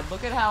God,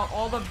 look at how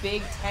all the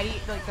big teddy,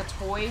 like the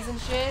toys and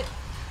shit.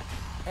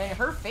 And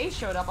her face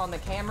showed up on the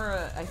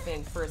camera, I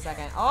think, for a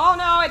second. Oh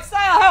no, it's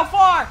Silent Hill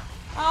 4!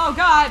 Oh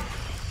God!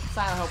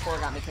 Silent Hill 4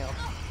 got me killed.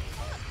 I'm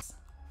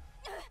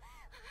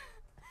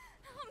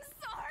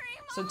sorry,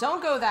 Mom. So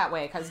don't go that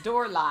way, because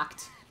door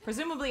locked.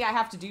 Presumably I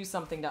have to do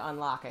something to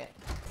unlock it.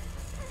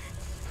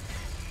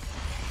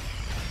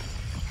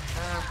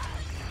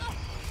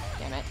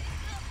 Damn it.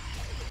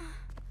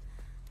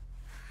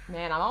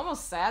 Man, I'm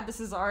almost sad this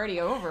is already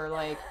over.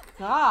 Like,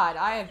 God,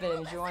 I have been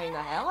enjoying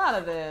the hell out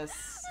of this.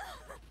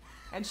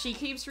 And she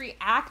keeps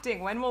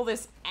reacting. When will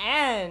this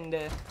end?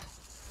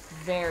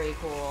 Very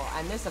cool.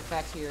 And this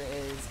effect here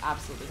is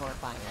absolutely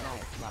horrifying, and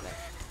I love it.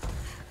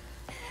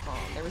 Oh,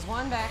 there was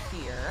one back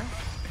here.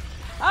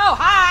 Oh,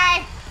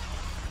 hi!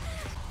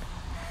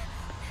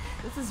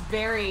 This is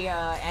very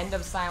end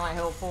of Silent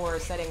Hill 4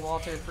 setting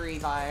Walter free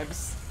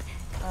vibes.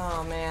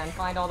 Oh man,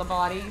 find all the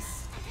bodies.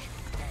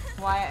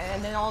 Why?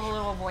 And then all the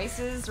little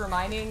voices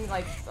reminding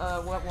like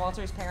what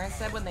Walter's parents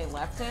said when they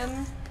left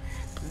him.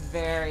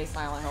 Very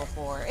Silent Hill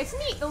 4. It's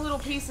neat, the little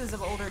pieces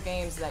of older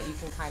games that you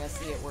can kind of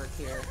see at work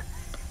here.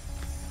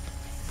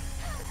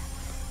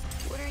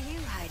 What are you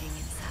hiding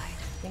inside?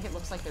 I think it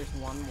looks like there's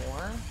one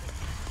more.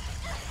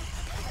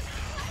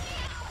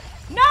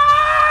 No!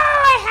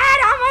 I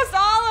had almost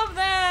all of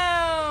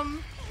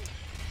them!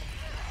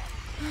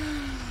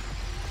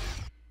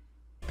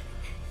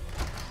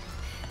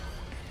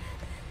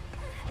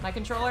 My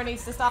controller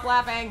needs to stop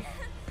laughing.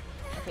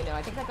 Okay, no,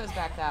 I think that goes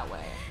back that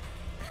way.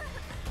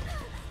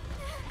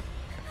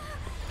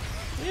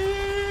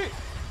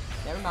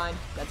 Never mind.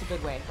 That's a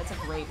good way. That's a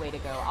great way to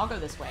go. I'll go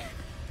this way.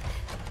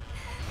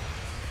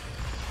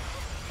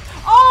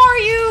 Oh, are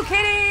you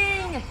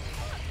kidding?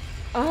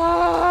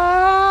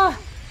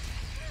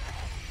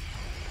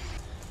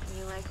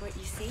 You like what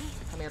you see?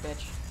 Come here,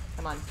 bitch.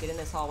 Come on, get in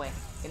this hallway.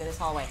 Get in this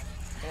hallway.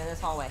 Get in this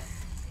hallway.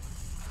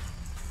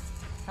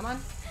 Come on.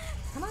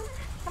 Come on.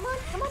 Come on.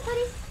 Come on,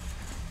 pretty.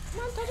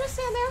 Come on, don't just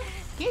stand there.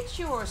 Get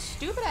your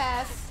stupid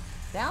ass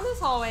down this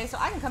hallway so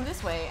I can come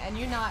this way and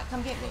you not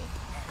come get me.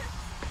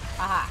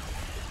 Aha.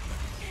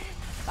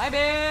 Bye,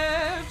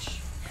 bitch.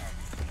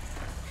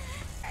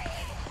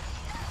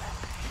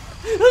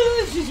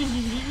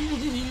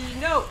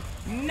 No.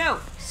 No.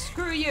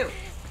 Screw you.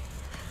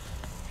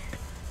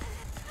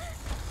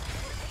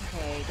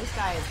 Okay, this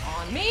guy is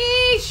on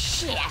me.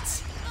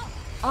 Shit.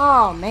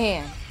 Oh,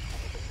 man.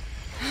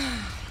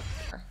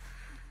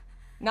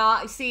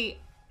 Nah, see,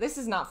 this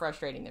is not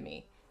frustrating to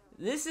me.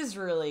 This is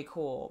really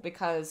cool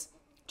because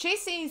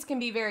chase scenes can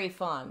be very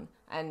fun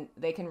and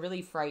they can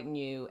really frighten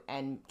you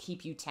and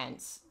keep you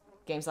tense.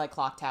 Games like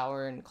Clock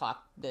Tower and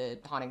the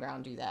Haunting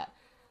Ground do that.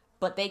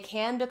 But they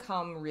can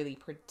become really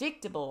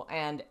predictable,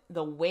 and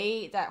the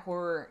way that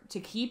horror, to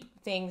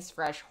keep things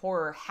fresh,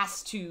 horror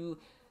has to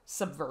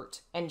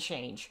subvert and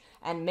change.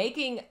 And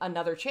making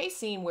another chase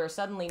scene where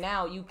suddenly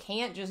now you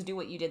can't just do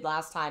what you did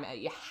last time.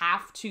 You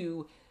have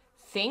to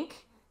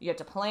think, you have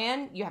to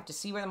plan, you have to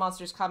see where the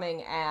monster's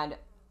coming and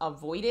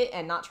avoid it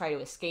and not try to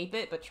escape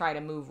it, but try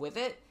to move with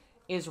it,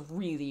 is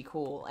really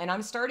cool. And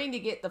I'm starting to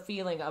get the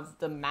feeling of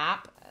the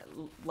map,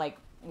 like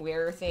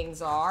where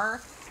things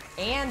are,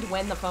 and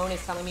when the phone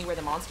is telling me where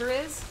the monster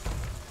is.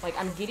 Like,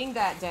 I'm getting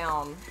that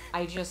down.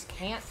 I just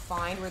can't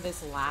find where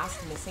this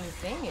last missing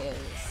thing is.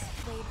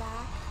 Way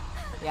back,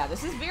 Yeah,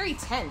 this is very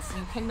tense.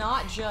 You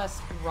cannot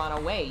just run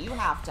away. You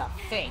have to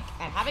think.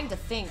 And having to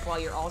think while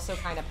you're also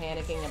kind of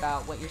panicking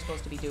about what you're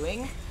supposed to be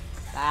doing,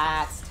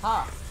 that's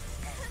tough.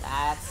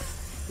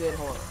 That's good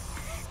horror.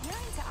 You're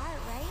into art,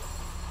 right?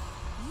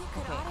 You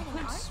could Okay, I audit an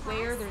could art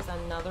swear class. there's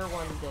another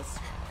one this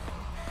way.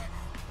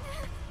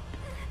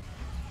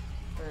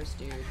 First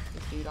dude.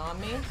 This dude on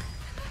me.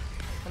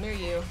 Come here,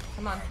 you.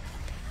 Come on.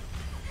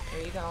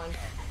 Where are you going?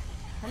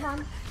 Come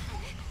on.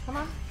 Come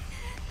on.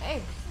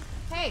 Hey.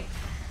 Hey.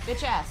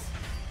 Bitch ass.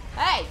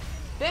 Hey.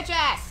 Bitch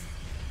ass.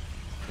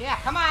 Yeah,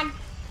 come on.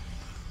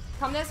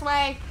 Come this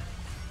way.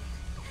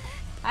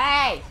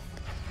 Hey.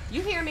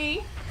 You hear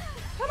me?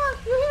 Come on.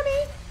 You hear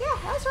me? Yeah,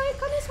 that's right.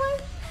 Come this way.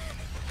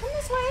 Come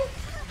this way.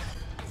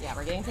 Yeah,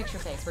 we're getting picture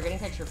face. We're getting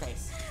picture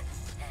face.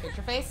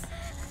 Picture face.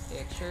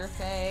 Picture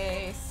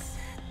face.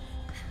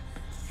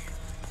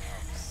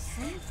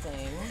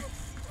 Something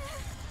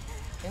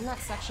in that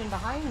section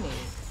behind me.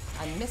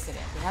 I'm missing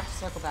it. We have to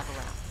circle back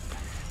around.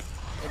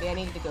 Maybe I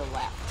needed to go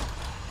left.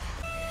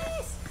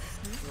 Yes.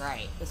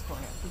 Right, this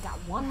corner. We got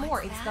one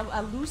more. It's the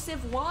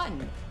elusive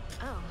one.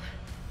 Oh,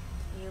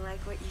 you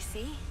like what you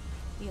see?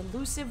 The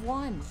elusive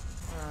one.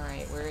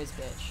 Alright, where is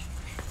bitch?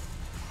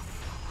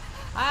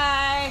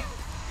 Hi!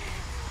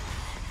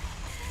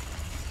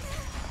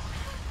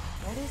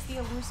 What is the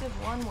elusive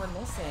one we're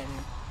missing?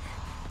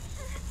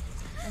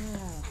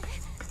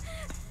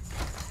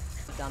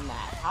 Done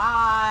that.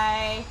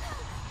 Hi!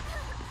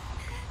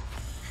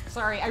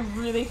 Sorry, I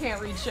really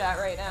can't read chat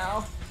right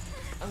now.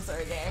 I'm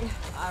sorry, gang.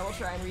 I will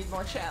try and read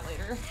more chat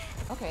later.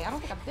 Okay, I don't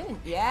think I've been in.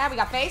 Yeah, we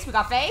got face, we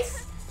got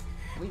face!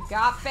 We've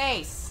got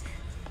face.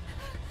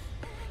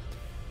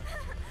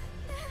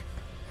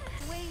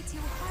 Way too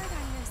hard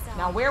on yourself.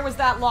 Now, where was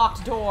that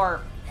locked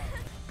door?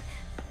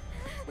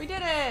 We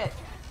did it!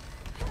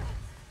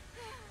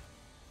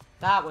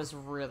 That was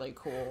really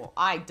cool.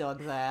 I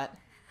dug that.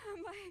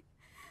 Am I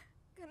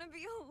gonna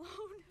be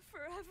alone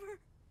forever?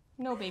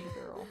 No, baby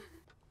girl.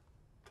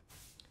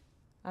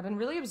 I've been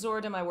really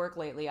absorbed in my work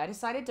lately. I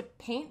decided to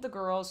paint the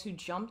girls who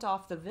jumped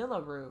off the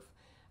villa roof.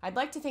 I'd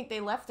like to think they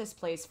left this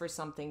place for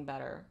something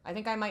better. I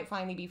think I might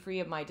finally be free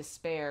of my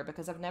despair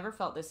because I've never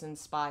felt this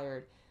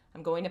inspired.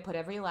 I'm going to put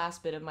every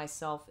last bit of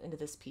myself into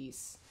this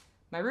piece.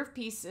 My roof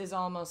piece is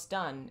almost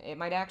done. It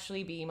might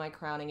actually be my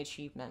crowning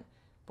achievement.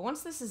 But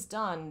once this is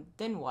done,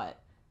 then what?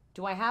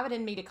 Do I have it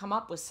in me to come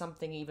up with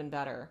something even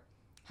better?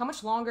 How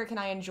much longer can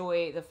I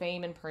enjoy the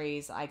fame and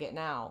praise I get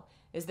now?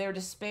 Is there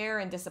despair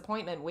and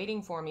disappointment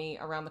waiting for me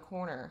around the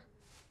corner?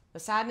 The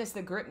sadness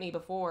that gripped me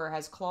before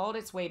has clawed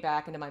its way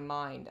back into my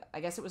mind. I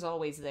guess it was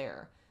always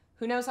there.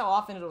 Who knows how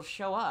often it'll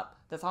show up?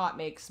 The thought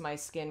makes my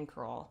skin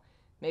crawl.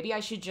 Maybe I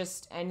should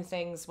just end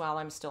things while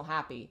I'm still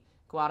happy.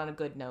 Go out on a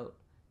good note.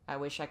 I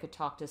wish I could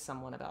talk to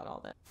someone about all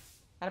this.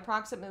 At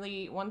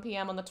approximately 1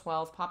 p.m. on the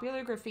 12th,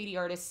 popular graffiti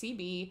artist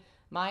CB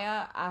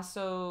Maya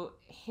Asso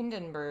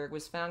Hindenburg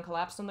was found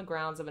collapsed on the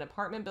grounds of an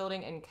apartment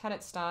building in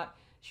Kennetstadt.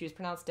 She was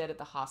pronounced dead at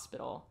the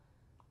hospital.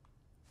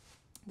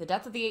 The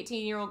death of the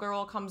 18-year-old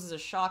girl comes as a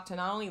shock to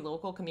not only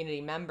local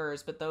community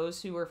members, but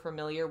those who were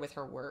familiar with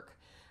her work.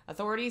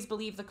 Authorities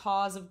believe the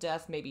cause of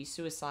death may be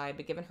suicide,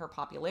 but given her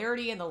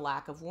popularity and the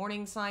lack of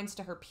warning signs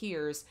to her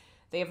peers,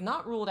 they have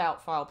not ruled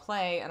out foul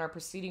play and are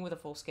proceeding with a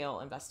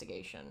full-scale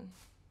investigation.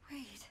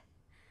 Wait.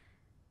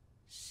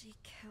 She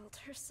killed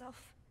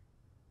herself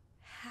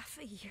half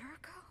a year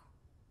ago?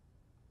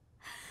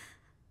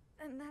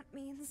 And that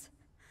means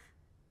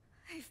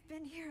I've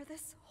been here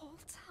this whole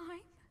time?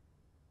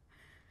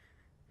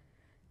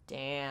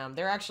 Damn,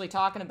 they're actually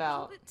talking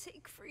about... What will it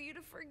take for you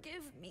to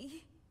forgive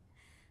me?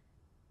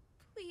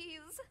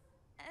 Please,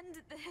 end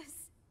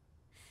this.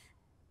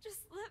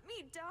 Just let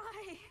me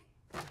die.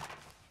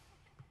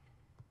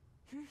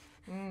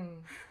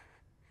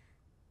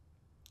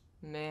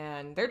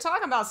 Man, they're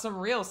talking about some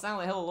real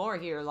Silent Hill lore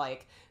here.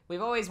 Like,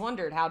 we've always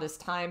wondered, how does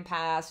time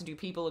pass? Do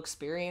people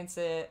experience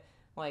it?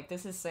 Like,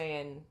 this is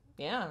saying,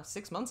 yeah,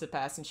 6 months have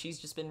passed and she's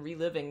just been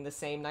reliving the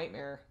same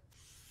nightmare.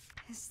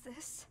 Is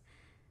this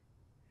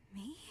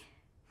me?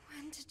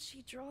 When did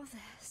she draw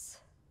this?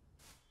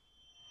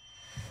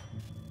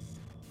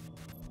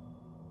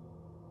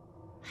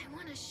 I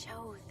want to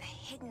show the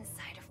hidden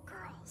side of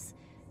girls.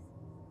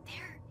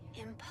 Their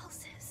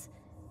impulses,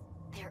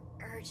 their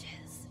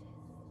urges.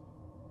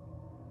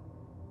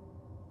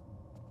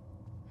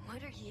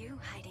 What are you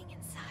hiding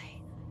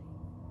inside?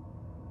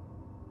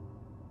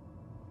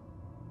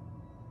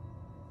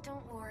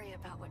 Don't worry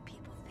about what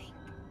people think.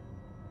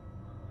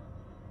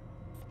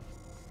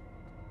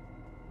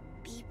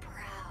 Be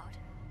proud.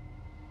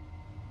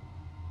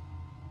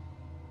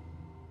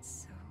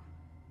 So,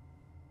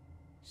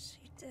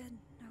 she did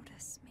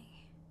notice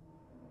me.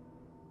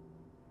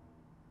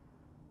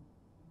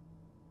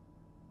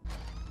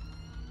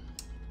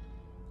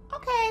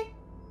 Okay.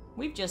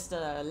 We've just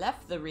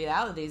left the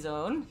reality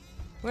zone.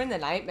 We're in the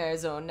nightmare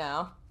zone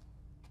now.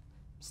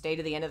 Stay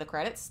to the end of the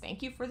credits.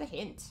 Thank you for the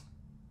hint.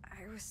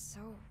 I was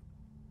so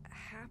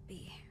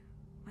happy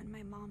when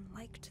my mom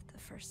liked the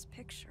first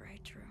picture I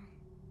drew.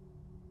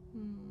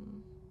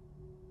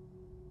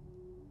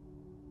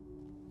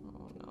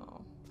 Oh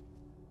no.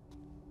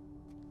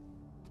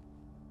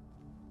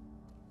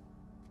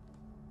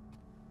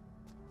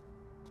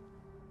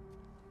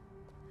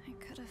 I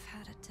could have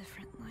had a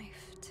different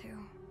life, too.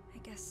 I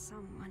guess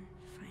someone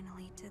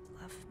finally did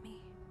love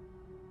me.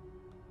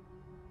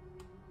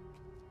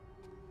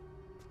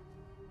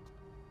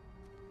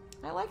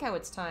 I like how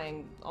it's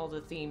tying all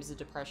the themes of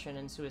depression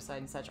and suicide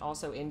and such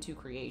also into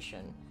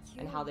creation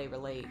and how they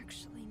relate. You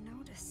actually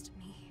noticed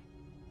me.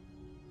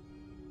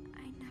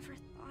 I never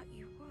thought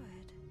you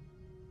would.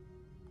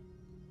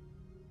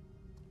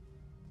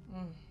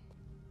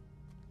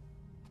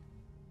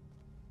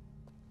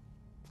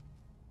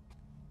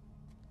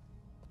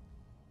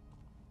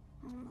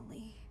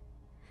 Emily,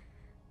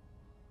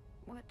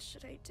 what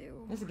should I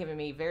do? This is giving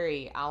me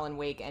very Alan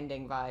Wake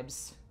ending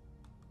vibes.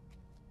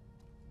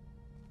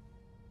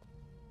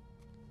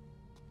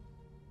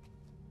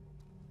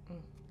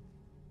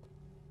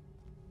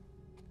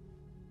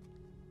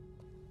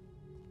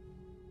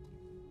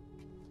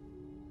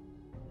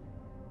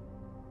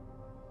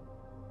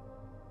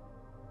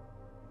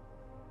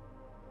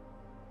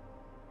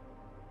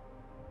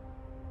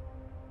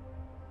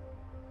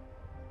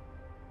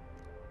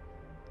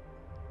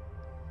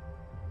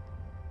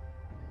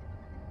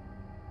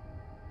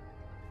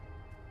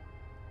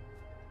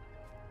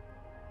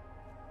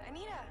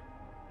 Anita,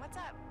 what's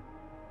up?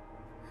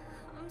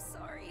 I'm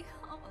sorry,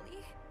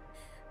 Amelie.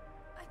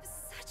 I'm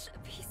such a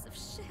piece of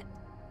shit.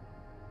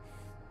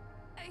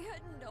 I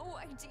had no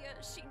idea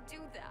she'd do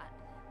that.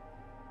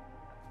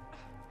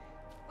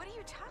 What are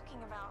you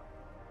talking about?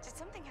 Did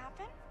something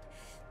happen?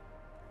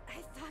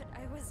 I thought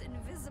I was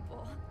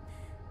invisible.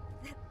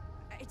 That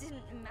I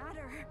didn't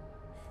matter.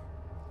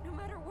 No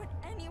matter what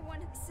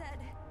anyone said.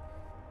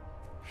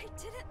 I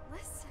didn't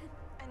listen.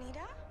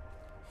 Anita?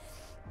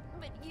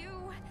 But you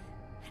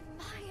and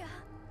Maya,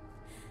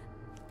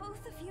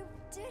 both of you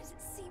did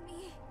see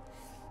me.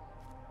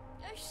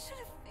 I should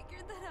have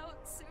figured that out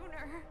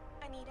sooner.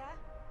 Anita,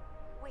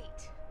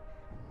 wait.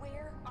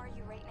 Where are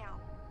you right now?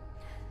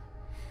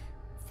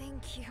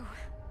 Thank you,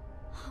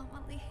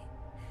 Amelie.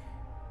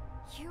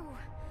 You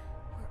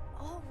were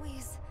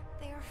always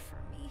there for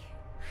me.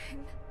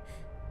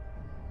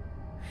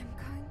 I'm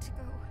going to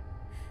go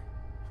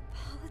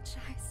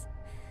apologize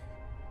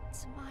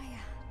to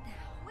Maya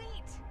now. Wait!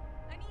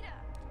 Anita!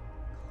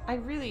 I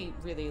really,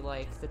 really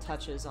like the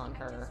touches on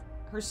her.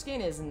 Her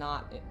skin is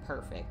not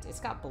perfect. It's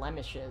got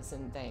blemishes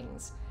and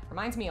things.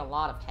 Reminds me a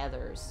lot of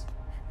Heather's.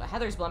 But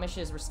Heather's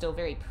blemishes were still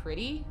very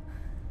pretty.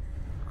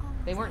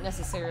 They weren't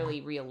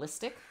necessarily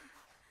realistic.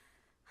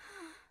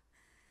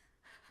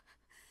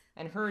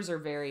 And hers are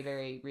very,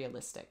 very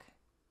realistic.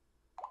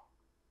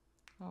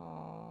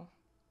 Aww.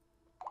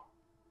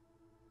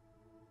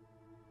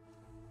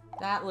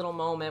 That little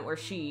moment where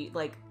she,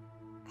 like,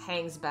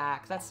 hangs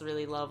back. That's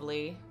really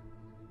lovely.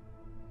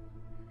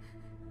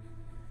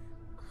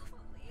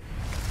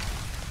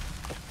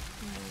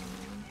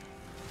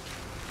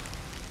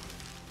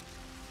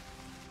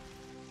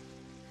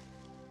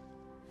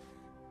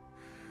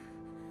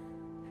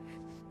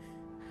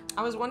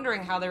 I was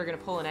wondering how they were going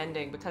to pull an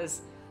ending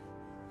because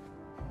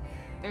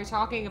they're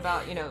talking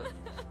about, you know,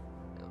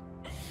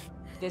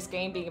 this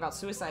game being about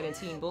suicide and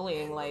teen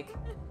bullying. Like,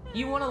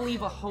 you want to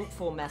leave a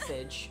hopeful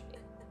message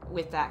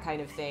with that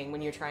kind of thing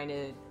when you're trying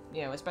to,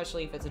 you know,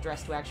 especially if it's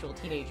addressed to actual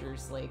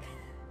teenagers. Like,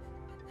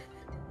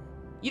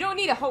 you don't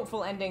need a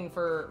hopeful ending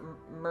for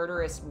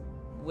murderous,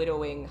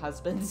 widowing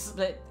husbands,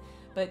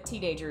 but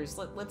teenagers,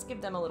 let's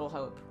give them a little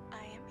hope.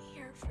 I am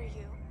here for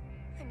you,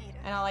 Anita.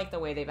 And I like the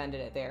way they've ended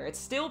it there. It's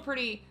still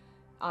pretty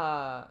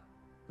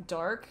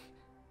dark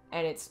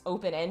and it's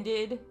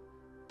open-ended,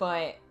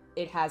 but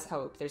it has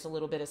hope. There's a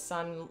little bit of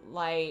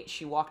sunlight.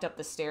 She walked up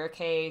the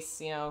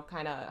staircase, you know,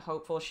 kind of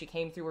hopeful. She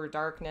came through her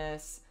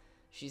darkness.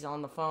 She's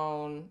on the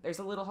phone. There's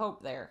a little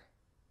hope there.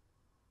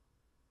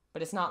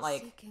 But it's not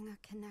like... Seeking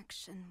a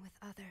connection with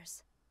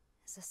others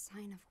is a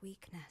sign of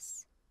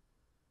weakness.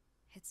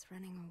 It's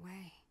running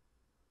away.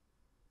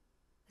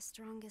 The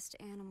strongest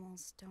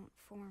animals don't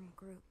form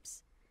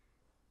groups.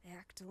 They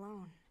act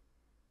alone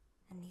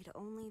and need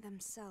only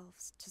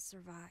themselves to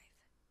survive.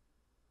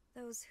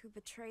 Those who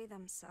betray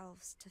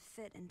themselves to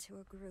fit into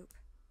a group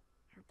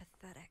are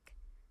pathetic.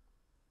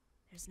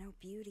 There's no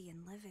beauty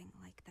in living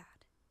like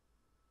that.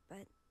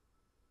 But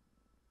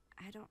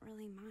I don't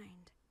really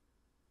mind.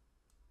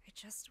 I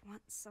just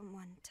want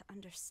someone to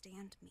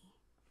understand me.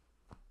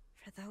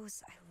 For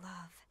those I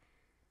love,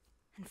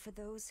 and for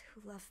those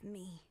who love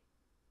me,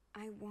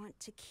 I want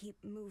to keep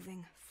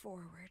moving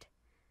forward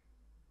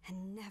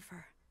and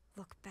never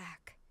look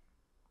back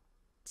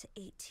to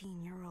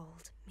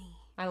 18-year-old me.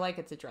 I like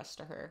it's addressed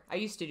to her. I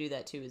used to do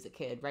that too as a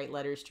kid. Write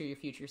letters to your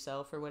future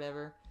self or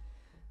whatever.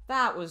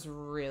 That was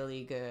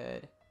really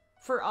good.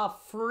 For a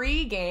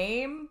free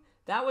game,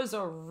 that was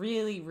a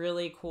really,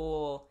 really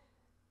cool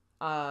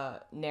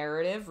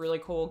narrative, really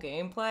cool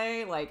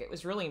gameplay. Like, it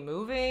was really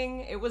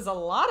moving. It was a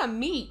lot of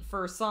meat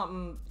for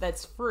something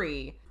that's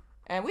free.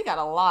 And we got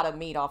a lot of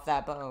meat off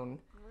that bone.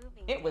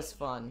 It was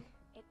fun.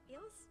 It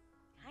feels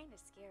kind of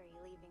scary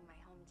leaving my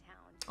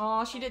hometown.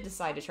 Aw, she did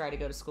decide to try to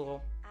go to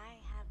school. I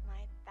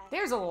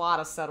there's a lot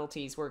of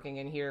subtleties working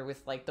in here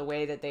with, like, the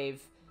way that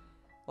they've,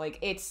 like,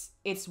 it's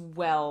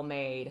well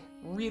made,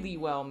 really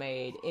well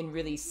made in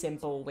really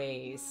simple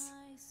ways.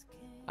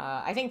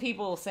 I think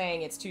people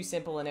saying it's too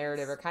simple a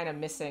narrative are kind of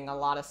missing a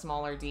lot of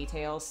smaller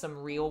details,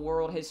 some real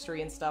world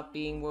history and stuff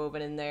being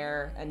woven in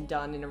there and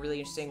done in a really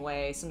interesting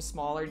way, some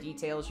smaller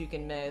details you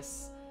can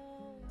miss.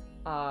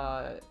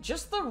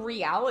 Just the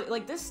reality,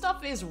 like, this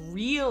stuff is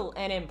real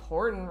and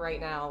important right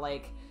now.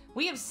 Like,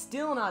 we have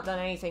still not done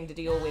anything to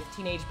deal with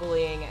teenage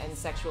bullying and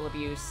sexual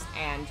abuse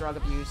and drug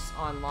abuse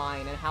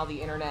online and how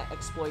the internet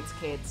exploits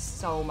kids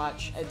so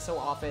much and so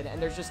often, and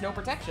there's just no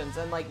protections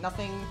and, like,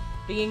 nothing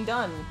being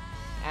done.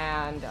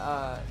 And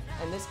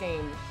this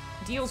game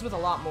deals with a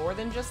lot more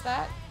than just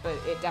that, but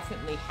it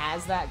definitely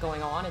has that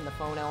going on in the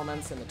phone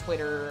elements and the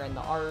Twitter and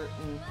the art,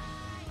 and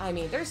I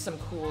mean, there's some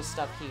cool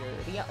stuff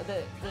here.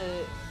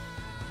 The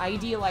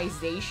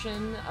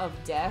idealization of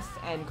death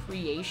and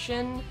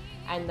creation,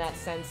 and that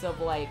sense of,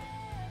 like,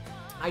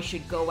 I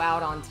should go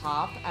out on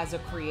top as a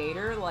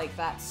creator, like,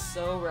 that's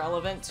so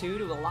relevant too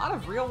to a lot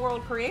of real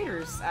world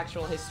creators'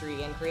 actual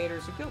history and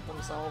creators who killed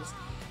themselves.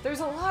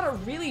 There's a lot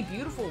of really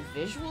beautiful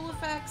visual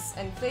effects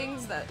and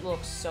things that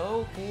look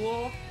so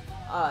cool,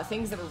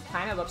 things that are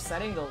kind of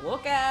upsetting to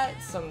look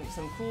at, some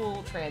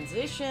cool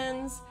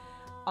transitions.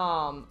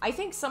 I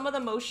think some of the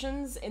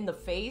motions in the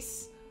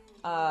face,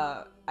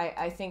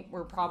 I think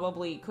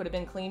could have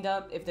been cleaned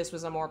up if this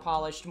was a more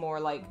polished, more,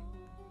 like,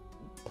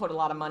 put a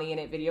lot of money in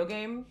it video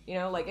game, you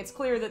know? Like, it's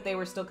clear that they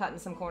were still cutting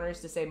some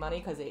corners to save money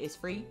because it is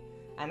free,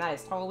 and that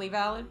is totally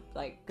valid.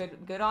 Like,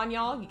 good on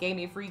y'all. You gave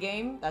me a free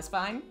game, that's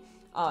fine.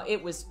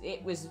 It was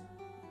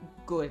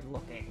good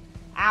looking.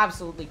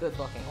 Absolutely good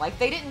looking. Like,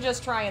 they didn't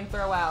just try and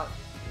throw out,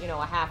 you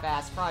know, a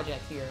half-assed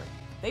project here.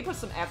 They put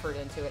some effort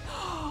into it.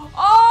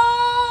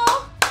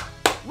 Oh!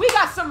 We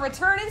got some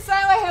returning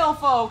Silent Hill,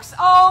 folks!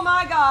 Oh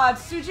my god,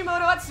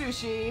 Tsujimoto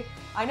Atsushi.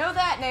 I know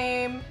that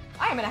name.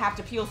 I am gonna have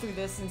to peel through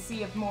this and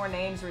see if more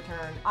names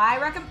return. I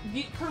reckon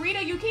Kurita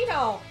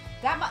Yukito.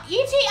 There's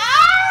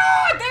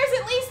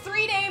at least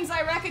 3 names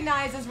I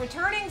recognize as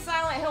returning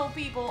Silent Hill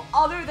people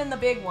other than the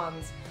big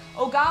ones.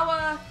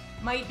 Ogawa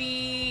might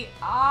be...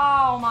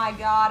 Oh my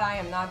god, I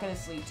am not gonna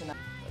sleep tonight.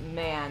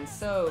 Man,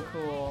 so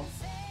cool.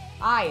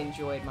 I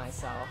enjoyed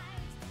myself.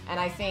 And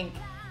I think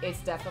it's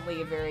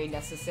definitely a very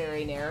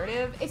necessary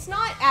narrative. It's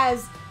not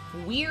as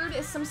weird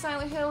as some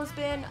Silent Hill has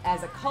been.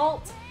 As a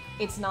cult,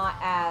 it's not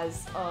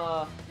as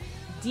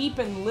deep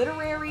and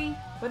literary,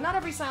 but not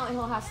every Silent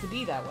Hill has to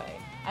be that way.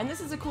 And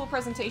this is a cool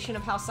presentation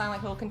of how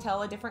Silent Hill can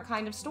tell a different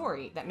kind of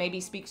story that maybe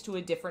speaks to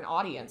a different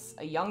audience,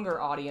 a younger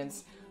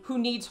audience who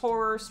needs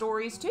horror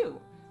stories too.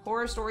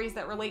 Horror stories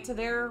that relate to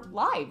their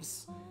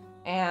lives.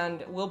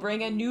 And will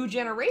bring a new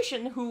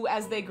generation who,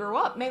 as they grow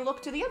up, may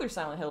look to the other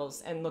Silent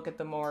Hills and look at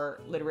the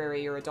more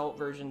literary or adult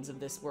versions of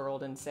this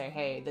world and say,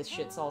 hey, this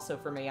shit's also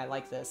for me, I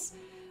like this.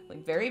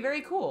 Like, very,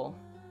 very cool.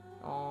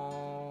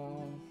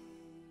 Oh.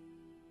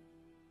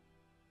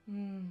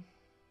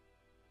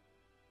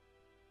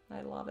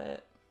 I love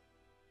it.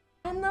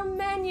 And the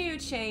menu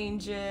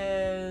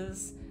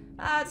changes.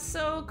 That's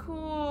so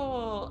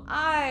cool.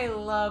 I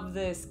love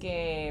this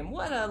game.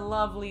 What a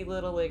lovely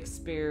little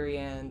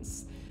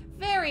experience.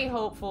 Very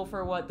hopeful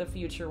for what the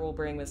future will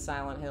bring with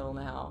Silent Hill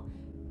now.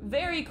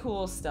 Very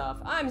cool stuff.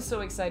 I'm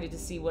so excited to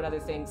see what other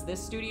things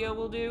this studio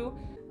will do.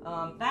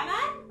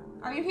 Batman?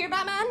 Are you here,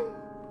 Batman?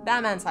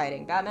 Batman's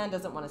hiding. Batman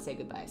doesn't want to say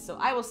goodbye. So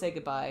I will say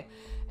goodbye.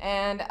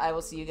 And I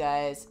will see you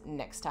guys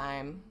next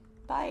time.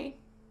 Bye.